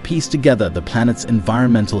scientists to piece together the planet's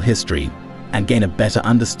environmental history and gain a better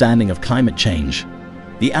understanding of climate change.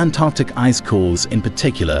 The Antarctic ice cores, in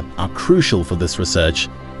particular, are crucial for this research,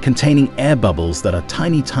 containing air bubbles that are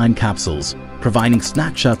tiny time capsules, providing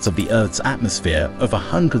snapshots of the Earth's atmosphere over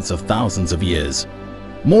hundreds of thousands of years.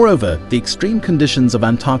 Moreover, the extreme conditions of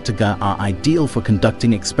Antarctica are ideal for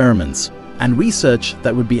conducting experiments and research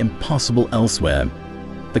that would be impossible elsewhere.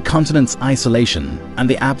 The continent's isolation and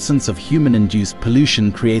the absence of human-induced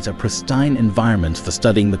pollution create a pristine environment for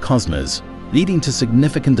studying the cosmos, leading to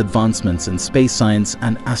significant advancements in space science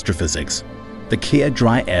and astrophysics. The clear,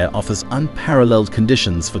 dry air offers unparalleled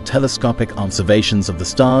conditions for telescopic observations of the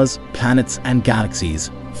stars, planets, and galaxies,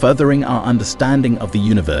 furthering our understanding of the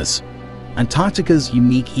universe. Antarctica's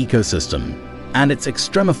unique ecosystem and its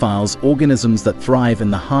extremophiles, organisms that thrive in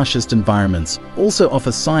the harshest environments, also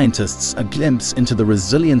offer scientists a glimpse into the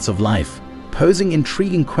resilience of life, posing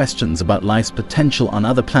intriguing questions about life's potential on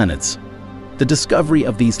other planets. The discovery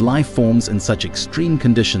of these life forms in such extreme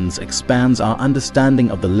conditions expands our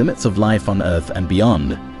understanding of the limits of life on Earth and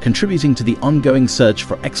beyond, contributing to the ongoing search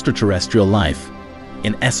for extraterrestrial life.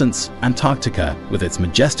 In essence, Antarctica, with its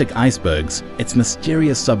majestic icebergs, its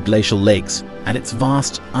mysterious subglacial lakes, and its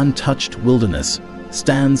vast, untouched wilderness,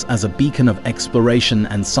 stands as a beacon of exploration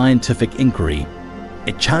and scientific inquiry.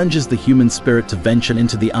 It challenges the human spirit to venture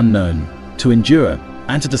into the unknown, to endure,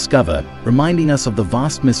 and to discover, reminding us of the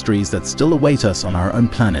vast mysteries that still await us on our own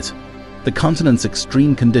planet. The continent's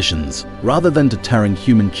extreme conditions, rather than deterring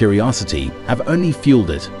human curiosity, have only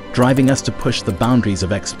fueled it, driving us to push the boundaries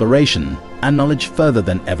of exploration and knowledge further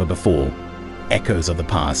than ever before. Echoes of the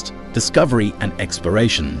past, discovery and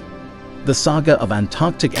exploration. The saga of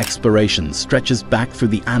Antarctic exploration stretches back through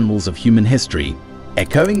the annals of human history,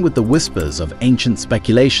 echoing with the whispers of ancient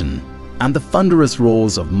speculation and the thunderous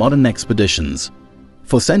roars of modern expeditions.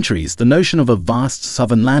 For centuries, the notion of a vast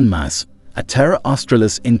southern landmass, a terra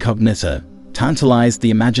australis incognita, tantalized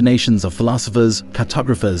the imaginations of philosophers,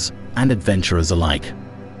 cartographers, and adventurers alike.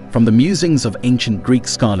 From the musings of ancient Greek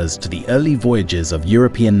scholars to the early voyages of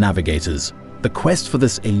European navigators, the quest for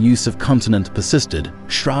this elusive continent persisted,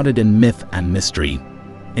 shrouded in myth and mystery.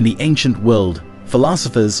 In the ancient world,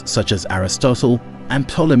 philosophers such as Aristotle and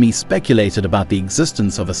Ptolemy speculated about the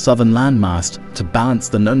existence of a southern landmass to balance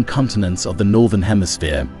the known continents of the northern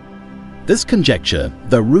hemisphere. This conjecture,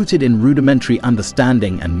 though rooted in rudimentary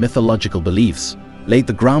understanding and mythological beliefs, laid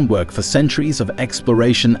the groundwork for centuries of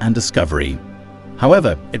exploration and discovery.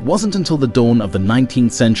 However, it wasn't until the dawn of the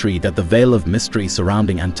 19th century that the veil of mystery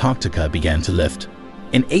surrounding Antarctica began to lift.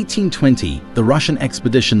 In 1820, the Russian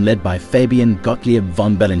expedition led by Fabian Gottlieb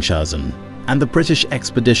von Bellingshausen and the British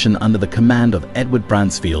expedition under the command of Edward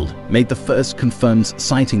Bransfield made the first confirmed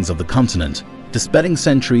sightings of the continent, dispelling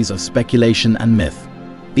centuries of speculation and myth.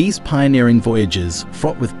 These pioneering voyages,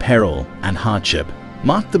 fraught with peril and hardship,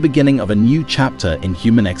 marked the beginning of a new chapter in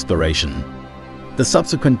human exploration. The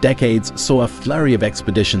subsequent decades saw a flurry of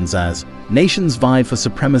expeditions as nations vied for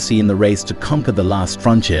supremacy in the race to conquer the last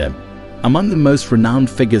frontier. Among the most renowned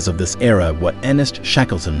figures of this era were Ernest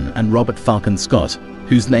Shackleton and Robert Falcon Scott,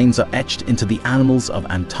 whose names are etched into the annals of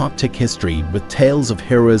Antarctic history with tales of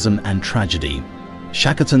heroism and tragedy.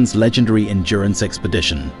 Shackleton's legendary Endurance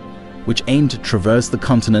expedition, which aimed to traverse the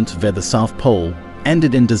continent via the South Pole,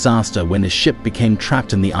 ended in disaster when his ship became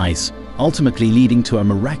trapped in the ice, ultimately leading to a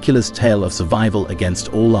miraculous tale of survival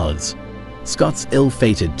against all odds. Scott's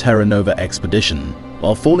ill-fated Terra Nova expedition,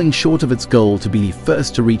 while falling short of its goal to be the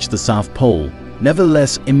first to reach the South Pole,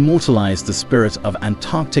 nevertheless immortalized the spirit of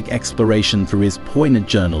Antarctic exploration through his poignant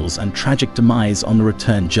journals and tragic demise on the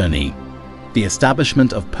return journey. The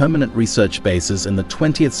establishment of permanent research bases in the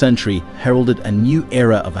 20th century heralded a new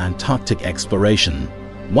era of Antarctic exploration,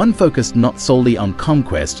 one focused not solely on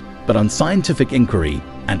conquest, but on scientific inquiry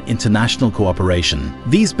and international cooperation.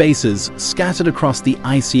 These bases, scattered across the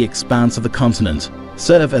icy expanse of the continent,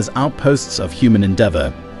 serve as outposts of human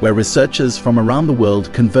endeavor, where researchers from around the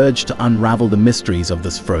world converge to unravel the mysteries of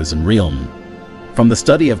this frozen realm. From the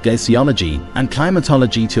study of glaciology and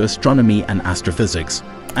climatology to astronomy and astrophysics,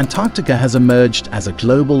 Antarctica has emerged as a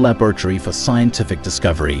global laboratory for scientific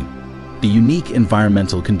discovery. The unique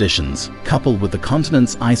environmental conditions, coupled with the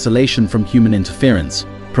continent's isolation from human interference,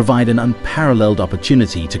 provide an unparalleled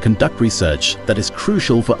opportunity to conduct research that is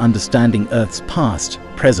crucial for understanding Earth's past,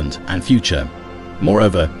 present, and future.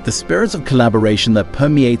 Moreover, the spirit of collaboration that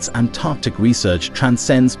permeates Antarctic research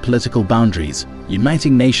transcends political boundaries,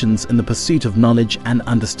 uniting nations in the pursuit of knowledge and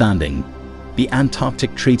understanding. The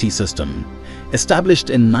Antarctic Treaty System,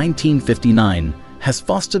 established in 1959, has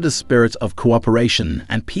fostered a spirit of cooperation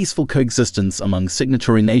and peaceful coexistence among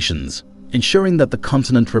signatory nations, ensuring that the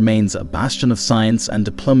continent remains a bastion of science and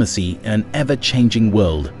diplomacy in an ever-changing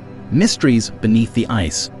world. Mysteries beneath the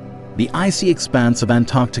ice. The icy expanse of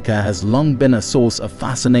Antarctica has long been a source of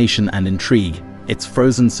fascination and intrigue, its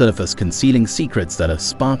frozen surface concealing secrets that have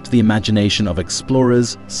sparked the imagination of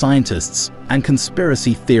explorers, scientists, and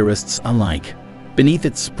conspiracy theorists alike. Beneath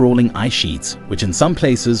its sprawling ice sheets, which in some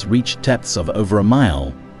places reach depths of over a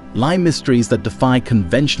mile, lie mysteries that defy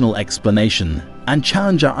conventional explanation and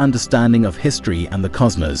challenge our understanding of history and the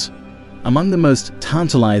cosmos. Among the most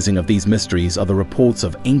tantalizing of these mysteries are the reports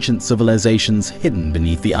of ancient civilizations hidden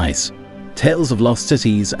beneath the ice. Tales of lost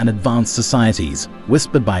cities and advanced societies,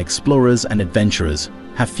 whispered by explorers and adventurers,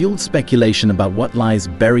 have fueled speculation about what lies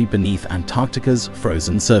buried beneath Antarctica's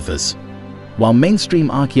frozen surface. While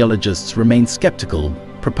mainstream archaeologists remain skeptical,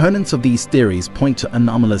 proponents of these theories point to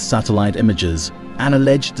anomalous satellite images and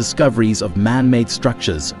alleged discoveries of man-made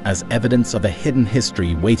structures as evidence of a hidden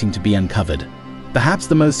history waiting to be uncovered. Perhaps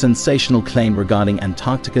the most sensational claim regarding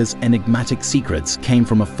Antarctica's enigmatic secrets came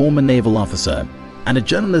from a former naval officer and a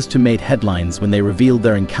journalist who made headlines when they revealed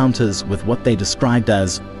their encounters with what they described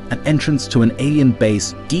as an entrance to an alien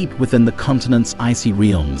base deep within the continent's icy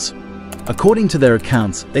realms. According to their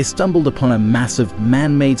accounts, they stumbled upon a massive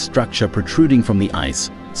man-made structure protruding from the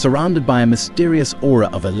ice, surrounded by a mysterious aura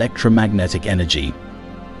of electromagnetic energy.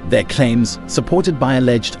 Their claims, supported by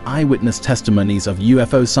alleged eyewitness testimonies of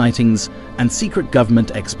UFO sightings and secret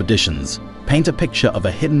government expeditions, paint a picture of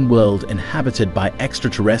a hidden world inhabited by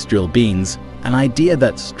extraterrestrial beings, an idea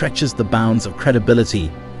that stretches the bounds of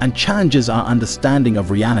credibility and challenges our understanding of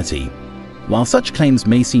reality. While such claims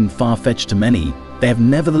may seem far-fetched to many, they have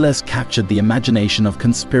nevertheless captured the imagination of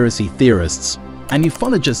conspiracy theorists and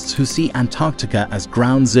ufologists who see Antarctica as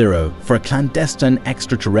ground zero for a clandestine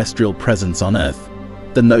extraterrestrial presence on Earth.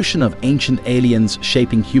 The notion of ancient aliens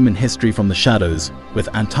shaping human history from the shadows,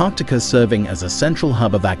 with Antarctica serving as a central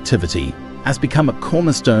hub of activity, has become a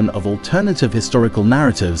cornerstone of alternative historical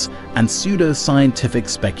narratives and pseudo-scientific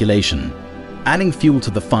speculation. Adding fuel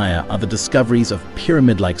to the fire are the discoveries of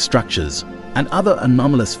pyramid-like structures and other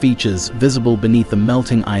anomalous features visible beneath the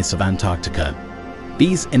melting ice of Antarctica.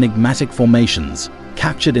 These enigmatic formations,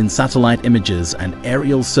 captured in satellite images and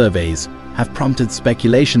aerial surveys, have prompted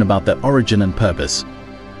speculation about their origin and purpose.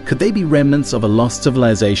 Could they be remnants of a lost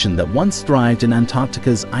civilization that once thrived in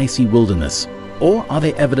Antarctica's icy wilderness? Or are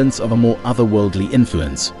they evidence of a more otherworldly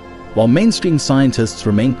influence? While mainstream scientists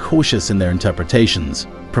remain cautious in their interpretations,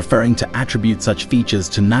 preferring to attribute such features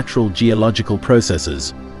to natural geological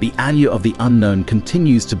processes, the allure of the unknown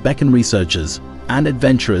continues to beckon researchers and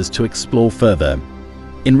adventurers to explore further.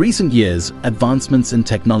 In recent years, advancements in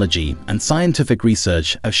technology and scientific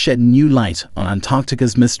research have shed new light on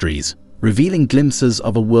Antarctica's mysteries, revealing glimpses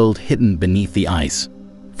of a world hidden beneath the ice.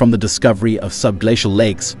 From the discovery of subglacial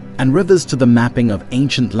lakes and rivers to the mapping of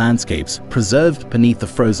ancient landscapes preserved beneath the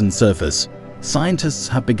frozen surface, scientists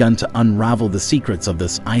have begun to unravel the secrets of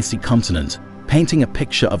this icy continent, painting a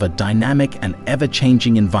picture of a dynamic and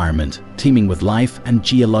ever-changing environment teeming with life and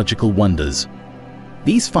geological wonders.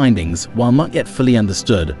 These findings, while not yet fully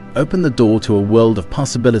understood, open the door to a world of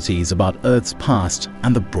possibilities about Earth's past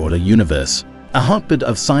and the broader universe. A hotbed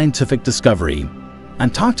of scientific discovery,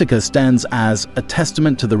 Antarctica stands as a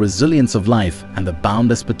testament to the resilience of life and the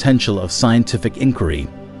boundless potential of scientific inquiry.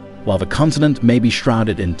 While the continent may be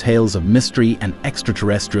shrouded in tales of mystery and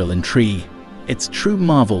extraterrestrial intrigue, its true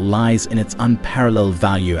marvel lies in its unparalleled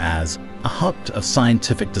value as a hub of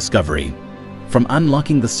scientific discovery. From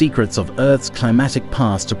unlocking the secrets of Earth's climatic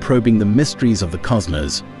past to probing the mysteries of the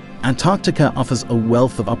cosmos, Antarctica offers a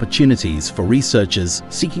wealth of opportunities for researchers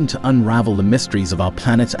seeking to unravel the mysteries of our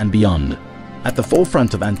planet and beyond. At the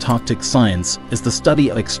forefront of Antarctic science is the study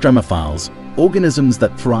of extremophiles, organisms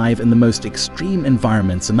that thrive in the most extreme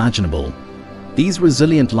environments imaginable. These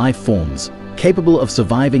resilient life forms, capable of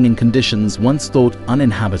surviving in conditions once thought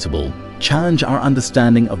uninhabitable, challenge our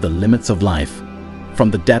understanding of the limits of life.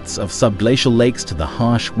 From the depths of subglacial lakes to the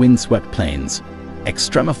harsh, windswept plains,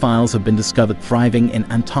 extremophiles have been discovered thriving in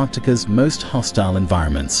Antarctica's most hostile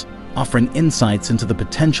environments, offering insights into the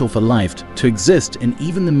potential for life to exist in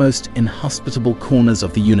even the most inhospitable corners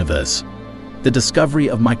of the universe. The discovery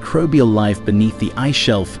of microbial life beneath the ice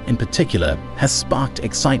shelf in particular has sparked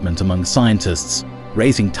excitement among scientists,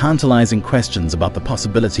 raising tantalizing questions about the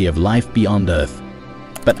possibility of life beyond Earth.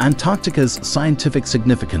 But Antarctica's scientific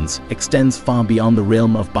significance extends far beyond the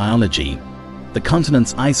realm of biology. The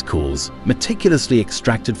continent's ice cores, meticulously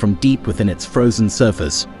extracted from deep within its frozen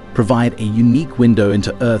surface, provide a unique window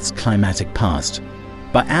into Earth's climatic past.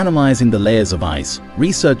 By analyzing the layers of ice,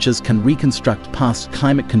 researchers can reconstruct past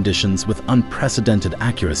climate conditions with unprecedented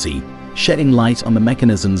accuracy, shedding light on the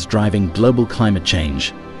mechanisms driving global climate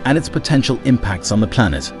change and its potential impacts on the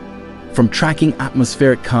planet. From tracking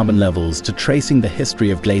atmospheric carbon levels to tracing the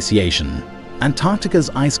history of glaciation, Antarctica's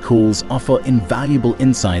ice cores offer invaluable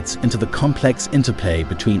insights into the complex interplay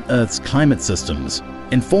between Earth's climate systems,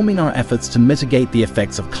 informing our efforts to mitigate the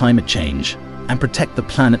effects of climate change and protect the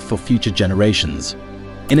planet for future generations.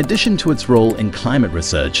 In addition to its role in climate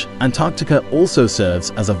research, Antarctica also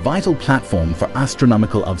serves as a vital platform for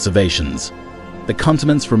astronomical observations. The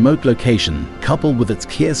continent's remote location, coupled with its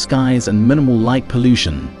clear skies and minimal light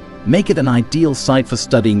pollution, make it an ideal site for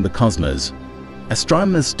studying the cosmos.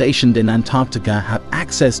 Astronomers stationed in Antarctica have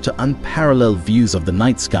access to unparalleled views of the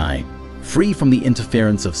night sky, free from the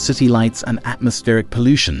interference of city lights and atmospheric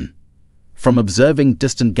pollution. From observing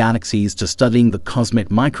distant galaxies to studying the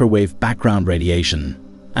cosmic microwave background radiation,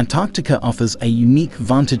 Antarctica offers a unique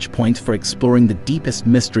vantage point for exploring the deepest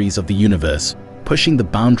mysteries of the universe, pushing the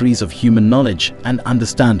boundaries of human knowledge and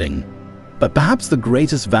understanding. But perhaps the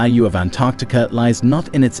greatest value of Antarctica lies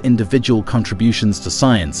not in its individual contributions to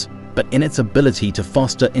science, but in its ability to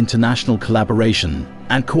foster international collaboration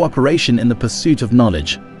and cooperation in the pursuit of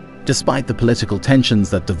knowledge. Despite the political tensions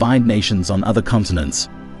that divide nations on other continents,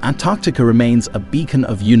 Antarctica remains a beacon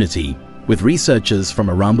of unity, with researchers from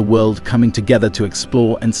around the world coming together to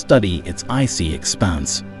explore and study its icy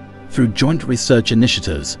expanse. Through joint research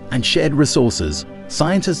initiatives and shared resources,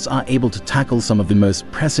 scientists are able to tackle some of the most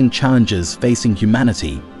pressing challenges facing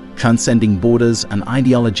humanity, transcending borders and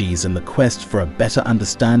ideologies in the quest for a better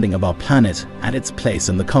understanding of our planet and its place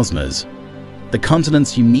in the cosmos. The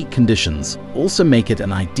continent's unique conditions also make it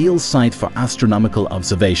an ideal site for astronomical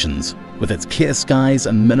observations, with its clear skies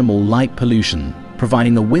and minimal light pollution,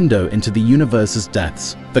 providing a window into the universe's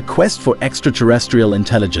depths. The quest for extraterrestrial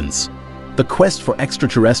intelligence. The quest for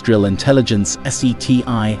extraterrestrial intelligence, SETI,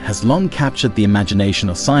 has long captured the imagination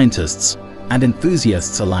of scientists and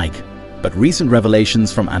enthusiasts alike, but recent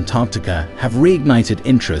revelations from Antarctica have reignited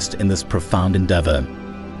interest in this profound endeavor.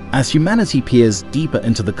 As humanity peers deeper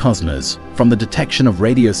into the cosmos, from the detection of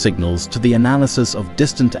radio signals to the analysis of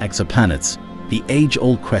distant exoplanets, the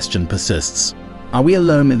age-old question persists. Are we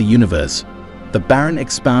alone in the universe? The barren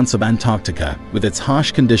expanse of Antarctica, with its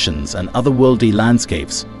harsh conditions and otherworldly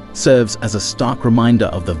landscapes, serves as a stark reminder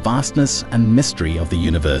of the vastness and mystery of the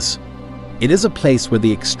universe. It is a place where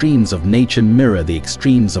the extremes of nature mirror the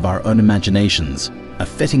extremes of our own imaginations, a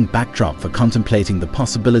fitting backdrop for contemplating the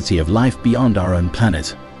possibility of life beyond our own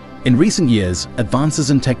planet. In recent years,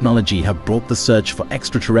 advances in technology have brought the search for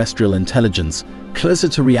extraterrestrial intelligence closer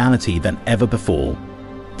to reality than ever before.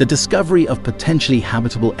 The discovery of potentially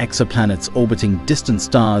habitable exoplanets orbiting distant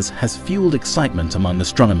stars has fueled excitement among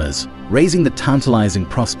astronomers, raising the tantalizing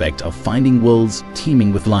prospect of finding worlds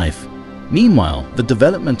teeming with life. Meanwhile, the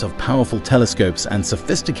development of powerful telescopes and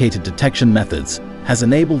sophisticated detection methods has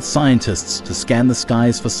enabled scientists to scan the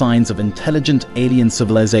skies for signs of intelligent alien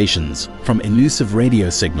civilizations, from elusive radio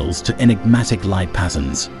signals to enigmatic light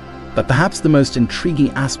patterns. But perhaps the most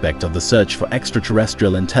intriguing aspect of the search for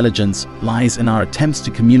extraterrestrial intelligence lies in our attempts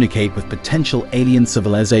to communicate with potential alien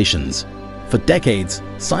civilizations. For decades,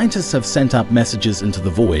 scientists have sent up messages into the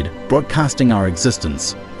void, broadcasting our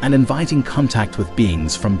existence and inviting contact with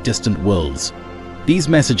beings from distant worlds. These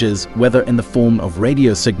messages, whether in the form of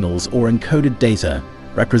radio signals or encoded data,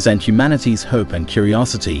 represent humanity's hope and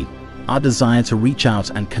curiosity, our desire to reach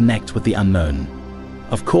out and connect with the unknown.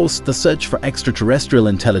 Of course, the search for extraterrestrial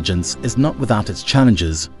intelligence is not without its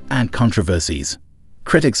challenges and controversies.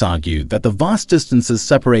 Critics argue that the vast distances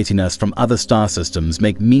separating us from other star systems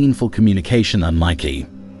make meaningful communication unlikely,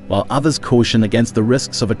 while others caution against the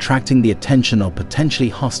risks of attracting the attention of potentially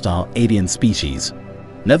hostile alien species.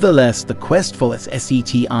 Nevertheless, the quest for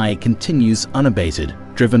SETI continues unabated,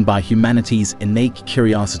 driven by humanity's innate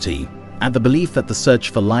curiosity and the belief that the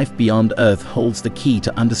search for life beyond Earth holds the key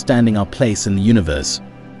to understanding our place in the universe.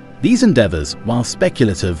 These endeavors, while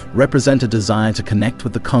speculative, represent a desire to connect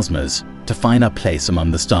with the cosmos, to find our place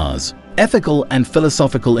among the stars. Ethical and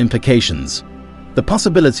philosophical implications. The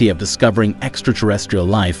possibility of discovering extraterrestrial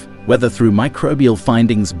life, whether through microbial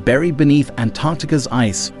findings buried beneath Antarctica's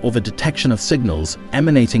ice or the detection of signals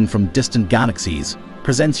emanating from distant galaxies,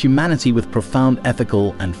 presents humanity with profound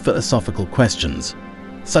ethical and philosophical questions.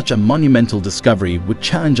 Such a monumental discovery would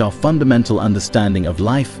challenge our fundamental understanding of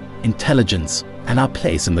life, intelligence, and our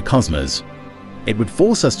place in the cosmos. It would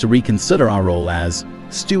force us to reconsider our role as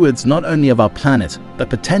stewards not only of our planet, but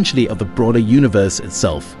potentially of the broader universe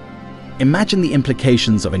itself. Imagine the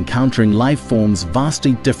implications of encountering life forms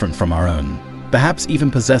vastly different from our own, perhaps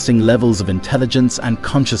even possessing levels of intelligence and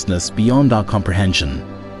consciousness beyond our comprehension.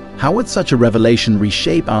 How would such a revelation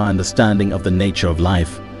reshape our understanding of the nature of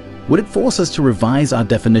life? Would it force us to revise our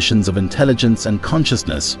definitions of intelligence and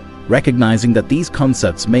consciousness, recognizing that these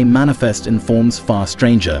concepts may manifest in forms far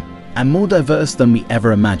stranger and more diverse than we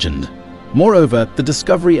ever imagined? Moreover, the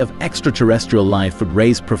discovery of extraterrestrial life would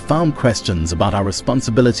raise profound questions about our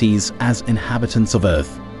responsibilities as inhabitants of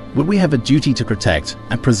Earth. Would we have a duty to protect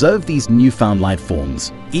and preserve these newfound life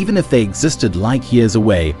forms, even if they existed light years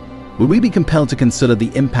away? Would we be compelled to consider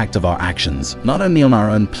the impact of our actions, not only on our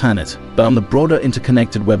own planet, but on the broader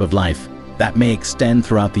interconnected web of life that may extend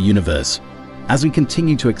throughout the universe? As we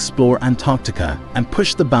continue to explore Antarctica and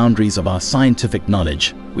push the boundaries of our scientific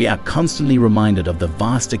knowledge, we are constantly reminded of the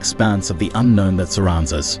vast expanse of the unknown that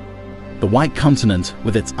surrounds us. The white continent,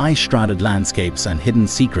 with its ice-shrouded landscapes and hidden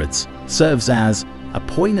secrets, serves as a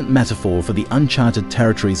poignant metaphor for the uncharted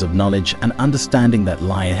territories of knowledge and understanding that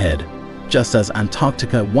lie ahead. Just as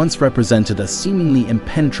Antarctica once represented a seemingly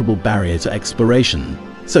impenetrable barrier to exploration,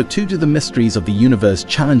 so too do the mysteries of the universe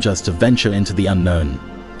challenge us to venture into the unknown,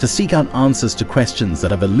 to seek out answers to questions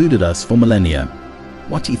that have eluded us for millennia.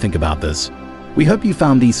 What do you think about this? We hope you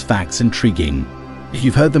found these facts intriguing. If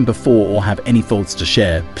you've heard them before or have any thoughts to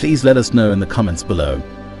share, please let us know in the comments below.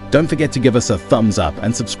 Don't forget to give us a thumbs up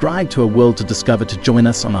and subscribe to A World to Discover to join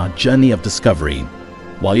us on our journey of discovery.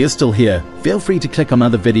 While you're still here, feel free to click on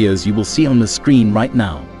other videos you will see on the screen right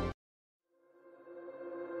now.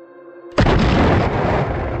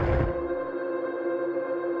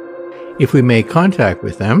 If we make contact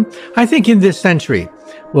with them, I think in this century,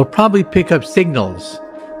 we'll probably pick up signals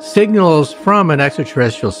from an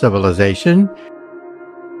extraterrestrial civilization.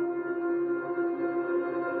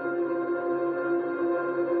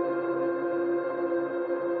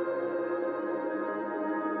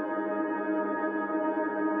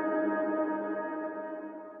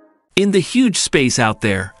 In the huge space out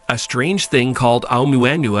there, a strange thing called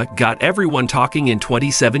Oumuamua got everyone talking in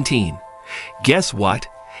 2017. Guess what?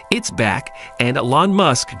 It's back, and Elon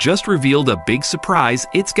Musk just revealed a big surprise: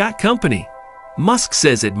 it's got company. Musk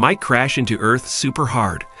says it might crash into Earth super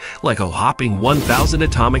hard, like a whopping 1,000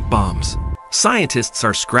 atomic bombs. Scientists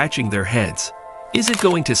are scratching their heads. Is it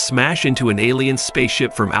going to smash into an alien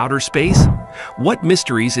spaceship from outer space? What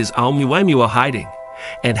mysteries is Oumuamua hiding?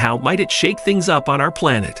 And how might it shake things up on our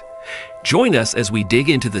planet? Join us as we dig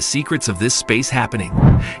into the secrets of this space happening,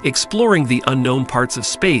 exploring the unknown parts of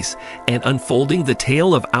space and unfolding the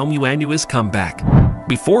tale of Oumuamua's comeback.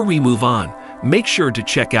 Before we move on, make sure to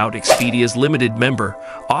check out Expedia's limited member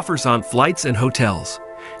offers on flights and hotels.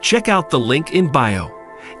 Check out the link in bio.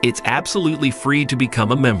 It's absolutely free to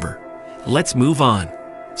become a member. Let's move on.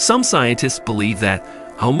 Some scientists believe that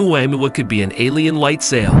Oumuamua could be an alien light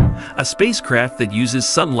sail, a spacecraft that uses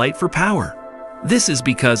sunlight for power. This is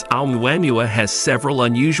because Oumuamua has several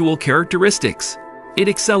unusual characteristics. It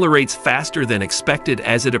accelerates faster than expected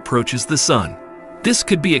as it approaches the sun. This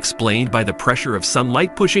could be explained by the pressure of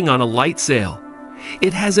sunlight pushing on a light sail.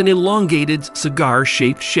 It has an elongated,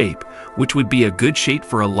 cigar-shaped shape, which would be a good shape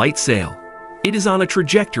for a light sail. It is on a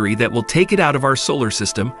trajectory that will take it out of our solar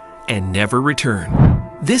system and never return.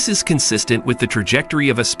 This is consistent with the trajectory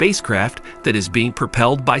of a spacecraft that is being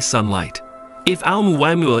propelled by sunlight. If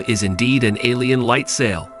Oumuamua is indeed an alien light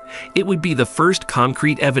sail, it would be the first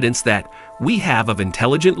concrete evidence that we have of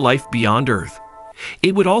intelligent life beyond Earth.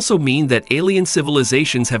 It would also mean that alien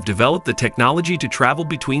civilizations have developed the technology to travel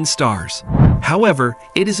between stars. However,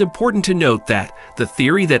 it is important to note that the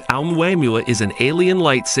theory that Oumuamua is an alien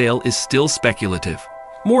light sail is still speculative.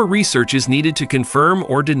 More research is needed to confirm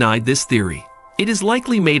or deny this theory. It is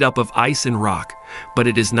likely made up of ice and rock, but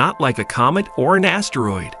it is not like a comet or an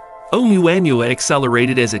asteroid. Oumuamua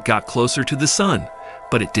accelerated as it got closer to the sun,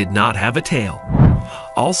 but it did not have a tail.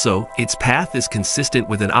 Also, its path is consistent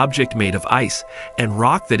with an object made of ice and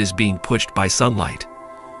rock that is being pushed by sunlight.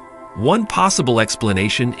 One possible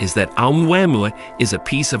explanation is that Oumuamua is a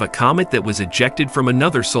piece of a comet that was ejected from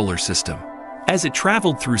another solar system. As it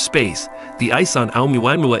traveled through space, the ice on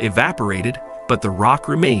Oumuamua evaporated, but the rock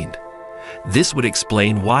remained. This would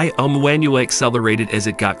explain why Oumuamua accelerated as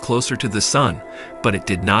it got closer to the Sun, but it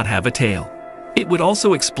did not have a tail. It would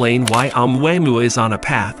also explain why Oumuamua is on a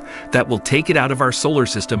path that will take it out of our solar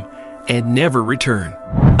system and never return.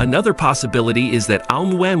 Another possibility is that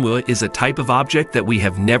Oumuamua is a type of object that we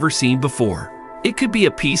have never seen before. It could be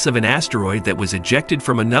a piece of an asteroid that was ejected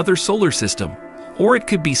from another solar system, or it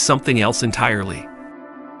could be something else entirely.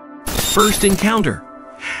 First encounter.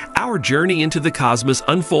 Our journey into the cosmos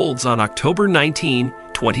unfolds on October 19,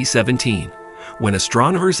 2017, when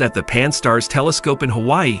astronomers at the Pan-STARRS telescope in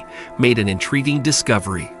Hawaii made an intriguing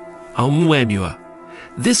discovery: Oumuamua.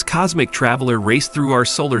 This cosmic traveler raced through our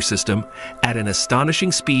solar system at an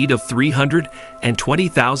astonishing speed of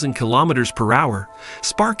 320,000 kilometers per hour,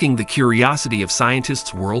 sparking the curiosity of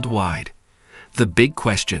scientists worldwide. The big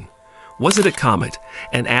question: was it a comet,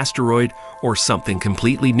 an asteroid, or something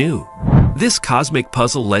completely new? This cosmic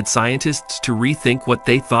puzzle led scientists to rethink what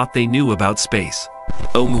they thought they knew about space.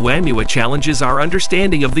 Oumuamua challenges our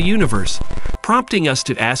understanding of the universe, prompting us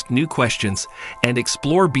to ask new questions and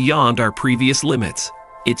explore beyond our previous limits.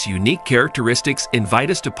 Its unique characteristics invite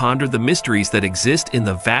us to ponder the mysteries that exist in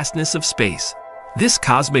the vastness of space. This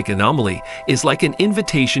cosmic anomaly is like an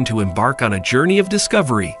invitation to embark on a journey of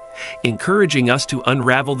discovery, encouraging us to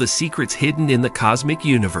unravel the secrets hidden in the cosmic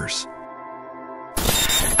universe.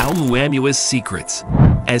 Oumuamua's secrets.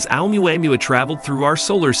 As Oumuamua traveled through our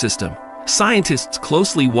solar system, scientists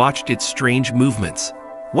closely watched its strange movements.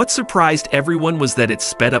 What surprised everyone was that it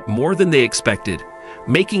sped up more than they expected,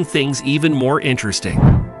 making things even more interesting.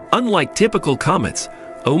 Unlike typical comets,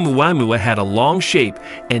 Oumuamua had a long shape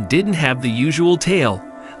and didn't have the usual tail,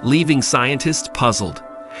 leaving scientists puzzled.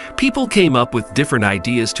 People came up with different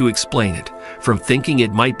ideas to explain it, from thinking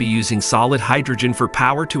it might be using solid hydrogen for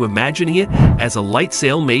power to imagining it as a light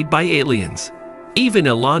sail made by aliens. Even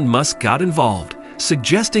Elon Musk got involved,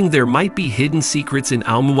 suggesting there might be hidden secrets in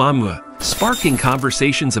Oumuamua, sparking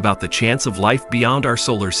conversations about the chance of life beyond our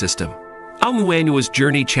solar system. Oumuamua's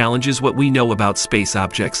journey challenges what we know about space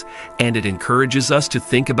objects, and it encourages us to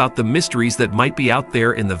think about the mysteries that might be out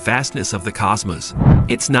there in the vastness of the cosmos.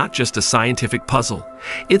 It's not just a scientific puzzle,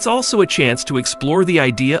 it's also a chance to explore the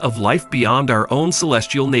idea of life beyond our own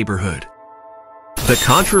celestial neighborhood. The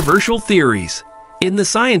controversial theories. In the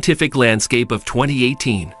scientific landscape of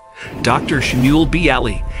 2018, Dr. Shmuel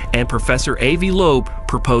Bialy and Professor Avi Loeb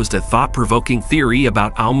proposed a thought-provoking theory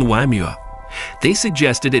about Oumuamua. They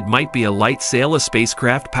suggested it might be a light sail, a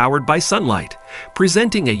spacecraft powered by sunlight,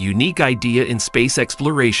 presenting a unique idea in space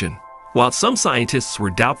exploration. While some scientists were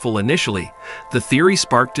doubtful initially, the theory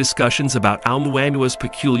sparked discussions about Oumuamua's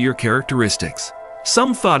peculiar characteristics.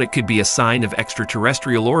 Some thought it could be a sign of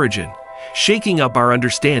extraterrestrial origin, shaking up our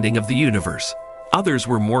understanding of the universe. Others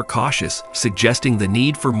were more cautious, suggesting the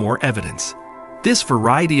need for more evidence. This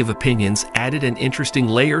variety of opinions added an interesting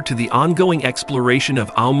layer to the ongoing exploration of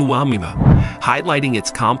Oumuamua, highlighting its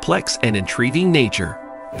complex and intriguing nature.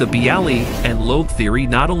 The Bialy and Loeb theory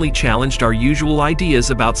not only challenged our usual ideas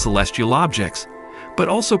about celestial objects, but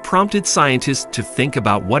also prompted scientists to think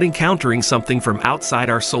about what encountering something from outside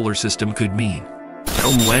our solar system could mean.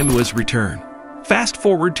 Oumuamua's return. Fast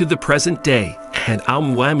forward to the present day, and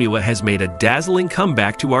Oumuamua has made a dazzling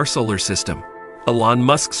comeback to our solar system. Elon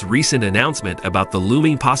Musk's recent announcement about the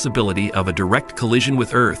looming possibility of a direct collision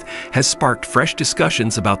with Earth has sparked fresh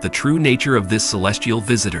discussions about the true nature of this celestial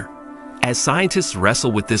visitor. As scientists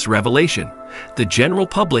wrestle with this revelation, the general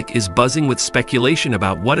public is buzzing with speculation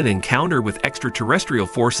about what an encounter with extraterrestrial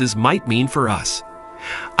forces might mean for us.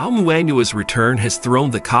 Oumuamua's return has thrown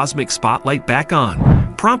the cosmic spotlight back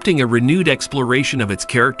on, prompting a renewed exploration of its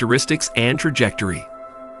characteristics and trajectory.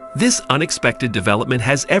 This unexpected development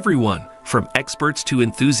has everyone, from experts to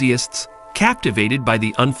enthusiasts, captivated by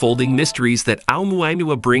the unfolding mysteries that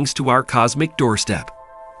Oumuamua brings to our cosmic doorstep.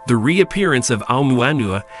 The reappearance of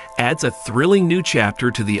Oumuamua adds a thrilling new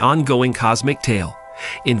chapter to the ongoing cosmic tale,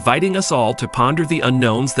 inviting us all to ponder the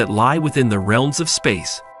unknowns that lie within the realms of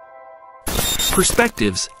space.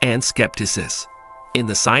 Perspectives and skepticism. In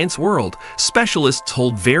the science world, specialists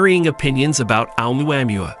hold varying opinions about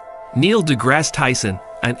Oumuamua. Neil deGrasse Tyson,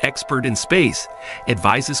 an expert in space,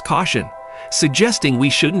 advises caution, suggesting we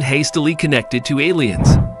shouldn't hastily connect it to aliens.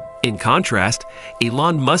 In contrast,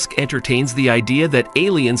 Elon Musk entertains the idea that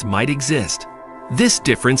aliens might exist. This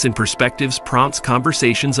difference in perspectives prompts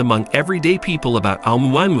conversations among everyday people about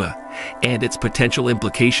Oumuamua and its potential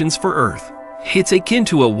implications for Earth. It's akin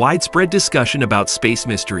to a widespread discussion about space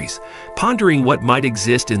mysteries, pondering what might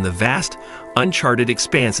exist in the vast, uncharted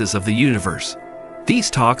expanses of the universe.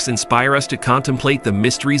 These talks inspire us to contemplate the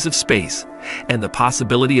mysteries of space and the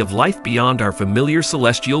possibility of life beyond our familiar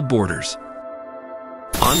celestial borders.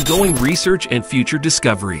 Ongoing research and future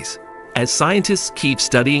discoveries. As scientists keep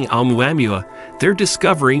studying Oumuamua, they're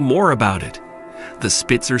discovering more about it. The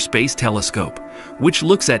Spitzer Space Telescope, which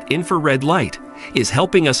looks at infrared light, is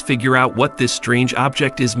helping us figure out what this strange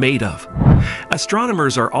object is made of.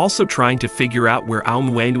 Astronomers are also trying to figure out where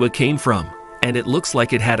Oumuamua came from, and it looks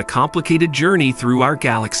like it had a complicated journey through our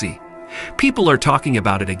galaxy. People are talking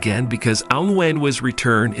about it again because Oumuamua's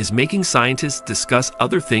return is making scientists discuss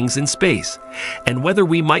other things in space, and whether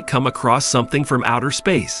we might come across something from outer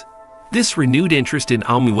space. This renewed interest in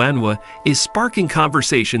Oumuamua is sparking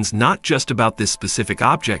conversations not just about this specific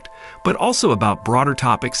object, but also about broader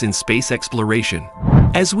topics in space exploration.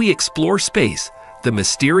 As we explore space, the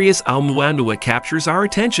mysterious Oumuamua captures our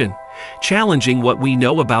attention, challenging what we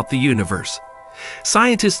know about the universe.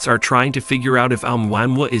 Scientists are trying to figure out if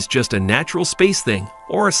Oumuamua is just a natural space thing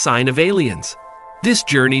or a sign of aliens. This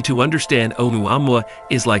journey to understand Oumuamua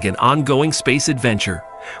is like an ongoing space adventure,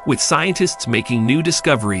 with scientists making new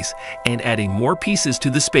discoveries and adding more pieces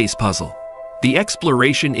to the space puzzle. The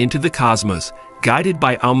exploration into the cosmos, guided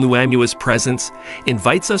by Oumuamua's presence,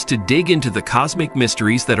 invites us to dig into the cosmic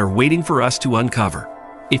mysteries that are waiting for us to uncover.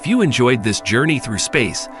 If you enjoyed this journey through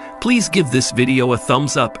space, please give this video a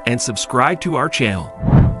thumbs up and subscribe to our channel.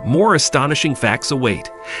 More astonishing facts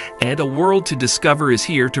await, and a world to discover is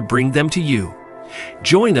here to bring them to you.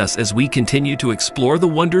 Join us as we continue to explore the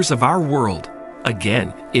wonders of our world.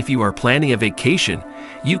 Again, if you are planning a vacation,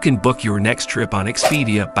 you can book your next trip on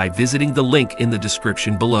Expedia by visiting the link in the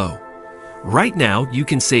description below. Right now, you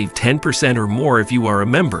can save 10% or more if you are a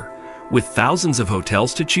member, with thousands of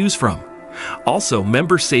hotels to choose from. Also,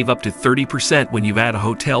 members save up to 30% when you add a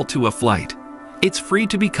hotel to a flight. It's free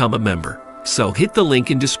to become a member, so hit the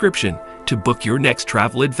link in description to book your next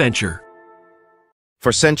travel adventure.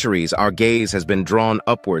 For centuries, our gaze has been drawn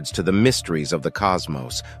upwards to the mysteries of the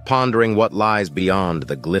cosmos, pondering what lies beyond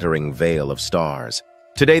the glittering veil of stars.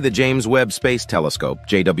 Today, the James Webb Space Telescope,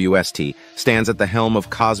 JWST, stands at the helm of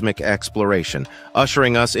cosmic exploration,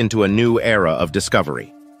 ushering us into a new era of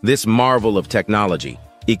discovery. This marvel of technology,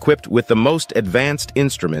 equipped with the most advanced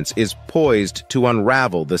instruments, is poised to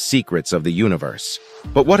unravel the secrets of the universe.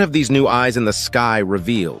 But what have these new eyes in the sky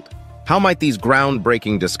revealed? How might these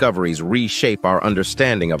groundbreaking discoveries reshape our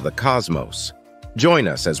understanding of the cosmos? Join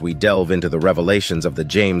us as we delve into the revelations of the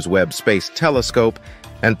James Webb Space Telescope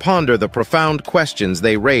and ponder the profound questions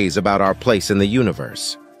they raise about our place in the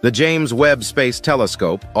universe. The James Webb Space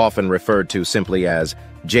Telescope, often referred to simply as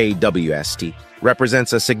JWST,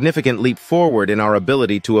 represents a significant leap forward in our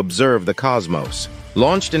ability to observe the cosmos.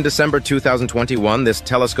 Launched in December 2021, this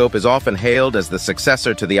telescope is often hailed as the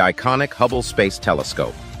successor to the iconic Hubble Space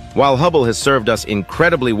Telescope. While Hubble has served us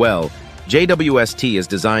incredibly well, JWST is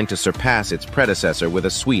designed to surpass its predecessor with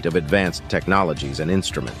a suite of advanced technologies and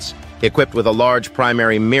instruments. Equipped with a large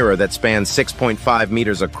primary mirror that spans 6.5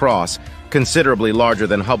 meters across, considerably larger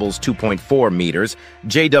than Hubble's 2.4 meters,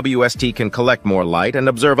 JWST can collect more light and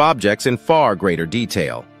observe objects in far greater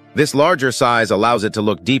detail. This larger size allows it to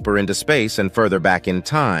look deeper into space and further back in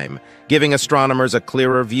time, giving astronomers a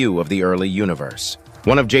clearer view of the early universe.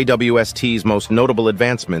 One of JWST's most notable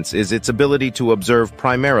advancements is its ability to observe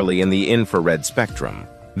primarily in the infrared spectrum.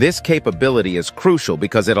 This capability is crucial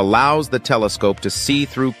because it allows the telescope to see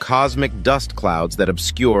through cosmic dust clouds that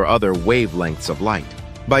obscure other wavelengths of light.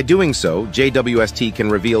 By doing so, JWST can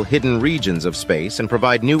reveal hidden regions of space and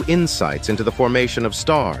provide new insights into the formation of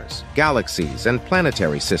stars, galaxies, and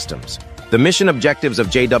planetary systems. The mission objectives of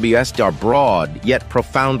JWST are broad, yet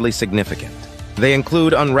profoundly significant. They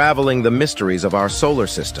include unraveling the mysteries of our solar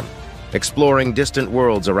system, exploring distant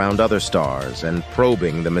worlds around other stars, and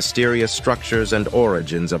probing the mysterious structures and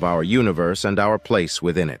origins of our universe and our place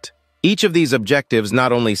within it. Each of these objectives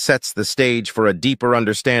not only sets the stage for a deeper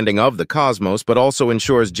understanding of the cosmos, but also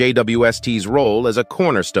ensures JWST's role as a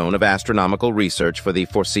cornerstone of astronomical research for the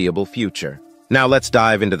foreseeable future. Now let's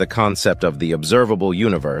dive into the concept of the observable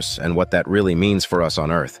universe and what that really means for us on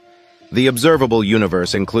Earth. The observable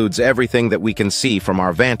universe includes everything that we can see from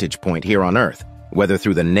our vantage point here on Earth, whether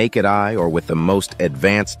through the naked eye or with the most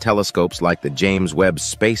advanced telescopes like the James Webb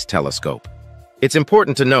Space Telescope. It's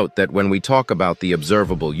important to note that when we talk about the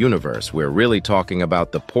observable universe, we're really talking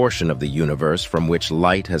about the portion of the universe from which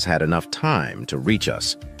light has had enough time to reach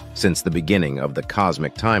us since the beginning of the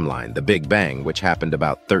cosmic timeline, the Big Bang, which happened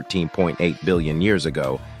about 13.8 billion years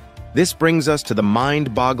ago. This brings us to the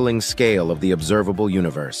mind-boggling scale of the observable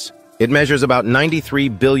universe. It measures about 93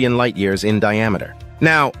 billion light-years in diameter.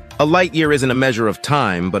 Now, a light-year isn't a measure of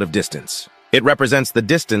time, but of distance. It represents the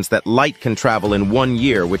distance that light can travel in 1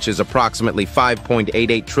 year, which is approximately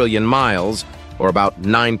 5.88 trillion miles, or about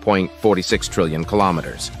 9.46 trillion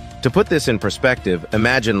kilometers. To put this in perspective,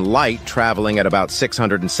 imagine light traveling at about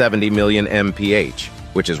 670 million mph,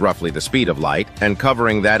 which is roughly the speed of light, and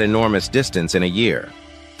covering that enormous distance in a year.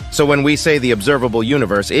 So when we say the observable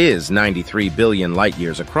universe is 93 billion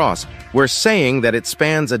light-years across, we're saying that it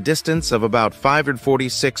spans a distance of about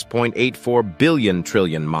 546.84 billion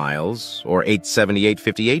trillion miles, or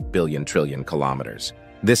 878.58 billion trillion kilometers.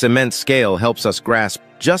 This immense scale helps us grasp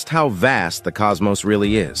just how vast the cosmos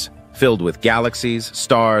really is, filled with galaxies,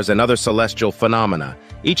 stars, and other celestial phenomena,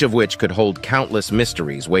 each of which could hold countless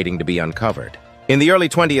mysteries waiting to be uncovered. In the early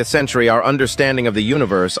 20th century, our understanding of the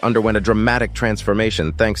universe underwent a dramatic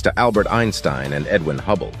transformation thanks to Albert Einstein and Edwin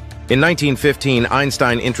Hubble. In 1915,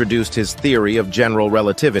 Einstein introduced his theory of general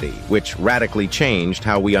relativity, which radically changed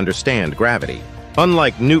how we understand gravity.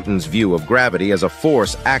 Unlike Newton's view of gravity as a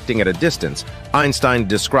force acting at a distance, Einstein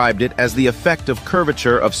described it as the effect of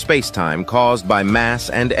curvature of spacetime caused by mass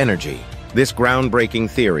and energy. This groundbreaking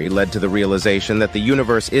theory led to the realization that the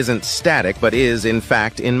universe isn't static but is, in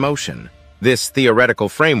fact, in motion. This theoretical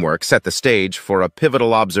framework set the stage for a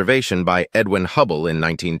pivotal observation by Edwin Hubble in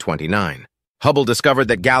 1929. Hubble discovered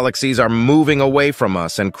that galaxies are moving away from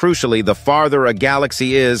us, and crucially, the farther a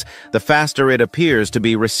galaxy is, the faster it appears to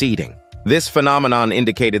be receding. This phenomenon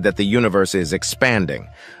indicated that the universe is expanding,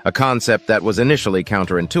 a concept that was initially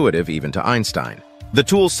counterintuitive even to Einstein. The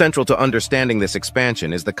tool central to understanding this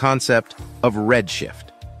expansion is the concept of redshift.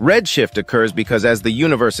 Redshift occurs because as the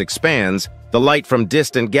universe expands, the light from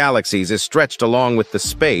distant galaxies is stretched along with the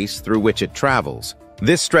space through which it travels.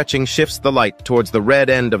 This stretching shifts the light towards the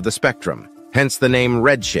red end of the spectrum, hence the name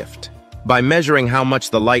redshift. By measuring how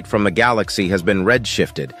much the light from a galaxy has been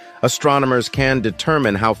redshifted, astronomers can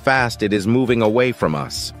determine how fast it is moving away from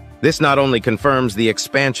us. This not only confirms the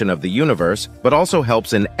expansion of the universe, but also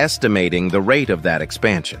helps in estimating the rate of that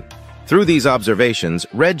expansion. Through these observations,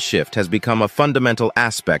 redshift has become a fundamental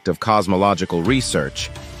aspect of cosmological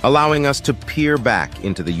research, allowing us to peer back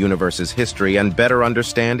into the universe's history and better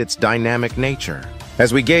understand its dynamic nature.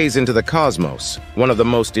 As we gaze into the cosmos, one of the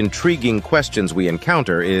most intriguing questions we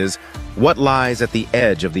encounter is, what lies at the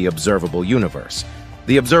edge of the observable universe?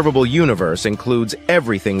 The observable universe includes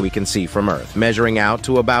everything we can see from Earth, measuring out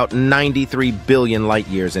to about 93 billion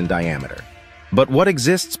light-years in diameter. But what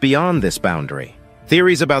exists beyond this boundary?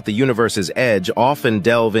 Theories about the universe's edge often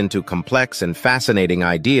delve into complex and fascinating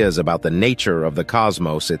ideas about the nature of the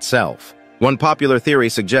cosmos itself. One popular theory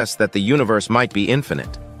suggests that the universe might be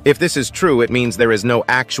infinite. If this is true, it means there is no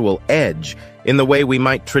actual edge in the way we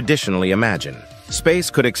might traditionally imagine. Space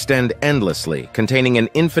could extend endlessly, containing an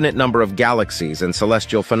infinite number of galaxies and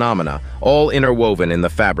celestial phenomena, all interwoven in the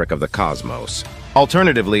fabric of the cosmos.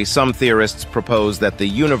 Alternatively, some theorists propose that the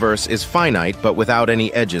universe is finite but without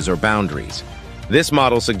any edges or boundaries. This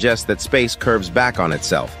model suggests that space curves back on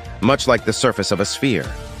itself, much like the surface of a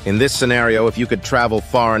sphere. In this scenario, if you could travel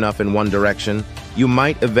far enough in one direction, you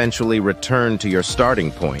might eventually return to your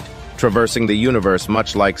starting point, traversing the universe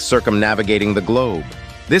much like circumnavigating the globe.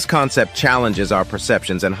 This concept challenges our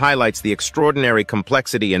perceptions and highlights the extraordinary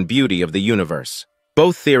complexity and beauty of the universe.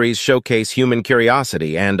 Both theories showcase human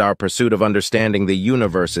curiosity and our pursuit of understanding the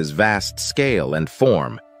universe's vast scale and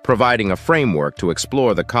form, providing a framework to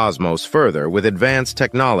explore the cosmos further with advanced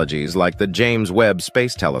technologies like the James Webb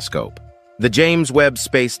Space Telescope. The James Webb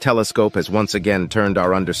Space Telescope has once again turned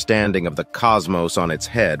our understanding of the cosmos on its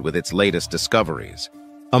head with its latest discoveries.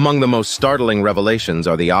 Among the most startling revelations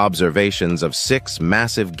are the observations of 6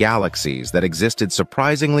 massive galaxies that existed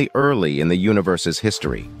surprisingly early in the universe's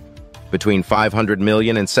history, between 500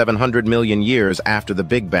 million and 700 million years after the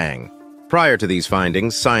Big Bang. Prior to these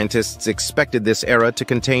findings, scientists expected this era to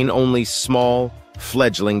contain only small,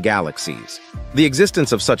 fledgling galaxies. The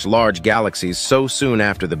existence of such large galaxies so soon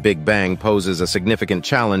after the Big Bang poses a significant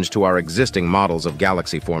challenge to our existing models of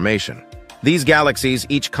galaxy formation. These galaxies,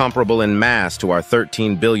 each comparable in mass to our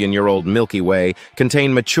 13 billion-year-old Milky Way,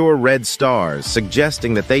 contain mature red stars,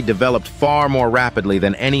 suggesting that they developed far more rapidly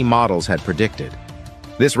than any models had predicted.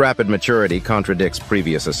 This rapid maturity contradicts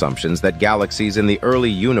previous assumptions that galaxies in the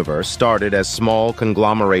early universe started as small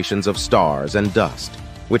conglomerations of stars and dust,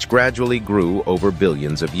 which gradually grew over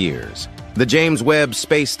billions of years. The James Webb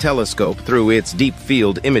Space Telescope, through its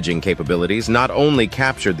deep-field imaging capabilities, not only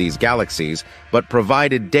captured these galaxies, but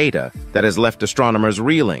provided data that has left astronomers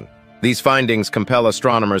reeling. These findings compel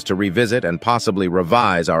astronomers to revisit and possibly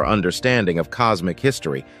revise our understanding of cosmic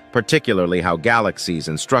history, particularly how galaxies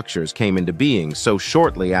and structures came into being so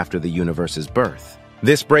shortly after the universe's birth.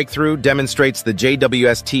 This breakthrough demonstrates the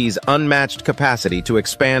JWST's unmatched capacity to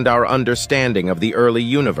expand our understanding of the early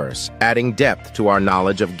universe, adding depth to our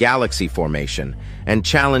knowledge of galaxy formation and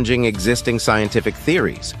challenging existing scientific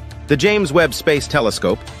theories. The James Webb Space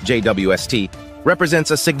Telescope, JWST, represents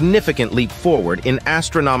a significant leap forward in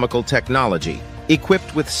astronomical technology,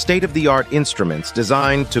 equipped with state-of-the-art instruments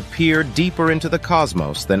designed to peer deeper into the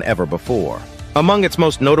cosmos than ever before. Among its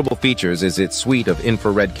most notable features is its suite of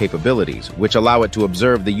infrared capabilities, which allow it to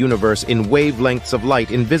observe the universe in wavelengths of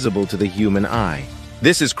light invisible to the human eye.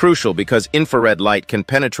 This is crucial because infrared light can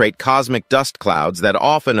penetrate cosmic dust clouds that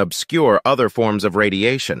often obscure other forms of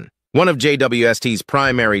radiation. One of JWST's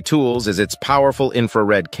primary tools is its powerful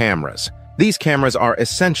infrared cameras. These cameras are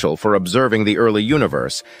essential for observing the early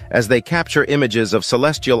universe, as they capture images of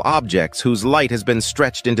celestial objects whose light has been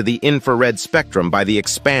stretched into the infrared spectrum by the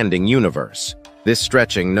expanding universe. This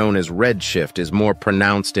stretching, known as redshift, is more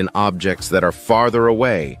pronounced in objects that are farther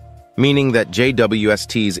away, meaning that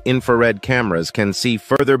JWST's infrared cameras can see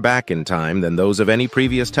further back in time than those of any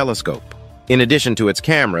previous telescope. In addition to its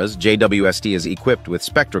cameras, JWST is equipped with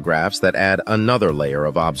spectrographs that add another layer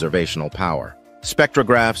of observational power.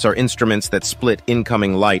 Spectrographs are instruments that split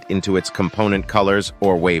incoming light into its component colors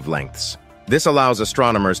or wavelengths. This allows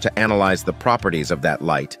astronomers to analyze the properties of that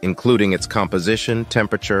light, including its composition,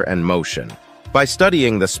 temperature, and motion. By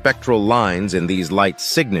studying the spectral lines in these light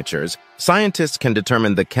signatures, scientists can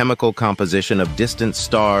determine the chemical composition of distant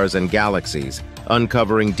stars and galaxies,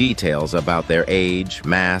 uncovering details about their age,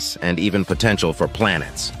 mass, and even potential for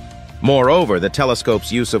planets. Moreover, the telescope's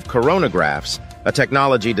use of coronagraphs, a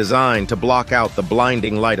technology designed to block out the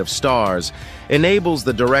blinding light of stars, enables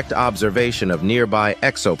the direct observation of nearby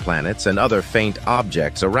exoplanets and other faint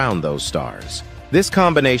objects around those stars. This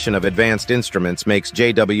combination of advanced instruments makes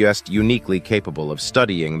JWST uniquely capable of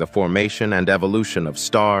studying the formation and evolution of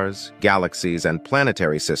stars, galaxies, and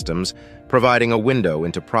planetary systems, providing a window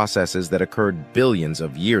into processes that occurred billions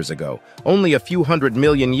of years ago, only a few 100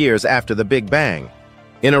 million years after the Big Bang.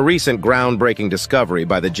 In a recent groundbreaking discovery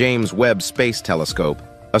by the James Webb Space Telescope,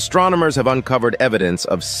 astronomers have uncovered evidence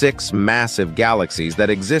of 6 massive galaxies that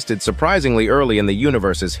existed surprisingly early in the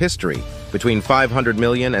universe's history, between 500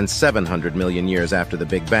 million and 700 million years after the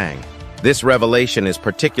Big Bang. This revelation is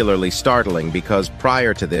particularly startling because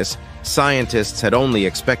prior to this, scientists had only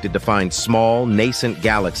expected to find small, nascent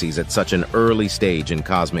galaxies at such an early stage in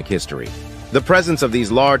cosmic history. The presence of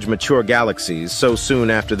these large, mature galaxies so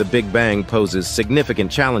soon after the Big Bang poses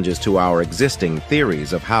significant challenges to our existing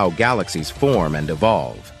theories of how galaxies form and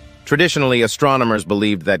evolve. Traditionally, astronomers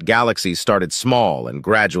believed that galaxies started small and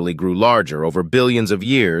gradually grew larger over billions of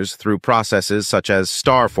years through processes such as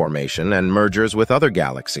star formation and mergers with other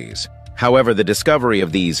galaxies. However, the discovery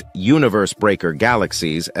of these universe-breaker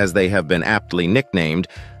galaxies, as they have been aptly nicknamed,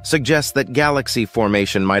 suggests that galaxy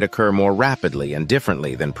formation might occur more rapidly and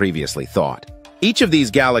differently than previously thought. Each of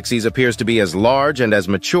these galaxies appears to be as large and as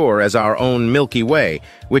mature as our own Milky Way,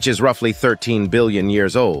 which is roughly 13 billion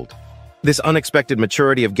years old. This unexpected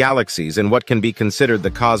maturity of galaxies and what can be considered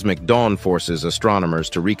the cosmic dawn forces astronomers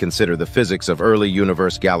to reconsider the physics of early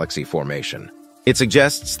universe galaxy formation. It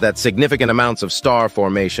suggests that significant amounts of star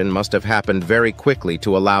formation must have happened very quickly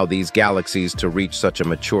to allow these galaxies to reach such a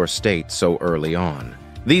mature state so early on.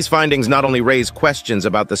 These findings not only raise questions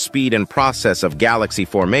about the speed and process of galaxy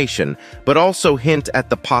formation, but also hint at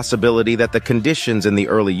the possibility that the conditions in the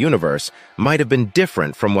early universe might have been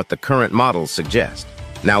different from what the current models suggest.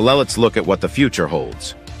 Now let's look at what the future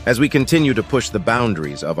holds. As we continue to push the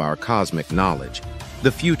boundaries of our cosmic knowledge,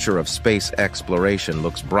 the future of space exploration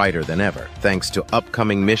looks brighter than ever, thanks to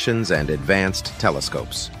upcoming missions and advanced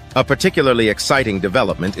telescopes. A particularly exciting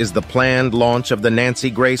development is the planned launch of the Nancy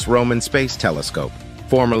Grace Roman Space Telescope,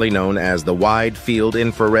 formerly known as the Wide Field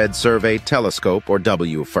Infrared Survey Telescope, or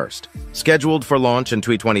WFIRST. Scheduled for launch in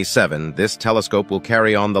 2027, this telescope will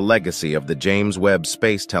carry on the legacy of the James Webb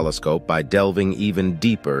Space Telescope by delving even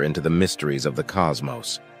deeper into the mysteries of the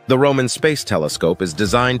cosmos. The Roman Space Telescope is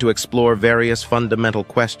designed to explore various fundamental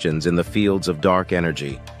questions in the fields of dark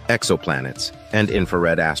energy, exoplanets, and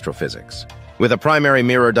infrared astrophysics. With a primary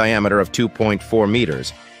mirror diameter of 2.4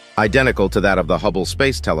 meters, identical to that of the Hubble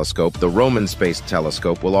Space Telescope, the Roman Space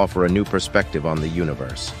Telescope will offer a new perspective on the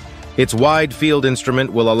universe. Its wide-field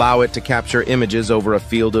instrument will allow it to capture images over a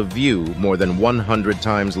field of view more than 100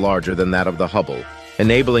 times larger than that of the Hubble,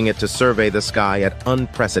 enabling it to survey the sky at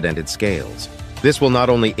unprecedented scales. This will not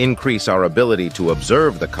only increase our ability to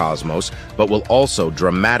observe the cosmos, but will also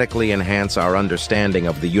dramatically enhance our understanding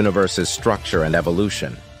of the universe's structure and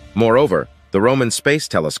evolution. Moreover, the Roman Space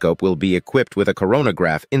Telescope will be equipped with a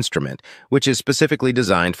coronagraph instrument, which is specifically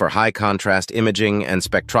designed for high-contrast imaging and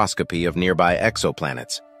spectroscopy of nearby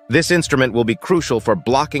exoplanets. This instrument will be crucial for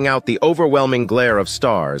blocking out the overwhelming glare of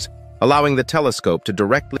stars, allowing the telescope to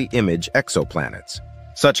directly image exoplanets.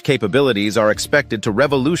 Such capabilities are expected to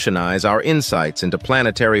revolutionize our insights into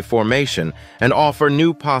planetary formation and offer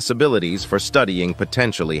new possibilities for studying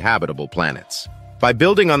potentially habitable planets. By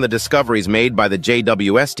building on the discoveries made by the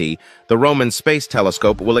JWST, the Roman Space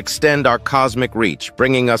Telescope will extend our cosmic reach,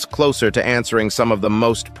 bringing us closer to answering some of the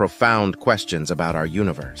most profound questions about our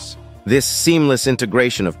universe. This seamless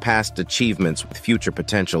integration of past achievements with future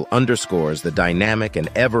potential underscores the dynamic and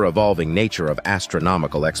ever-evolving nature of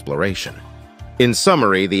astronomical exploration. In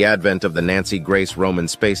summary, the advent of the Nancy Grace Roman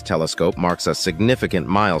Space Telescope marks a significant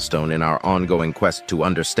milestone in our ongoing quest to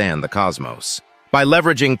understand the cosmos. By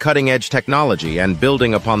leveraging cutting-edge technology and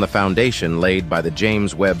building upon the foundation laid by the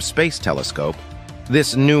James Webb Space Telescope,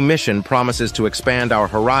 this new mission promises to expand our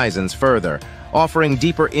horizons further, offering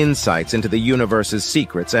deeper insights into the universe's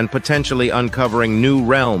secrets and potentially uncovering new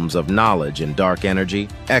realms of knowledge in dark energy,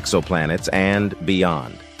 exoplanets, and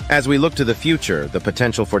beyond. As we look to the future, the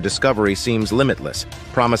potential for discovery seems limitless,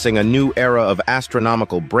 promising a new era of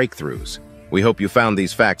astronomical breakthroughs. We hope you found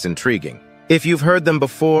these facts intriguing. If you've heard them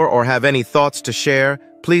before or have any thoughts to share,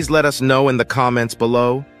 please let us know in the comments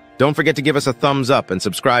below. Don't forget to give us a thumbs up and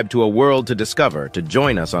subscribe to A World to Discover to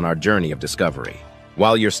join us on our journey of discovery.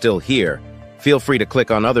 While you're still here, feel free to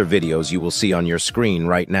click on other videos you will see on your screen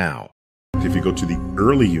right now. If you go to the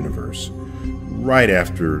early universe, right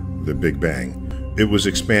after the Big Bang, it was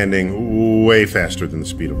expanding way faster than the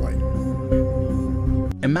speed of light.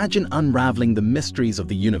 Imagine unraveling the mysteries of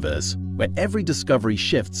the universe, where every discovery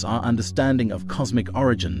shifts our understanding of cosmic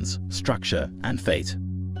origins, structure, and fate.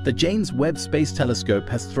 The James Webb Space Telescope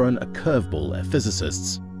has thrown a curveball at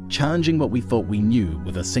physicists, challenging what we thought we knew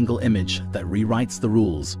with a single image that rewrites the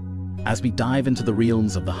rules. As we dive into the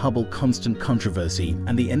realms of the Hubble constant controversy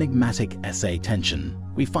and the enigmatic SA tension,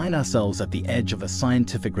 we find ourselves at the edge of a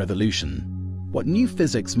scientific revolution. What new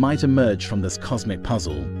physics might emerge from this cosmic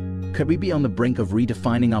puzzle? Could we be on the brink of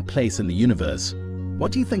redefining our place in the universe?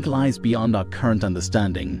 What do you think lies beyond our current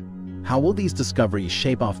understanding? How will these discoveries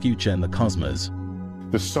shape our future in the cosmos?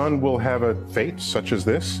 The sun will have a fate such as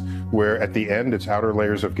this, where at the end its outer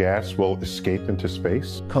layers of gas will escape into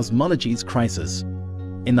space. Cosmology's crisis.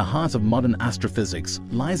 In the heart of modern astrophysics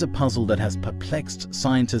lies a puzzle that has perplexed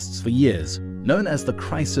scientists for years, known as the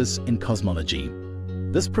crisis in cosmology.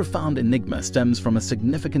 This profound enigma stems from a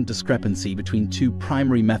significant discrepancy between two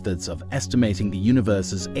primary methods of estimating the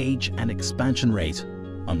universe's age and expansion rate.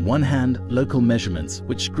 On one hand, local measurements,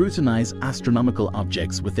 which scrutinize astronomical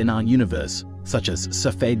objects within our universe, such as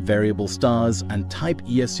Cepheid variable stars and Type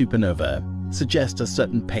Ia supernova, suggest a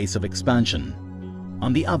certain pace of expansion.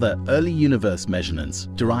 On the other, early universe measurements,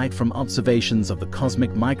 derived from observations of the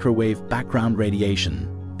cosmic microwave background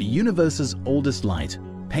radiation, the universe's oldest light,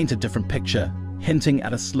 paint a different picture, hinting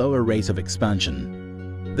at a slower rate of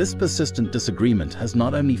expansion. This persistent disagreement has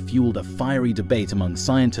not only fueled a fiery debate among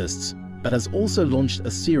scientists, but has also launched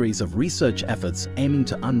a series of research efforts aiming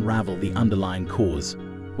to unravel the underlying cause.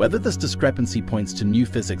 Whether this discrepancy points to new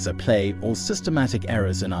physics at play or systematic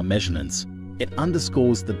errors in our measurements, it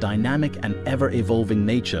underscores the dynamic and ever-evolving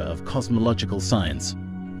nature of cosmological science.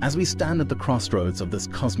 As we stand at the crossroads of this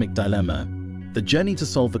cosmic dilemma, the journey to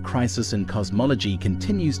solve the crisis in cosmology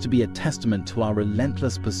continues to be a testament to our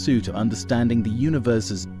relentless pursuit of understanding the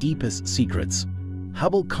universe's deepest secrets.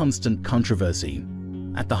 Hubble constant controversy.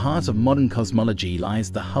 At the heart of modern cosmology lies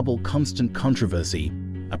the Hubble constant controversy,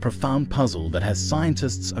 a profound puzzle that has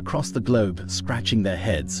scientists across the globe scratching their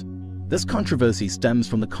heads. This controversy stems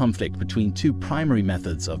from the conflict between two primary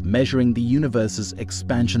methods of measuring the universe's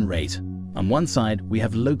expansion rate. On one side, we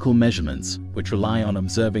have local measurements, which rely on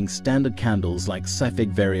observing standard candles like Cepheid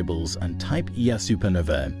variables and Type Ia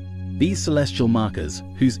supernova. These celestial markers,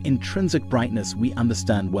 whose intrinsic brightness we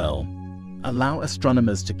understand well, allow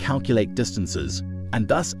astronomers to calculate distances and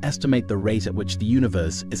thus estimate the rate at which the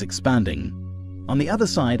universe is expanding. On the other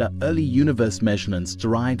side are early universe measurements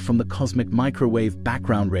derived from the cosmic microwave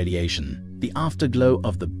background radiation, the afterglow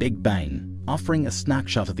of the Big Bang, offering a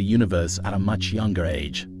snapshot of the universe at a much younger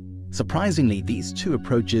age. Surprisingly, these two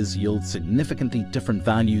approaches yield significantly different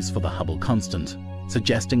values for the Hubble constant,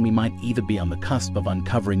 suggesting we might either be on the cusp of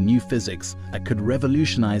uncovering new physics that could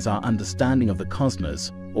revolutionize our understanding of the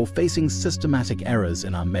cosmos, or facing systematic errors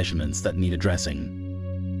in our measurements that need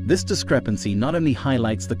addressing. This discrepancy not only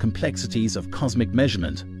highlights the complexities of cosmic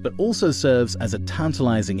measurement, but also serves as a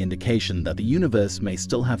tantalizing indication that the universe may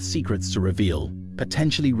still have secrets to reveal,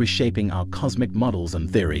 potentially reshaping our cosmic models and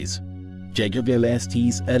theories.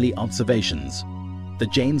 JWST's early observations. The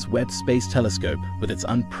James Webb Space Telescope, with its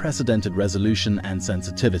unprecedented resolution and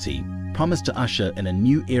sensitivity, promised to usher in a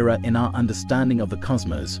new era in our understanding of the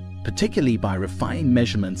cosmos, particularly by refining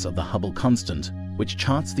measurements of the Hubble constant, which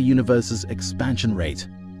charts the universe's expansion rate.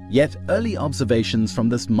 Yet, early observations from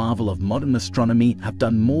this marvel of modern astronomy have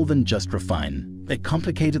done more than just refine. They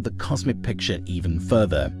complicated the cosmic picture even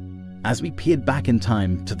further. As we peered back in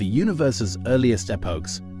time to the universe's earliest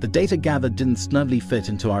epochs, the data gathered didn't snugly fit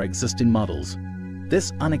into our existing models.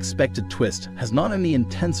 This unexpected twist has not only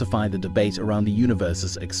intensified the debate around the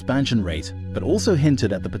universe's expansion rate, but also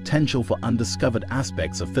hinted at the potential for undiscovered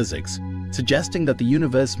aspects of physics, suggesting that the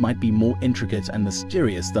universe might be more intricate and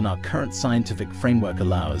mysterious than our current scientific framework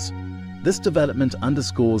allows. This development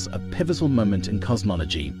underscores a pivotal moment in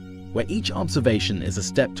cosmology, where each observation is a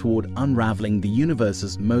step toward unraveling the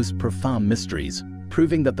universe's most profound mysteries,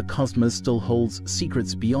 proving that the cosmos still holds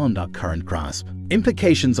secrets beyond our current grasp.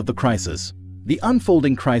 Implications of the crisis. The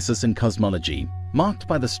unfolding crisis in cosmology, marked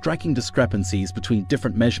by the striking discrepancies between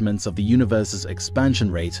different measurements of the universe's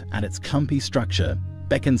expansion rate and its clumpy structure,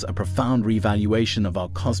 beckons a profound reevaluation of our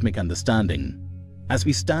cosmic understanding. As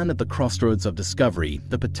we stand at the crossroads of discovery,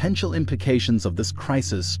 the potential implications of this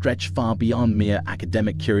crisis stretch far beyond mere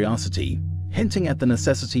academic curiosity, hinting at the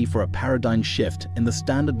necessity for a paradigm shift in the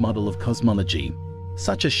standard model of cosmology.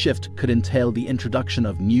 Such a shift could entail the introduction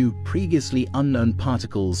of new, previously unknown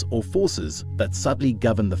particles or forces that subtly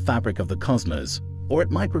govern the fabric of the cosmos, or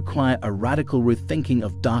it might require a radical rethinking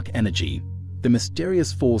of dark energy, the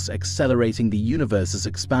mysterious force accelerating the universe's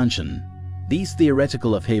expansion. These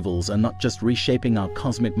theoretical upheavals are not just reshaping our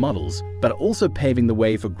cosmic models, but also paving the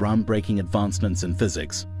way for groundbreaking advancements in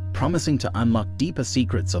physics, promising to unlock deeper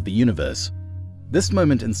secrets of the universe. This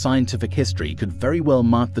moment in scientific history could very well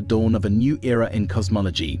mark the dawn of a new era in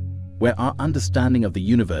cosmology, where our understanding of the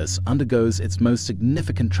universe undergoes its most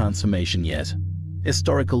significant transformation yet.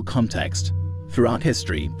 Historical context. Throughout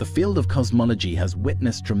history, the field of cosmology has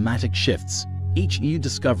witnessed dramatic shifts, each new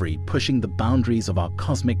discovery pushing the boundaries of our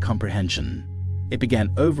cosmic comprehension. It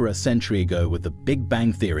began over a century ago with the Big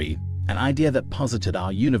Bang Theory, an idea that posited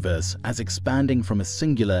our universe as expanding from a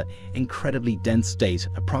singular, incredibly dense state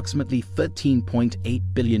approximately 13.8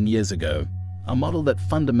 billion years ago, a model that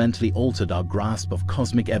fundamentally altered our grasp of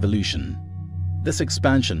cosmic evolution. This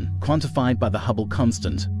expansion, quantified by the Hubble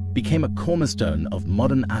constant, became a cornerstone of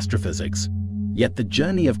modern astrophysics. Yet the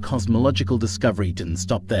journey of cosmological discovery didn't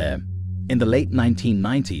stop there. In the late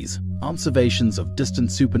 1990s, observations of distant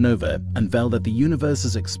supernovae unveiled that the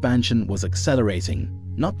universe's expansion was accelerating,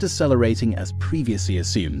 not decelerating as previously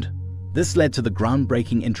assumed. This led to the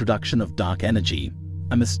groundbreaking introduction of dark energy,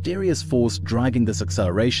 a mysterious force driving this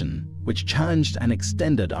acceleration, which challenged and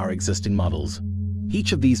extended our existing models.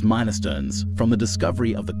 Each of these milestones, from the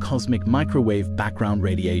discovery of the cosmic microwave background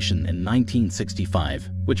radiation in 1965,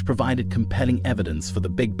 which provided compelling evidence for the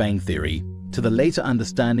Big Bang Theory, to the later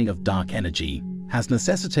understanding of dark energy, has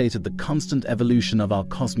necessitated the constant evolution of our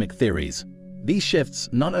cosmic theories. These shifts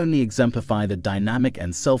not only exemplify the dynamic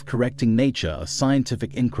and self-correcting nature of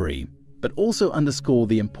scientific inquiry, but also underscore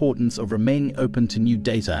the importance of remaining open to new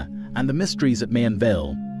data and the mysteries it may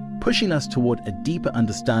unveil, pushing us toward a deeper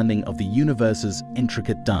understanding of the universe's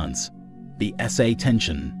intricate dance. The SA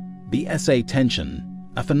tension. The SA tension,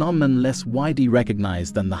 a phenomenon less widely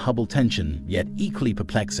recognized than the Hubble tension, yet equally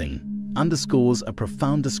perplexing, underscores a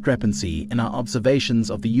profound discrepancy in our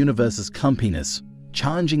observations of the universe's clumpiness,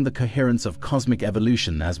 challenging the coherence of cosmic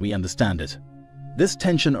evolution as we understand it. This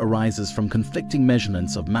tension arises from conflicting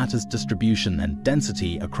measurements of matter's distribution and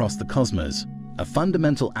density across the cosmos, a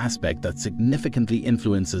fundamental aspect that significantly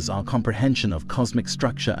influences our comprehension of cosmic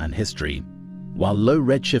structure and history. While low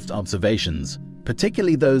redshift observations,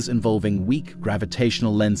 particularly those involving weak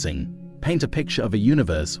gravitational lensing, paint a picture of a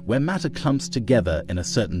universe where matter clumps together in a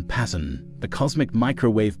certain pattern, the cosmic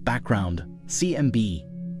microwave background, CMB,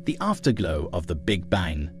 the afterglow of the Big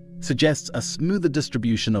Bang, suggests a smoother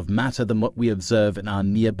distribution of matter than what we observe in our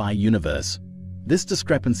nearby universe. This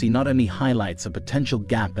discrepancy not only highlights a potential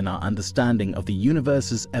gap in our understanding of the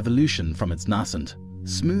universe's evolution from its nascent,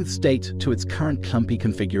 smooth state to its current clumpy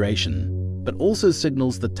configuration, but also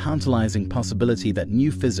signals the tantalizing possibility that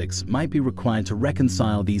new physics might be required to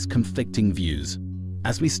reconcile these conflicting views.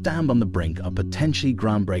 As we stand on the brink of potentially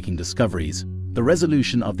groundbreaking discoveries, the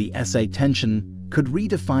resolution of the SA tension could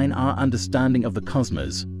redefine our understanding of the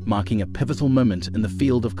cosmos, marking a pivotal moment in the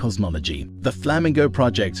field of cosmology. The Flamingo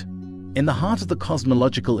Project. In the heart of the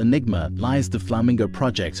cosmological enigma lies the Flamingo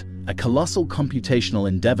Project, a colossal computational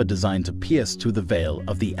endeavor designed to pierce through the veil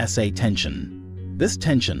of the SA tension. This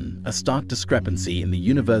tension, a stark discrepancy in the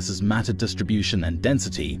universe's matter distribution and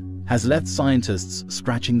density, has left scientists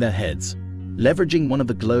scratching their heads. Leveraging one of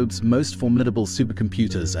the globe's most formidable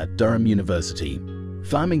supercomputers at Durham University,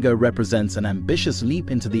 Flamingo represents an ambitious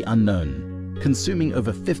leap into the unknown, consuming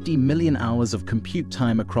over 50 million hours of compute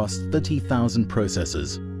time across 30,000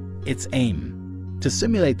 processors. Its aim: to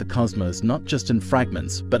simulate the cosmos not just in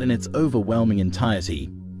fragments, but in its overwhelming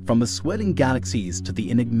entirety, from the swirling galaxies to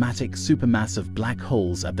the enigmatic supermassive black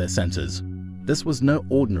holes at their centers. This was no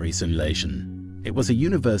ordinary simulation. It was a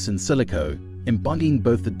universe in silico, embodying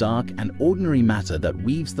both the dark and ordinary matter that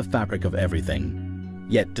weaves the fabric of everything.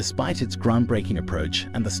 Yet, despite its groundbreaking approach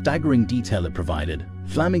and the staggering detail it provided,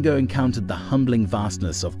 Flamingo encountered the humbling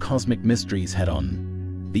vastness of cosmic mysteries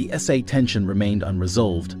head-on. The SA tension remained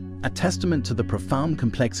unresolved, a testament to the profound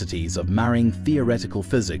complexities of marrying theoretical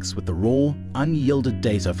physics with the raw, unyielded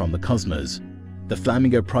data from the cosmos. The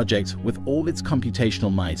Flamingo project, with all its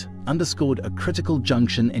computational might, underscored a critical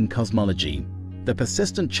junction in cosmology: the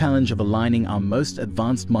persistent challenge of aligning our most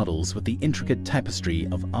advanced models with the intricate tapestry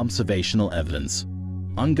of observational evidence.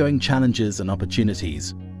 Ongoing challenges and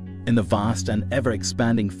opportunities. In the vast and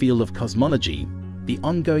ever-expanding field of cosmology, the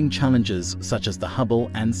ongoing challenges such as the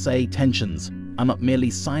Hubble and SA tensions are not merely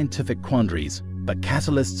scientific quandaries, but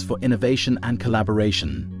catalysts for innovation and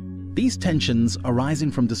collaboration. These tensions,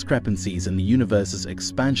 arising from discrepancies in the universe's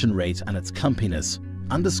expansion rate and its clumpiness,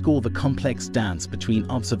 underscore the complex dance between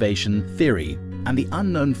observation, theory, and the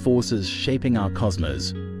unknown forces shaping our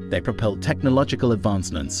cosmos. They propel technological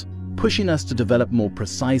advancements, pushing us to develop more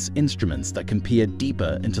precise instruments that can peer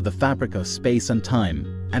deeper into the fabric of space and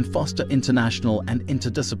time, and foster international and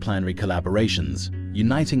interdisciplinary collaborations,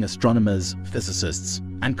 uniting astronomers, physicists,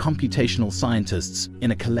 and computational scientists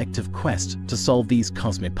in a collective quest to solve these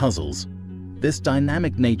cosmic puzzles. This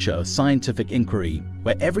dynamic nature of scientific inquiry,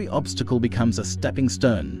 where every obstacle becomes a stepping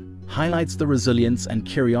stone, highlights the resilience and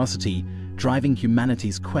curiosity driving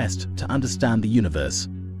humanity's quest to understand the universe.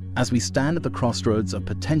 As we stand at the crossroads of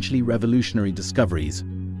potentially revolutionary discoveries,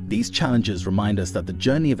 these challenges remind us that the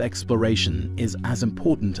journey of exploration is as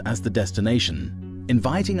important as the destination,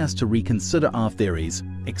 inviting us to reconsider our theories,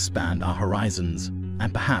 expand our horizons,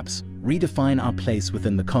 and perhaps redefine our place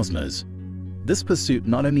within the cosmos. This pursuit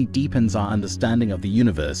not only deepens our understanding of the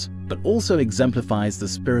universe, but also exemplifies the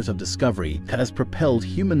spirit of discovery that has propelled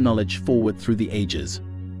human knowledge forward through the ages.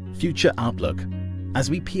 Future outlook. As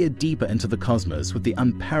we peer deeper into the cosmos with the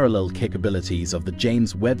unparalleled capabilities of the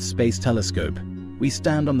James Webb Space Telescope, we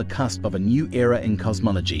stand on the cusp of a new era in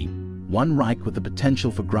cosmology, one ripe with the potential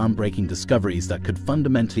for groundbreaking discoveries that could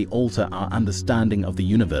fundamentally alter our understanding of the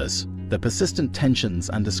universe. The persistent tensions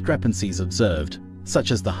and discrepancies observed,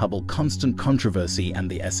 such as the Hubble constant controversy and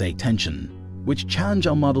the SA tension, which challenge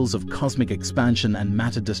our models of cosmic expansion and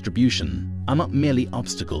matter distribution, are not merely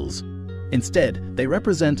obstacles. Instead, they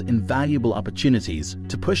represent invaluable opportunities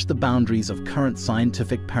to push the boundaries of current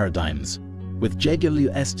scientific paradigms. With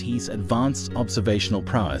JWST's advanced observational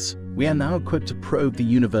prowess, we are now equipped to probe the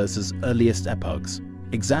universe's earliest epochs,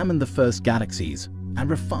 examine the first galaxies, and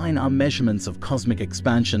refine our measurements of cosmic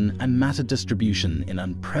expansion and matter distribution in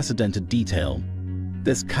unprecedented detail.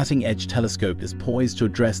 This cutting-edge telescope is poised to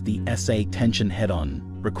address the SA tension head-on,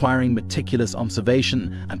 requiring meticulous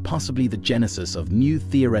observation and possibly the genesis of new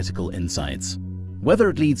theoretical insights. Whether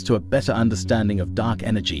it leads to a better understanding of dark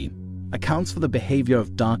energy, accounts for the behavior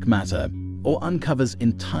of dark matter, or uncovers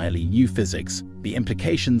entirely new physics, the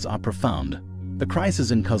implications are profound. The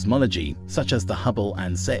crises in cosmology, such as the Hubble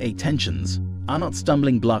and SA tensions, are not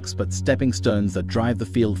stumbling blocks but stepping stones that drive the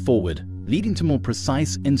field forward, leading to more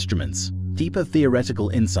precise instruments, deeper theoretical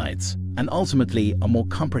insights, and ultimately a more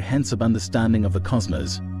comprehensive understanding of the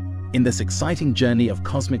cosmos. In this exciting journey of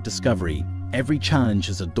cosmic discovery, every challenge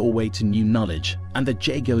is a doorway to new knowledge, and the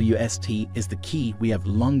JWST is the key we have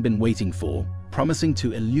long been waiting for, promising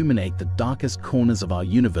to illuminate the darkest corners of our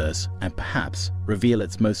universe and perhaps reveal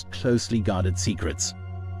its most closely guarded secrets.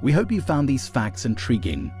 We hope you found these facts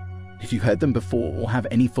intriguing. If you heard them before or have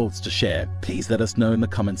any thoughts to share, please let us know in the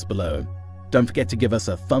comments below. Don't forget to give us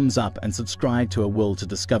a thumbs up and subscribe to A World to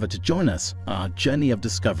Discover to join us on our journey of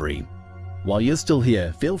discovery. While you're still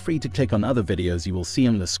here, feel free to click on other videos you will see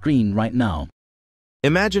on the screen right now.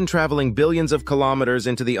 Imagine traveling billions of kilometers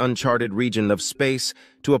into the uncharted region of space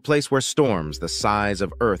to a place where storms the size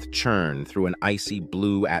of Earth churn through an icy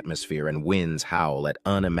blue atmosphere and winds howl at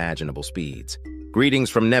unimaginable speeds. Greetings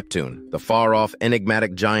from Neptune, the far-off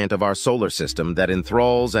enigmatic giant of our solar system that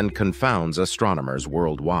enthralls and confounds astronomers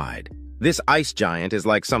worldwide. This ice giant is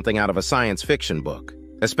like something out of a science fiction book,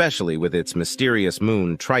 especially with its mysterious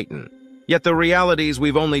moon Triton. Yet the realities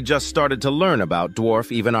we've only just started to learn about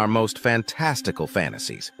dwarf even our most fantastical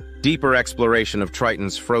fantasies. Deeper exploration of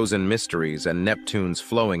Triton's frozen mysteries and Neptune's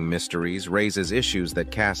flowing mysteries raises issues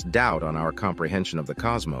that cast doubt on our comprehension of the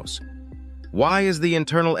cosmos. Why is the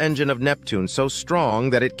internal engine of Neptune so strong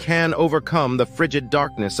that it can overcome the frigid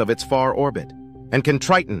darkness of its far orbit? And can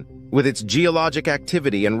Triton, with its geologic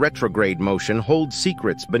activity and retrograde motion, hold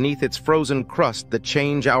secrets beneath its frozen crust that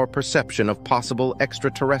change our perception of possible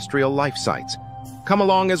extraterrestrial life sites? Come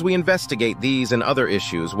along as we investigate these and other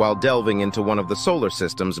issues while delving into one of the solar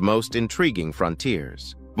system's most intriguing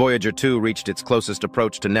frontiers. Voyager 2 reached its closest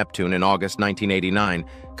approach to Neptune in August 1989,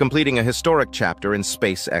 completing a historic chapter in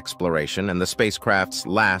space exploration and the spacecraft's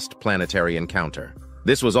last planetary encounter.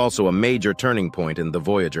 This was also a major turning point in the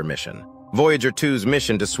Voyager mission. Voyager 2's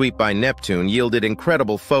mission to sweep by Neptune yielded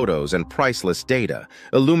incredible photos and priceless data,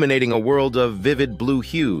 illuminating a world of vivid blue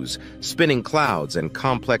hues, spinning clouds, and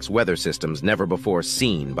complex weather systems never before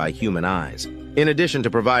seen by human eyes. In addition to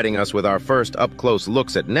providing us with our first up-close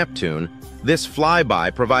looks at Neptune, this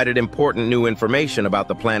flyby provided important new information about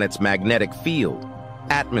the planet's magnetic field,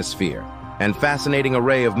 atmosphere, and fascinating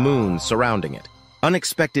array of moons surrounding it.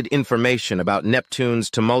 Unexpected information about Neptune's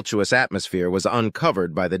tumultuous atmosphere was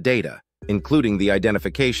uncovered by the data, including the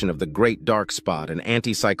identification of the Great Dark Spot, an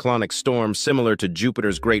anticyclonic storm similar to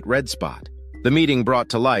Jupiter's Great Red Spot. The meeting brought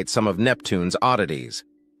to light some of Neptune's oddities,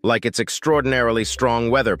 like its extraordinarily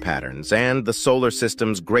strong weather patterns and the solar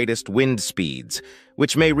system's greatest wind speeds,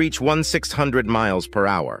 which may reach 1,600 miles per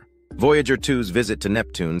hour. Voyager 2's visit to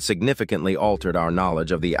Neptune significantly altered our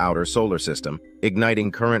knowledge of the outer solar system,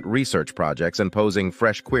 igniting current research projects and posing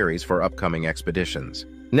fresh queries for upcoming expeditions.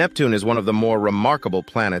 Neptune is one of the more remarkable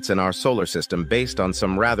planets in our solar system based on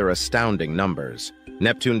some rather astounding numbers.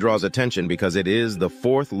 Neptune draws attention because it is the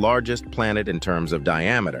fourth largest planet in terms of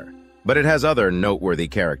diameter, but it has other noteworthy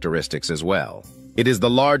characteristics as well. It is the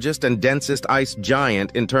largest and densest ice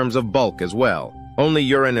giant in terms of bulk as well. Only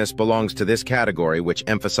Uranus belongs to this category, which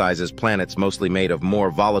emphasizes planets mostly made of more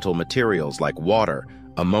volatile materials like water,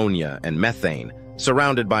 ammonia, and methane,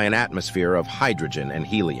 surrounded by an atmosphere of hydrogen and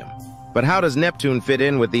helium. But how does Neptune fit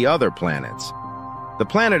in with the other planets? The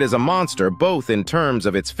planet is a monster both in terms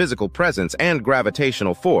of its physical presence and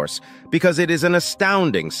gravitational force, because it is an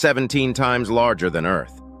astounding 17 times larger than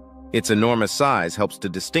Earth. Its enormous size helps to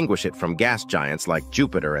distinguish it from gas giants like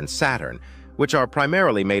Jupiter and Saturn, which are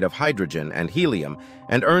primarily made of hydrogen and helium,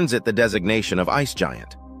 and earns it the designation of ice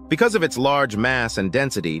giant. Because of its large mass and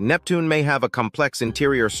density, Neptune may have a complex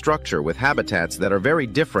interior structure with habitats that are very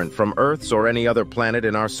different from Earth's or any other planet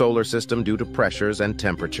in our solar system due to pressures and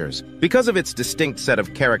temperatures. Because of its distinct set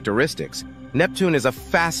of characteristics, Neptune is a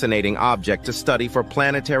fascinating object to study for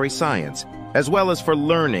planetary science, as well as for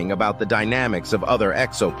learning about the dynamics of other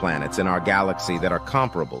exoplanets in our galaxy that are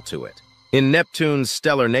comparable to it. In Neptune's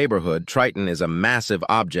stellar neighborhood, Triton is a massive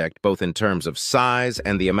object both in terms of size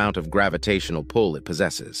and the amount of gravitational pull it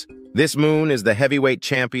possesses. This moon is the heavyweight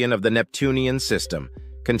champion of the Neptunian system,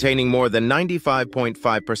 containing more than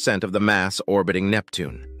 95.5% of the mass orbiting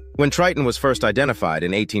Neptune. When Triton was first identified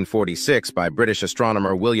in 1846 by British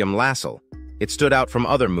astronomer William Lassell, it stood out from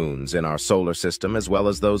other moons in our solar system as well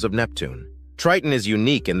as those of Neptune. Triton is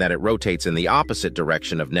unique in that it rotates in the opposite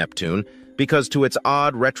direction of Neptune because to its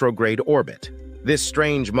odd retrograde orbit. This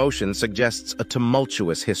strange motion suggests a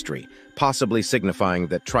tumultuous history, possibly signifying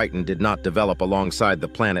that Triton did not develop alongside the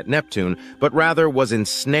planet Neptune, but rather was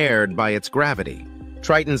ensnared by its gravity.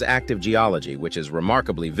 Triton's active geology, which is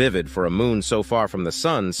remarkably vivid for a moon so far from the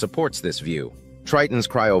sun, supports this view. Triton's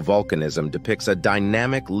cryovolcanism depicts a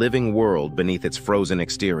dynamic living world beneath its frozen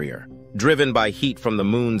exterior. Driven by heat from the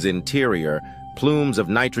moon's interior, plumes of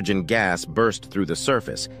nitrogen gas burst through the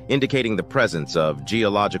surface, indicating the presence of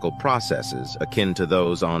geological processes akin to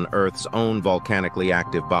those on Earth's own volcanically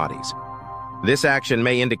active bodies. This action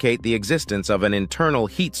may indicate the existence of an internal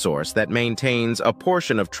heat source that maintains a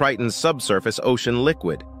portion of Triton's subsurface ocean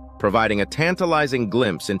liquid, providing a tantalizing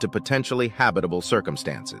glimpse into potentially habitable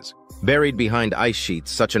circumstances. Buried behind ice sheets,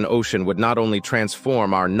 such an ocean would not only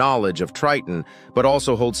transform our knowledge of Triton, but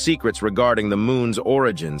also hold secrets regarding the moon's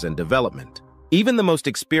origins and development. Even the most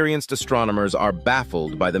experienced astronomers are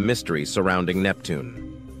baffled by the mystery surrounding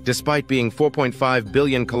Neptune. Despite being 4.5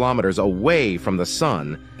 billion kilometers away from the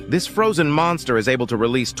sun, this frozen monster is able to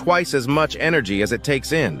release twice as much energy as it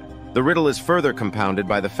takes in. The riddle is further compounded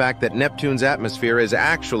by the fact that Neptune's atmosphere is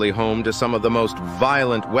actually home to some of the most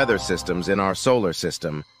violent weather systems in our solar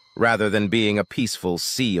system, rather than being a peaceful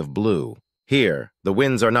sea of blue. Here, the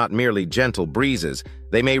winds are not merely gentle breezes,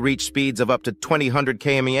 they may reach speeds of up to 2,000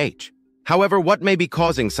 km/h. However, what may be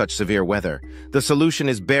causing such severe weather? The solution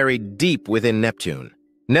is buried deep within Neptune.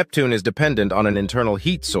 Neptune is dependent on an internal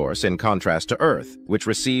heat source in contrast to Earth, which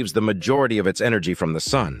receives the majority of its energy from the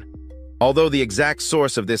sun. Although the exact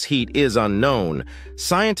source of this heat is unknown,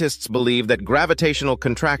 scientists believe that gravitational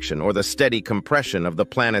contraction, or the steady compression of the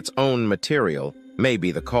planet's own material, may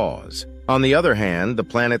be the cause. On the other hand, the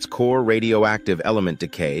planet's core radioactive element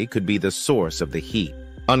decay could be the source of the heat.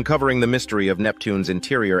 Uncovering the mystery of Neptune's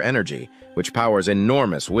interior energy, which powers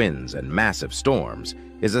enormous winds and massive storms,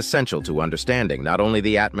 is essential to understanding not only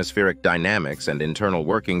the atmospheric dynamics and internal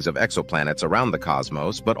workings of exoplanets around the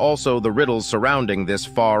cosmos, but also the riddles surrounding this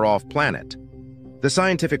far-off planet. The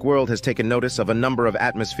scientific world has taken notice of a number of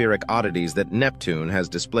atmospheric oddities that Neptune has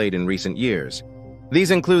displayed in recent years.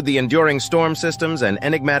 These include the enduring storm systems and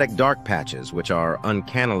enigmatic dark patches, which are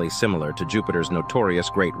uncannily similar to Jupiter's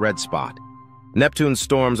notorious Great Red Spot. Neptune's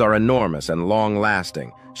storms are enormous and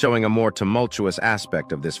long-lasting, showing a more tumultuous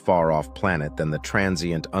aspect of this far-off planet than the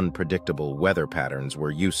transient, unpredictable weather patterns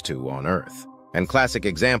we're used to on Earth. And classic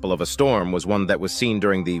example of a storm was one that was seen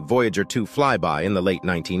during the Voyager 2 flyby in the late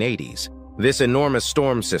 1980s. This enormous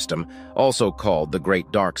storm system, also called the Great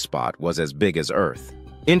Dark Spot, was as big as Earth.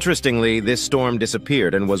 Interestingly, this storm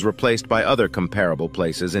disappeared and was replaced by other comparable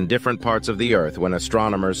places in different parts of the Earth when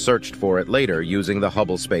astronomers searched for it later using the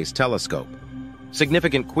Hubble Space Telescope.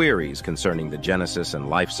 Significant queries concerning the genesis and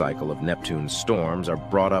life cycle of Neptune's storms are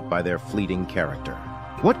brought up by their fleeting character.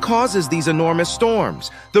 What causes these enormous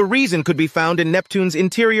storms? The reason could be found in Neptune's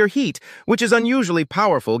interior heat, which is unusually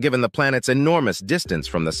powerful given the planet's enormous distance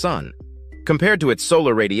from the Sun. Compared to its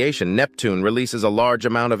solar radiation, Neptune releases a large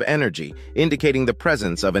amount of energy, indicating the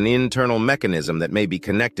presence of an internal mechanism that may be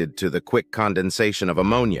connected to the quick condensation of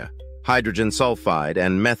ammonia, hydrogen sulfide,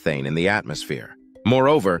 and methane in the atmosphere.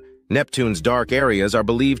 Moreover, Neptune's dark areas are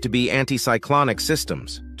believed to be anticyclonic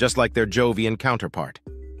systems, just like their Jovian counterpart.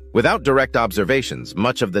 Without direct observations,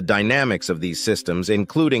 much of the dynamics of these systems,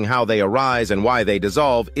 including how they arise and why they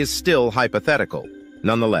dissolve, is still hypothetical.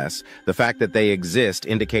 Nonetheless, the fact that they exist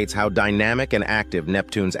indicates how dynamic and active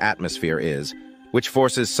Neptune's atmosphere is, which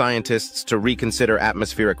forces scientists to reconsider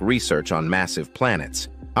atmospheric research on massive planets.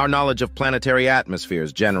 Our knowledge of planetary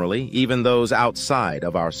atmospheres generally, even those outside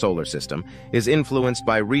of our solar system, is influenced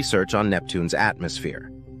by research on Neptune's atmosphere.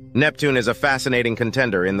 Neptune is a fascinating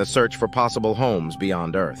contender in the search for possible homes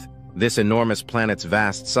beyond Earth. This enormous planet's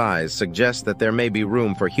vast size suggests that there may be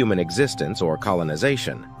room for human existence or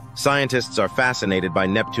colonization. Scientists are fascinated by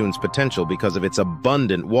Neptune's potential because of its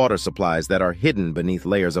abundant water supplies that are hidden beneath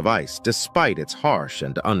layers of ice, despite its harsh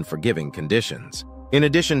and unforgiving conditions. In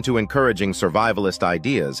addition to encouraging survivalist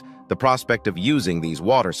ideas, the prospect of using these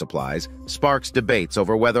water supplies sparks debates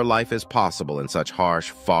over whether life is possible in such harsh,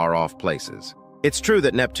 far-off places. It's true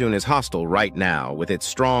that Neptune is hostile right now, with its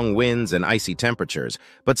strong winds and icy temperatures,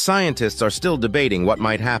 but scientists are still debating what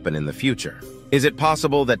might happen in the future. Is it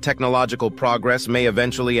possible that technological progress may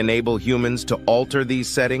eventually enable humans to alter these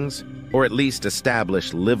settings, or at least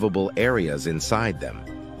establish livable areas inside them?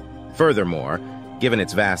 Furthermore, given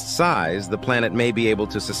its vast size, the planet may be able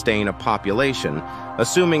to sustain a population,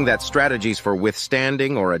 assuming that strategies for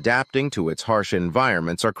withstanding or adapting to its harsh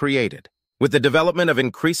environments are created. With the development of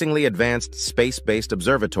increasingly advanced space-based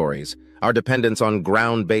observatories, our dependence on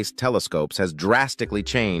ground-based telescopes has drastically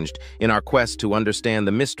changed in our quest to understand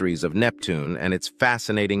the mysteries of Neptune and its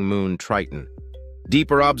fascinating moon Triton.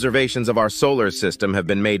 Deeper observations of our solar system have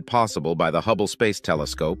been made possible by the Hubble Space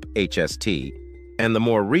Telescope, HST, and the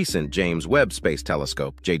more recent James Webb Space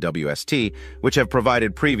Telescope, JWST, which have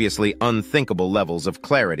provided previously unthinkable levels of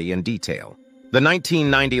clarity and detail. The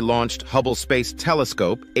 1990-launched Hubble Space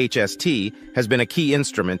Telescope, HST, has been a key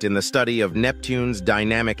instrument in the study of Neptune's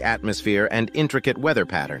dynamic atmosphere and intricate weather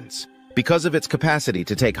patterns. Because of its capacity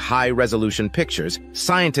to take high-resolution pictures,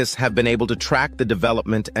 scientists have been able to track the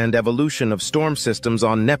development and evolution of storm systems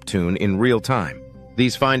on Neptune in real time.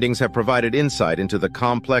 These findings have provided insight into the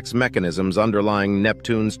complex mechanisms underlying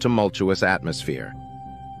Neptune's tumultuous atmosphere.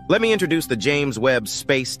 Let me introduce the James Webb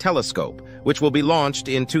Space Telescope, which will be launched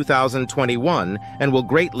in 2021 and will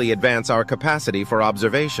greatly advance our capacity for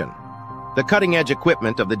observation. The cutting-edge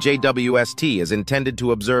equipment of the JWST is intended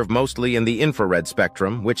to observe mostly in the infrared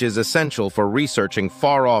spectrum, which is essential for researching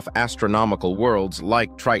far-off astronomical worlds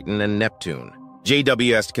like Triton and Neptune.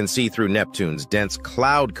 JWST can see through Neptune's dense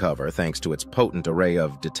cloud cover thanks to its potent array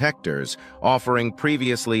of detectors, offering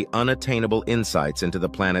previously unattainable insights into the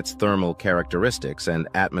planet's thermal characteristics and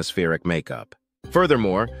atmospheric makeup.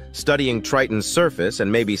 Furthermore, studying Triton's surface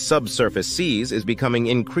and maybe subsurface seas is becoming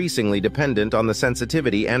increasingly dependent on the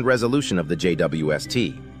sensitivity and resolution of the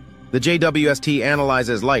JWST. The JWST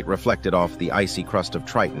analyzes light reflected off the icy crust of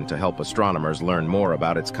Triton to help astronomers learn more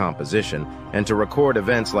about its composition and to record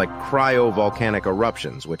events like cryovolcanic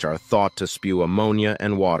eruptions, which are thought to spew ammonia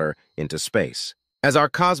and water into space. As our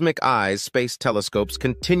cosmic eyes, space telescopes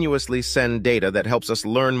continuously send data that helps us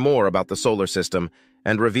learn more about the solar system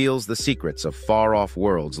and reveals the secrets of far-off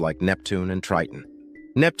worlds like Neptune and Triton.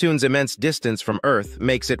 Neptune's immense distance from Earth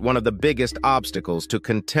makes it one of the biggest obstacles to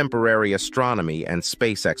contemporary astronomy and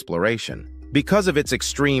space exploration. Because of its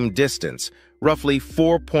extreme distance, roughly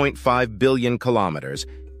 4.5 billion kilometers,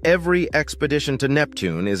 every expedition to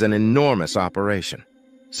Neptune is an enormous operation.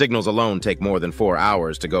 Signals alone take more than 4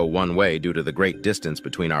 hours to go one way due to the great distance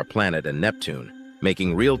between our planet and Neptune,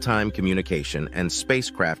 making real-time communication and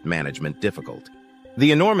spacecraft management difficult.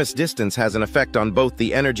 The enormous distance has an effect on both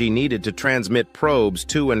the energy needed to transmit probes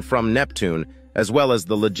to and from Neptune, as well as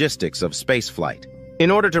the logistics of spaceflight. In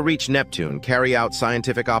order to reach Neptune, carry out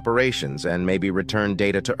scientific operations, and maybe return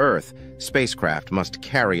data to Earth, spacecraft must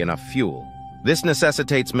carry enough fuel. This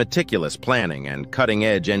necessitates meticulous planning and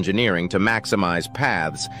cutting-edge engineering to maximize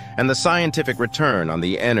paths and the scientific return on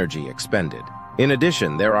the energy expended. In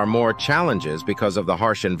addition, there are more challenges because of the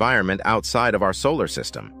harsh environment outside of our solar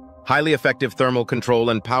system. Highly effective thermal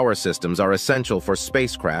control and power systems are essential for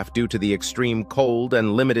spacecraft due to the extreme cold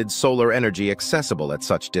and limited solar energy accessible at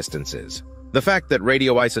such distances. The fact that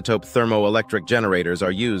radioisotope thermoelectric generators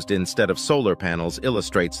are used instead of solar panels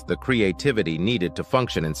illustrates the creativity needed to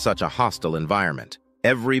function in such a hostile environment.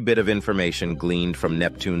 Every bit of information gleaned from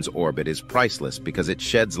Neptune's orbit is priceless because it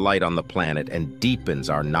sheds light on the planet and deepens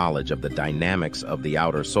our knowledge of the dynamics of the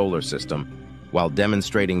outer solar system, while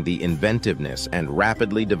demonstrating the inventiveness and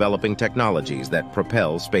rapidly developing technologies that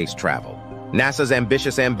propel space travel. NASA's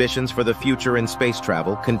ambitious ambitions for the future in space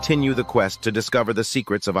travel continue the quest to discover the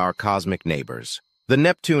secrets of our cosmic neighbors. The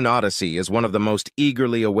Neptune Odyssey is one of the most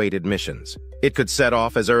eagerly awaited missions. It could set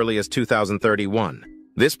off as early as 2031.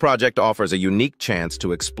 This project offers a unique chance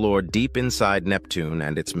to explore deep inside Neptune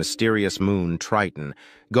and its mysterious moon Triton,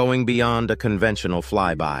 going beyond a conventional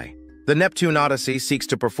flyby. The Neptune Odyssey seeks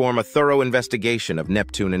to perform a thorough investigation of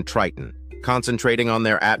Neptune and Triton, concentrating on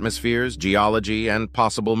their atmospheres, geology, and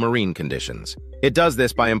possible marine conditions. It does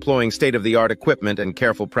this by employing state-of-the-art equipment and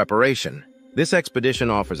careful preparation. This expedition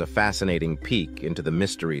offers a fascinating peek into the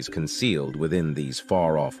mysteries concealed within these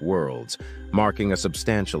far-off worlds, marking a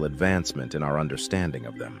substantial advancement in our understanding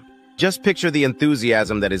of them. Just picture the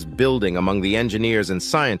enthusiasm that is building among the engineers and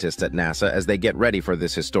scientists at NASA as they get ready for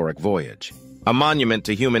this historic voyage. A monument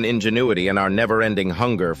to human ingenuity and our never-ending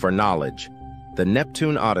hunger for knowledge. The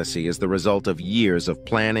Neptune Odyssey is the result of years of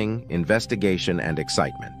planning, investigation, and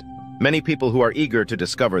excitement. Many people who are eager to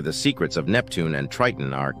discover the secrets of Neptune and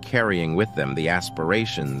Triton are carrying with them the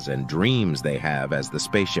aspirations and dreams they have as the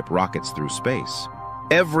spaceship rockets through space.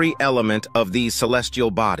 Every element of these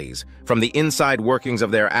celestial bodies, from the inside workings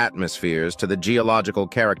of their atmospheres to the geological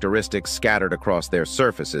characteristics scattered across their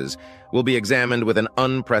surfaces, will be examined with an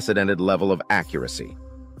unprecedented level of accuracy.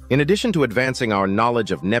 In addition to advancing our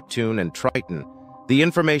knowledge of Neptune and Triton, the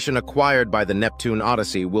information acquired by the Neptune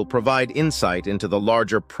Odyssey will provide insight into the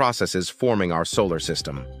larger processes forming our solar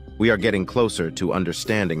system. We are getting closer to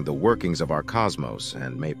understanding the workings of our cosmos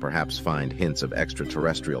and may perhaps find hints of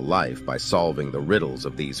extraterrestrial life by solving the riddles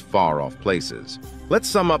of these far-off places. Let's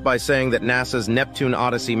sum up by saying that NASA's Neptune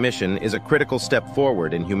Odyssey mission is a critical step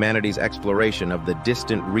forward in humanity's exploration of the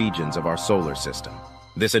distant regions of our solar system.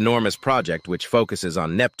 This enormous project, which focuses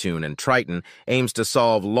on Neptune and Triton, aims to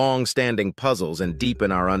solve long-standing puzzles and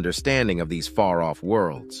deepen our understanding of these far-off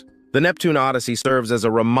worlds. The Neptune Odyssey serves as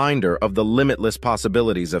a reminder of the limitless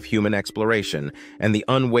possibilities of human exploration and the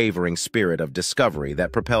unwavering spirit of discovery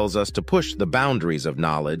that propels us to push the boundaries of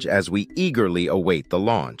knowledge as we eagerly await the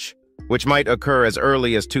launch, which might occur as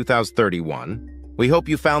early as 2031. We hope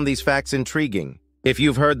you found these facts intriguing. If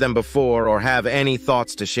you've heard them before or have any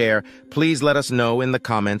thoughts to share, please let us know in the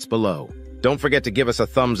comments below. Don't forget to give us a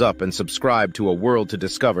thumbs up and subscribe to A World to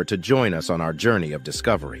Discover to join us on our journey of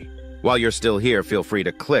discovery. While you're still here, feel free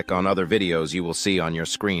to click on other videos you will see on your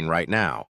screen right now.